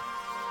Hell.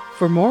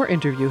 For more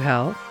interview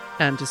hell,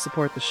 and to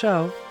support the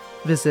show,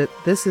 visit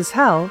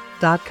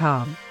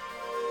thisishell.com.